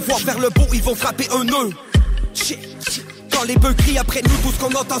veulent me voir vers le bon, ils vont frapper un nœud. Shit. Quand les bœufs crient après nous, tout ce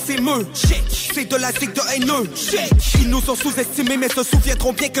qu'on entend c'est meux. C'est de la zig de haineux. Ils nous ont sous-estimés mais se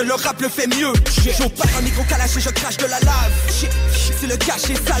souviendront bien que le rap le fait mieux. J'ouvre pas un micro calache et je crache de la lave. Si le cache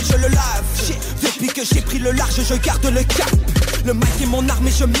est sale, je le lave. Depuis que j'ai pris le large, je garde le cap. Le mic est mon arme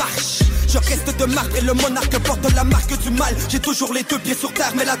et je marche. Je reste de marque et le monarque porte la marque du mal. J'ai toujours les deux pieds sur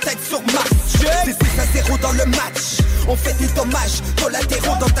terre mais la tête sur Mars. C'est 6-0 dans le match. On fait des dommages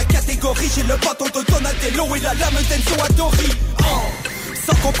collatéraux dans ta catégorie. J'ai le bâton de Donatello et la lame d'Enzo Adori.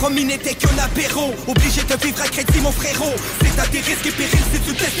 Sans compromis n'était qu'un apéro. Obligé de vivre à crédit mon frérot. C'est à des risques et périls. Si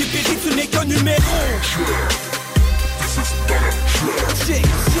tu testes et péris, tu n'es qu'un numéro. numéro.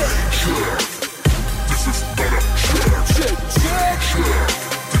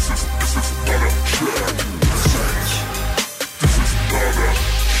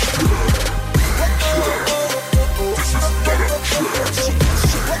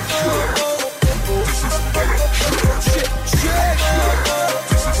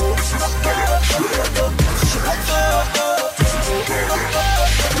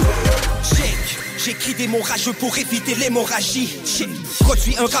 Check, j'écris des mots rageux pour éviter l'hémorragie.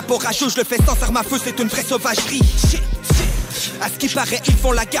 Produis un rap orageux, je le fais sans arme à feu, c'est une vraie sauvagerie. À ce qui paraît, ils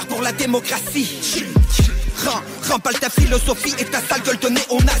font la guerre pour la démocratie. Remballe ta philosophie et ta sale gueule de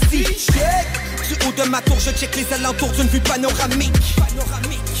néo-nazi. Du haut de ma tour, je check les alentours d'une vue panoramique.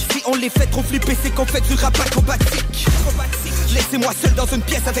 Si on les fait trop flipper, c'est qu'on fait du rap acrobatique. Laissez-moi seul dans une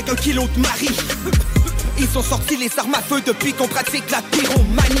pièce avec 1 kilo de Marie. Ils ont sorti les armes à feu depuis qu'on pratique la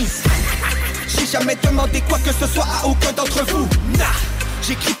pyromanie. J'ai jamais demandé quoi que ce soit à aucun d'entre vous. Nah.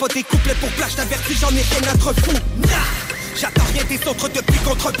 J'écris pas des couplets pour plage, t'avertis, j'en ai rien à trop fou. Nah. J'attends rien des autres depuis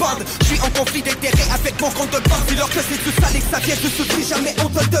contrebande. J'suis en conflit d'intérêt avec mon compte de banque. Dis-leur que c'est tout sale et que ça vient de souffrir, jamais on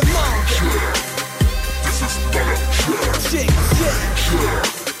te demande. Check,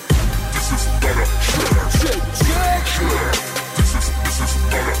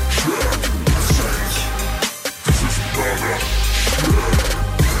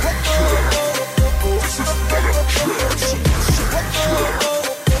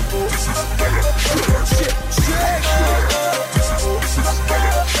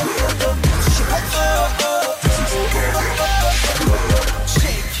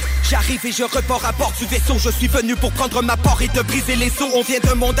 J'arrive et je repars à bord du vaisseau. Je suis venu pour prendre ma part et de briser les os. On vient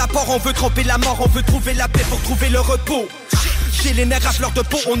de monde à bord, on veut tromper la mort. On veut trouver la paix pour trouver le repos. J'ai les nerfs à fleur de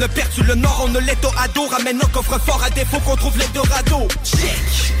peau, on a perdu le nord, on a l'aide au ado. Ramène nos coffres forts à défaut qu'on trouve l'Eldorado.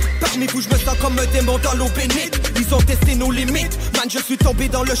 Parmi vous, je me sens comme un démon dans l'eau bénite. Ils ont testé nos limites. Man, je suis tombé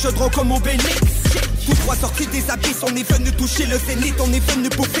dans le chaudron comme au Bénix. Tous trois sortis des abysses, on est venu toucher le zénith. On est venu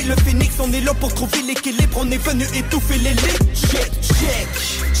bouffer le phénix. On est là pour trouver l'équilibre. On est venu étouffer l'élite.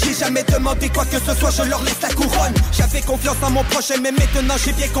 J'ai jamais demandé quoi que ce soit, je leur laisse la couronne. J'avais confiance en mon prochain, mais maintenant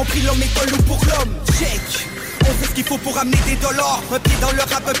j'ai bien compris, l'homme est un loup pour l'homme. On fait ce qu'il faut pour amener des dollars. Un pied dans le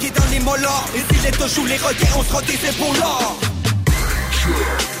rap, un pied dans les molars. Et si les deux jouent les requins, on sera des épaulards.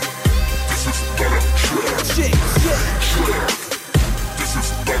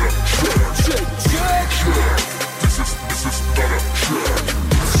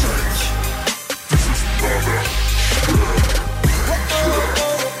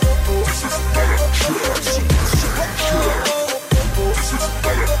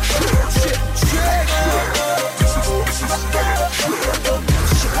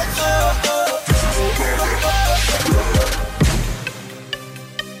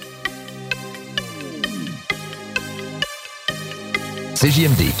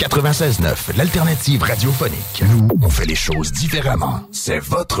 CJMD 96.9, l'alternative radiophonique. Nous, on fait les choses différemment. C'est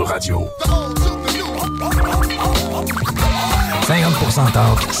votre radio. 50%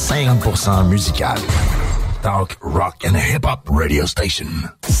 talk, 50% musical. Talk, rock and hip-hop radio station.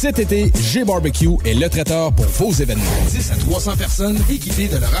 Cet été, G-Barbecue est le traiteur pour vos événements. 10 à 300 personnes équipées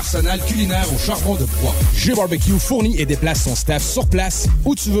de leur arsenal culinaire au charbon de bois. G-Barbecue fournit et déplace son staff sur place,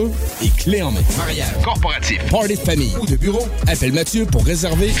 où tu veux, et clé en main. Mariage, corporatif, party de famille ou de bureau, appelle Mathieu pour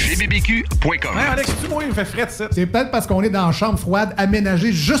réserver gbbq.com. Hey Alex, tu vois, il me fait frais de ça. C'est peut-être parce qu'on est dans une chambre froide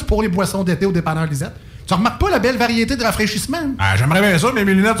aménagée juste pour les boissons d'été au dépanneur Lisette. Tu remarques pas la belle variété de rafraîchissement? Ah, j'aimerais bien ça, mais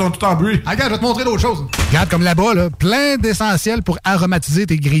mes lunettes sont toutes en bruit. Ah, regarde, je vais te montrer d'autres choses. Regarde, comme là-bas, là, plein d'essentiels pour aromatiser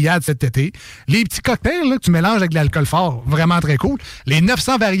tes grillades cet été. Les petits cocktails là, que tu mélanges avec de l'alcool fort, vraiment très cool. Les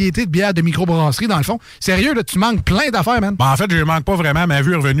 900 variétés de bières de microbrasserie, dans le fond. Sérieux, là, tu manques plein d'affaires, man. Bon, en fait, je manque pas vraiment. Ma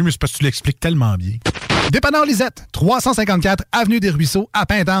vue est revenue, mais c'est parce que tu l'expliques tellement bien. Dépanneur Lisette, 354 Avenue des Ruisseaux, à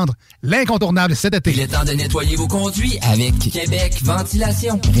Pintendre. L'incontournable cet été. Il est temps de nettoyer vos conduits avec Québec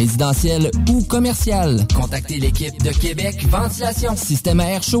Ventilation. Résidentiel ou commercial. Contactez l'équipe de Québec Ventilation. Système à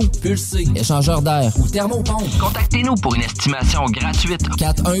air chaud, pulsé, échangeur d'air ou thermopompe. Contactez-nous pour une estimation gratuite.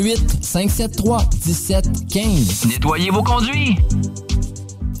 418-573-1715. Nettoyez vos conduits.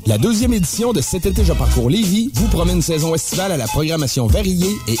 La deuxième édition de Cet été, je parcours Lévis vous promet une saison estivale à la programmation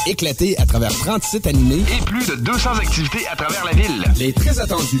variée et éclatée à travers 30 sites animés Et plus de 200 activités à travers la ville. Les très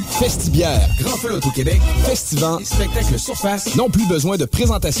attendus Festibière, Grand Feu Auto-Québec, Festivant et Spectacle Surface n'ont plus besoin de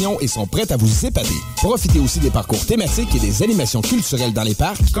présentation et sont prêts à vous épater. Profitez aussi des parcours thématiques et des animations culturelles dans les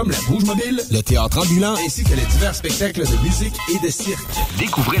parcs, comme la Bouge Mobile, le théâtre ambulant, ainsi que les divers spectacles de musique et de cirque.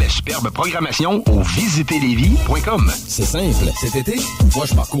 Découvrez la superbe programmation au visiterlévis.com. C'est simple, cet été, moi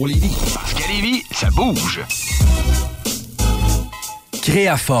je parcours Lévis. Parce qu'à Lévis, ça bouge.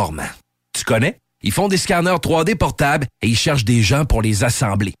 Créaforme. Tu connais? Ils font des scanners 3D portables et ils cherchent des gens pour les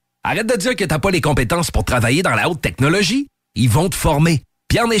assembler. Arrête de dire que t'as pas les compétences pour travailler dans la haute technologie. Ils vont te former.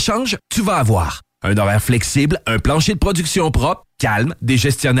 Puis en échange, tu vas avoir un horaire flexible, un plancher de production propre, calme, des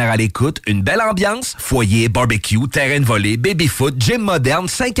gestionnaires à l'écoute, une belle ambiance, foyer, barbecue, terrain de volley, baby-foot, gym moderne,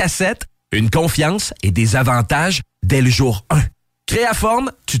 5 à 7, une confiance et des avantages dès le jour 1.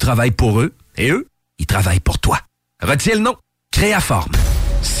 Créaforme, tu travailles pour eux et eux, ils travaillent pour toi. Retiens le nom, Créaforme.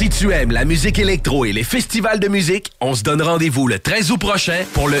 Si tu aimes la musique électro et les festivals de musique, on se donne rendez-vous le 13 août prochain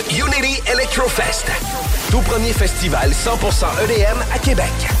pour le Unity Electrofest. Tout premier festival 100% EDM à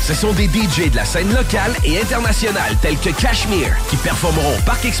Québec. Ce sont des DJ de la scène locale et internationale tels que Cashmere qui performeront au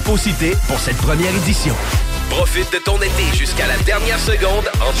Parc Expo-Cité pour cette première édition. Profite de ton été jusqu'à la dernière seconde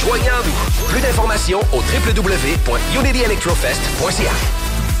en te joignant à nous. Plus d'informations au www.unityelectrofest.ca.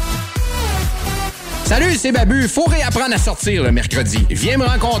 Salut, c'est Babu. Faut réapprendre à sortir le mercredi. Viens me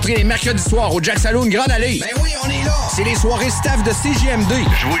rencontrer les mercredis soirs au Jack Saloon Grande Allée. Ben oui, on est là. C'est les soirées staff de CJMD.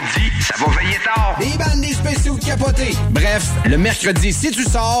 Je vous le dis, ça va veiller tard. Des bandes, des spéciaux de capotés. Bref, le mercredi, si tu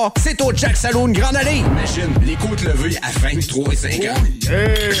sors, c'est au Jack Saloon Grande Allée. Imagine, les côtes levées à 23 et 50.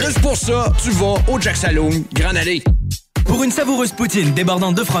 Juste pour ça, tu vas au Jack Saloon Grande Allée. Pour une savoureuse poutine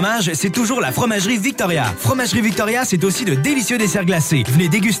débordante de fromage, c'est toujours la Fromagerie Victoria. Fromagerie Victoria, c'est aussi de délicieux desserts glacés. Venez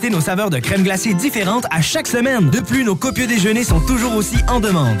déguster nos saveurs de crème glacée différentes à chaque semaine. De plus, nos copieux déjeuners sont toujours aussi en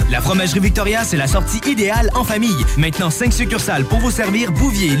demande. La Fromagerie Victoria, c'est la sortie idéale en famille. Maintenant, 5 succursales pour vous servir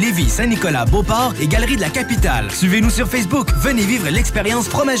Bouvier, Lévis, Saint-Nicolas, Beauport et Galerie de la Capitale. Suivez-nous sur Facebook. Venez vivre l'expérience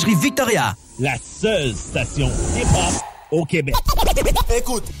Fromagerie Victoria. La seule station hip-hop au Québec.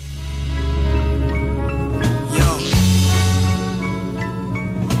 Écoute.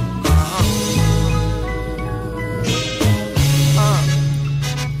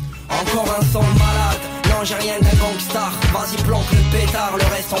 Encore un son de malade, non j'ai rien d'un gangstar. Vas-y planque le pétard, le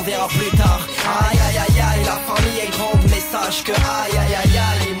reste on verra plus tard. Aïe aïe aïe aïe, la famille est grande, mais sache que aïe aïe aïe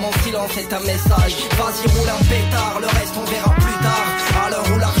aïe, mon silence est un message. Vas-y roule un pétard, le reste on verra plus tard. À l'heure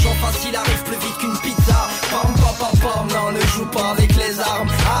où l'argent facile arrive plus vite qu'une pizza. Pam pam pam pam, non ne joue pas avec les armes.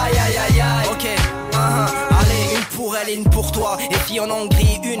 Aïe aïe aïe aïe, ok. Allez, une pour elle et une pour toi. Et puis en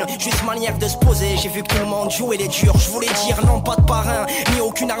Hongrie, une juste manière de se poser. J'ai vu que tout le monde jouait les durs. Je voulais dire non, pas de parrain, ni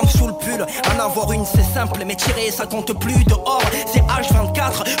aucune arme sous le pull. En avoir une c'est simple, mais tirer ça compte plus. Dehors, c'est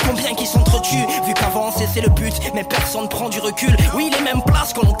H24, combien qui s'entretuent. Vu qu'avancer c'est le but, mais personne prend du recul. Oui, les mêmes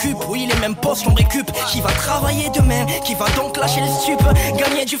places qu'on occupe, oui, les mêmes postes qu'on récup. Qui va travailler demain, qui va donc lâcher les stupes.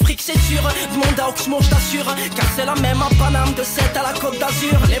 Gagner du fric c'est sûr, demande à Oxmo je t'assure. Car c'est la même à Paname, de 7 à la Côte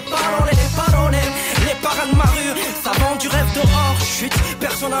d'Azur. Les paroles, les parrains de ma rue, ça vend du rêve dehors, chut,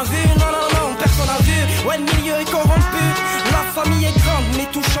 personne n'a vu, non, personne n'a vu, ouais le milieu est corrompu, la famille est grande, mais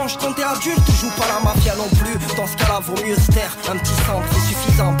tout change quand t'es adulte, tu joues pas la mafia non plus, dans ce cas-là vaut mieux se taire, un petit sample c'est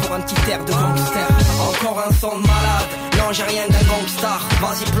suffisant pour un petit air de gangster, encore un son de malade, non j'ai rien d'un gangstar,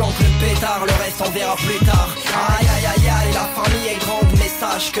 vas-y planque le pétard, le reste on verra plus tard, aïe aïe aïe aïe, la famille est grande, mais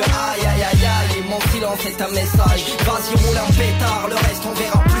sache que aïe aïe aïe aïe, mon silence est un message, vas-y roule un pétard, le reste on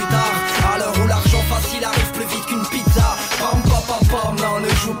verra plus tard, à l'heure où l'argent facile arrive plus vite qu'une pizza. Pam pam pam pam, non ne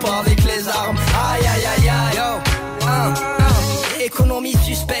joue pas avec les armes. Aïe aïe aïe aïe, yo. Économie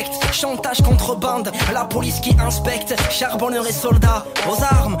suspecte, chantage contre bande, la police qui inspecte, charbonneurs et soldats, aux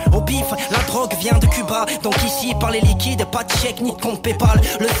armes, au bif, la drogue vient de Cuba, donc ici par les liquides, pas de chèque ni de compte Paypal,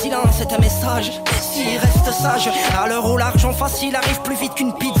 le silence est un message, s'il reste sage, à l'heure où l'argent facile arrive plus vite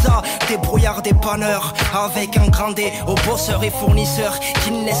qu'une pizza, débrouillard des panneurs, avec un grand D, aux bosseurs et fournisseurs,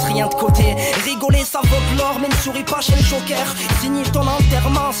 qui ne laissent rien de côté, rigoler ça vaut de l'or, mais ne souris pas chez le joker, signer ton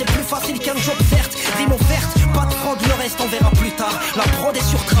enterrement, c'est plus facile qu'un job certes, rime offerte, pas de fraude, le reste on verra plus tard. La prod est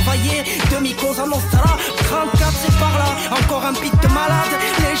surtravaillée, demi-cause en Nostra 34 c'est par là, encore un beat de malade.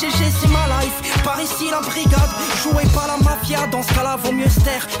 Les GG c'est ma life, par ici la brigade. Jouez pas la mafia, dans ce cas-là vaut mieux se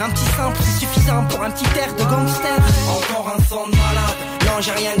taire. Un petit simple c'est suffisant pour un petit air de gangster. Encore un son de malade, non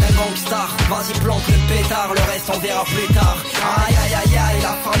j'ai rien d'un gangstar. Vas-y planque le pétard, le reste on verra plus tard. Aïe aïe aïe aïe,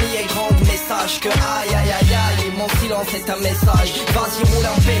 la famille est grande, mais sache que aïe aïe aïe aïe, mon silence est un message. Vas-y roule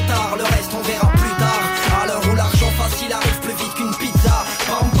un pétard, le reste on verra plus tard. À l'heure où l'argent facile arrive plus vite qu'une pizza.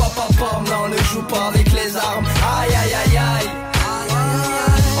 Pam pam pam pam, non ne joue pas avec les armes. Aïe aïe aïe aïe.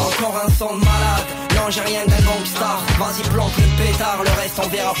 Encore un son de malade, non j'ai rien d'un gangstar. Vas-y planque le pétard, le reste on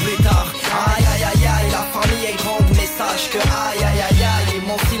verra plus tard. Aïe aïe aïe aïe, la famille est grande, mais sache que aïe aïe aïe aïe,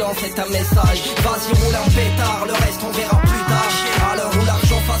 mon silence est un message. Vas-y roule un pétard, le reste on verra plus tard. À l'heure où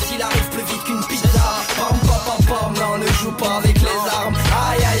l'argent facile arrive plus vite qu'une pizza. Pam pam pam pam, non ne joue pas avec les armes.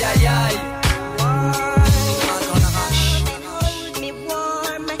 Aïe aïe aïe aïe.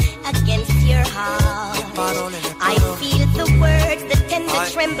 I feel the words that tend to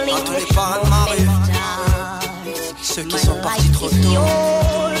tremble À tous les parents de Marie, ceux qui sont partis trop tôt,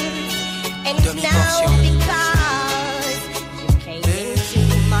 demi-portion.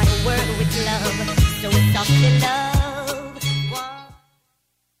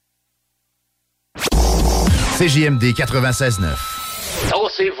 CJMD 96.9.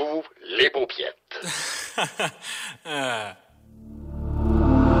 Dansez-vous les paupiètes.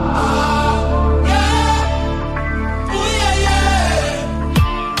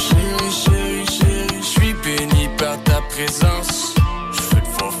 Chérie, je suis béni par ta présence. Je veux te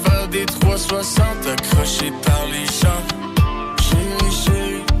faire faire des 360 accrochés par les gens.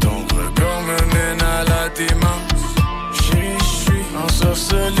 Chérie, ton regard me mène à la démence. Chérie, je suis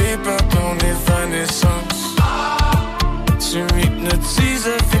ensorcelé par ton évanescence. Tu m'hypnotises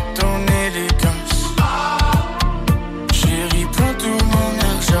avec ton élégance. Chérie, prends tout mon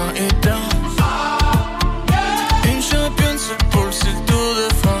argent et danse. Une championne sur le pôle, c'est le Tour de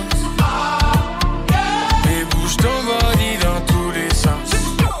France. Et bouge ton body dans tous les sens.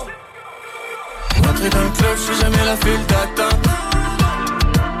 Rentrer dans le club, je fais jamais la file d'attente.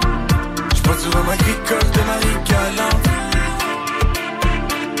 J'porte souvent ma gricole de Marie-Galante.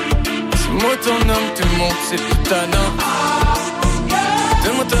 C'est moi ton homme, t'es mon petit putanant.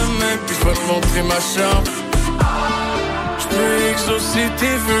 Donne-moi ta main, puis je vais te montrer ma chambre. J'peux exaucer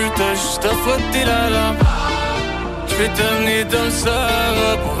tes vœux, t'as juste à frotter la lampe. J'vais t'amener dans le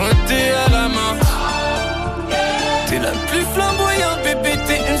Sahara pour un thé à la menthe. T'es la plus flamboyante, bébé,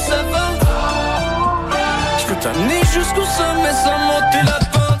 t'es une savante. J'peux t'amener jusqu'au sommet sans monter la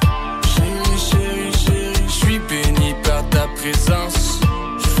pente. Chérie, j'suis béni par ta présence.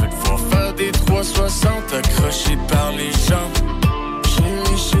 J'veux te voir faire des 360 accrochés par les jambes.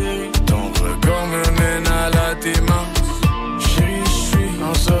 Chérie, ton regard me mène à la démence. Chérie, je suis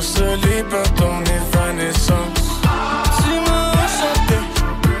ensorcelé par ton évanescence. Tu m'as enchanté,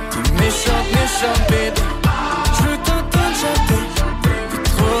 t'es méchante, baby. Je veux t'entendre chanter, t'es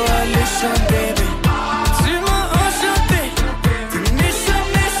trop alléchant, baby. Tu m'as enchanté, t'es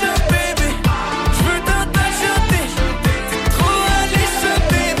méchante, baby. Je veux t'entendre chanter, t'es trop alléchant,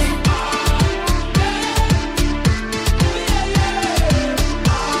 baby.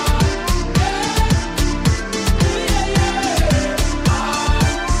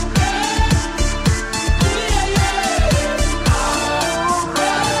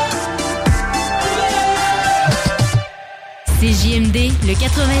 CJMD, le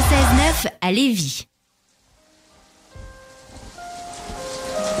 96.9 à Lévis.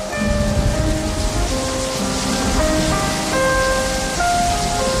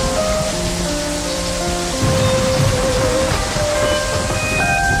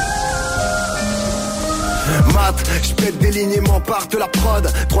 J'pète des lignes et m'empare de la prod.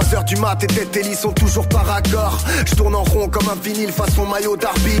 3h du mat et tête et lit sont toujours par accord. J'tourne en rond comme un vinyle façon maillot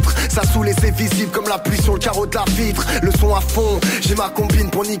d'arbitre. Ça saoule et c'est visible comme la pluie sur le carreau de la vitre. Le son à fond, j'ai ma combine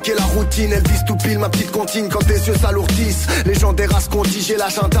pour niquer la routine. Elle vise tout pile ma petite comptine quand tes yeux s'alourdissent. Les gens des races qu'on dit j'ai la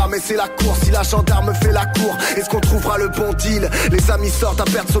gendarme et c'est la course. Si la gendarme fait la cour, est-ce qu'on trouvera le bon deal? Les amis sortent à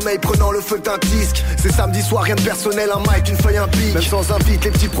perte sommeil prenant le feu d'un disque. C'est samedi soir, rien de personnel, un mic, une feuille, un pic. Même sans invite,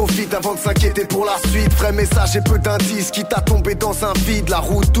 les petits profitent avant de s'inquiéter pour la suite. Vrai message et peu d'indices, quitte à tomber dans un vide. La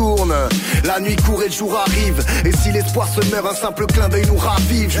roue tourne, la nuit court et le jour arrive. Et si l'espoir se meurt, un simple clin d'œil nous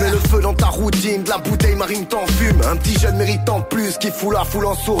ravive. Je mets le feu dans ta routine, de la bouteille marine t'en fume. Un petit jeune méritant plus qui fout la foule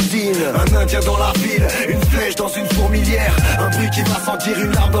en sourdine. Un indien dans la ville, une flèche dans une fourmilière. Un bruit qui va sentir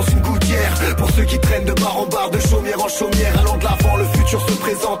une larme dans une gouttière. Pour ceux qui traînent de bar en bar, de chaumière en chaumière. Allant de l'avant, le futur se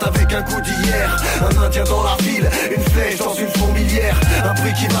présente avec un goût d'hier. Un indien dans la ville, une flèche dans une fourmilière. Un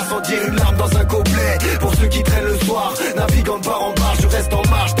bruit qui va sentir une larme dans un gobelet. Pour ceux qui traînent le soir, naviguant de bar en bar, je reste en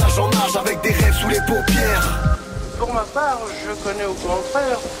marche, d'âge en âge, avec des rêves sous les paupières. Pour ma part, je connais au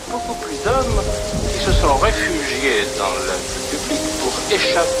contraire beaucoup plus d'hommes qui se sont réfugiés dans le public pour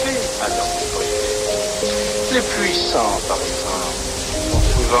échapper à leur propriété. Les puissants, par exemple, sont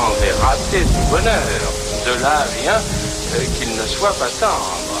souvent des ratés du bonheur. De là vient qu'ils ne soient pas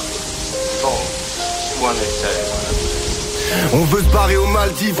tendres. Bon, où en est-elle? On veut se barrer aux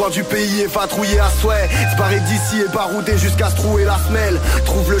Maldives, voir du pays et patrouiller à souhait. Se barrer d'ici et barouder jusqu'à se trouer la semelle.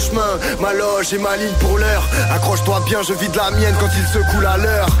 Trouve le chemin, ma loge et ma ligne pour l'heure. Accroche-toi bien, je vide la mienne quand il secoue la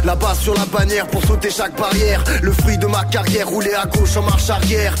leur. Là-bas sur la bannière pour sauter chaque barrière. Le fruit de ma carrière, rouler à gauche en marche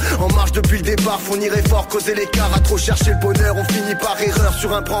arrière. En marche depuis le départ, fournirait fort, causer l'écart. À trop chercher le bonheur, on finit par erreur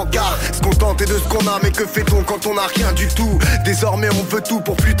sur un brancard. Se contenter de ce qu'on a, mais que fait-on quand on n'a rien du tout? Désormais on veut tout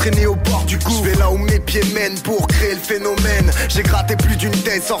pour plus traîner au bord du cou. Je vais là où mes pieds mènent pour créer le phénomène. J'ai gratté plus d'une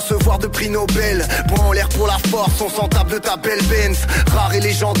tête sans recevoir de prix Nobel. Point en l'air pour la force, on s'en tape de ta belle Benz. Rare et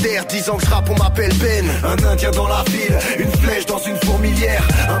légendaire, 10 ans que je rappe, on m'appelle Ben. Un indien dans la ville, une flèche dans une fourmilière.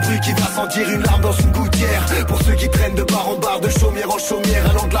 Un bruit qui va sentir une larme dans une gouttière. Pour ceux qui traînent de bar en bar, de chaumière en chaumière,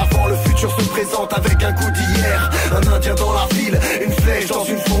 allant de l'avant, le futur se présente avec un coup d'hier. Un indien dans la ville, une flèche dans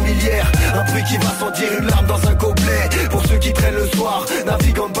une fourmilière. Un bruit qui va sentir une larme dans un gobelet. Pour ceux qui traînent le soir,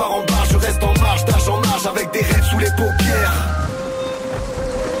 naviguant de bar en bar, je reste en marche, d'âge en âge, avec des rêves sous les paupières.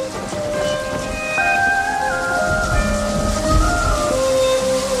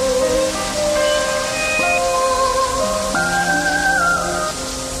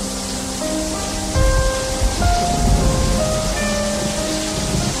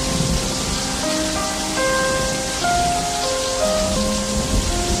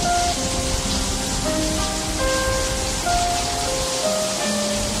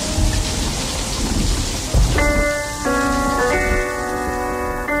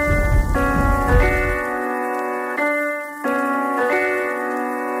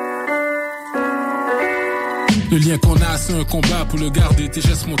 Le lien qu'on a, c'est un combat pour le garder. Tes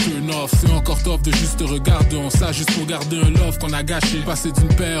gestes mon turn off. C'est encore top de juste te regarder. On ça juste pour garder un love qu'on a gâché. Passer d'une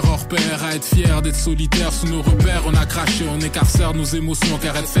paire hors pair à être fier d'être solitaire sous nos repères. On a craché, on écarcère nos émotions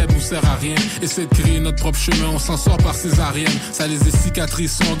car être faible nous sert à rien. Essaie de créer notre propre chemin, on s'en sort par césarienne. Ça les est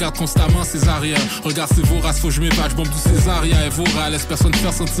cicatrices, on regarde constamment ses arrières. Regarde c'est vorace, faut que je m'évade, j'bombe tous ces arrières. Et vora, laisse personne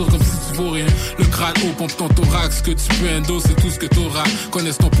faire sentir comme si tu vaux rien. Le crâne haut, pompe ton thorax. Ce que tu peux endo, c'est tout ce que t'auras.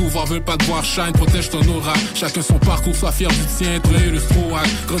 Connaissent ton pouvoir, veulent pas te voir shine, protège ton aura. Chacun son parcours, sois fier du tien, treuille le strohac.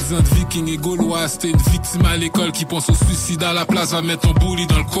 Grandissant de viking et gaulois, t'es une victime à l'école qui pense au suicide à la place, va mettre ton bully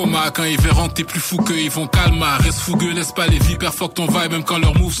dans le coma. Quand ils verront que t'es plus fou qu'eux, ils vont calmer. Reste fougueux, laisse pas les vipères, fuck ton vibe, même quand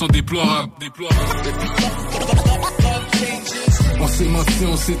leurs moves sont déplorables. On s'est menti,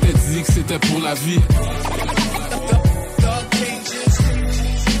 on s'était dit que c'était pour la vie.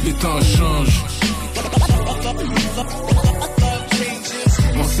 Les temps changent.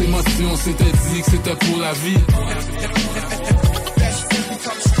 On s'est menti, on s'était dit que c'était pour la vie.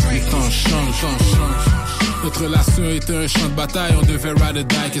 Les temps changent. Notre relation était un champ de bataille, on devait ride or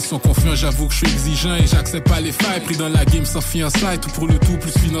die. Qu'ils sont confiants, j'avoue que je suis exigeant et j'accepte pas les failles. Pris dans la game sans fiançailles, tout pour le tout,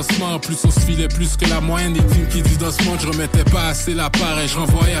 plus financement. En plus on se filait plus que la moyenne des teams qui disent dans ce monde. Je remettais pas assez la part et je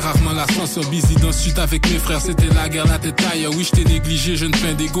renvoyais rarement l'ascenseur. Busy dans ce suite avec mes frères, c'était la guerre, la tête taille. Oui, je t'ai négligé, jeune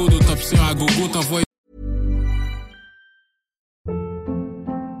fin d'égo, d'autres options à gogo, t'envoies.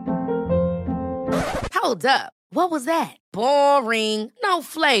 Hold up. What was that? Boring. No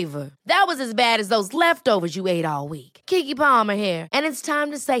flavor. That was as bad as those leftovers you ate all week. Keke Palmer here, and it's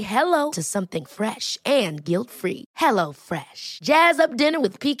time to say hello to something fresh and guilt-free. Hello Fresh. Jazz up dinner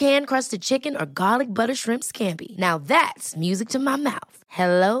with pecan-crusted chicken or garlic butter shrimp scampi. Now that's music to my mouth.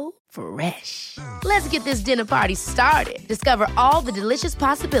 Hello Fresh. Let's get this dinner party started. Discover all the delicious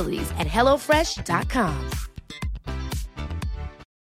possibilities at HelloFresh.com.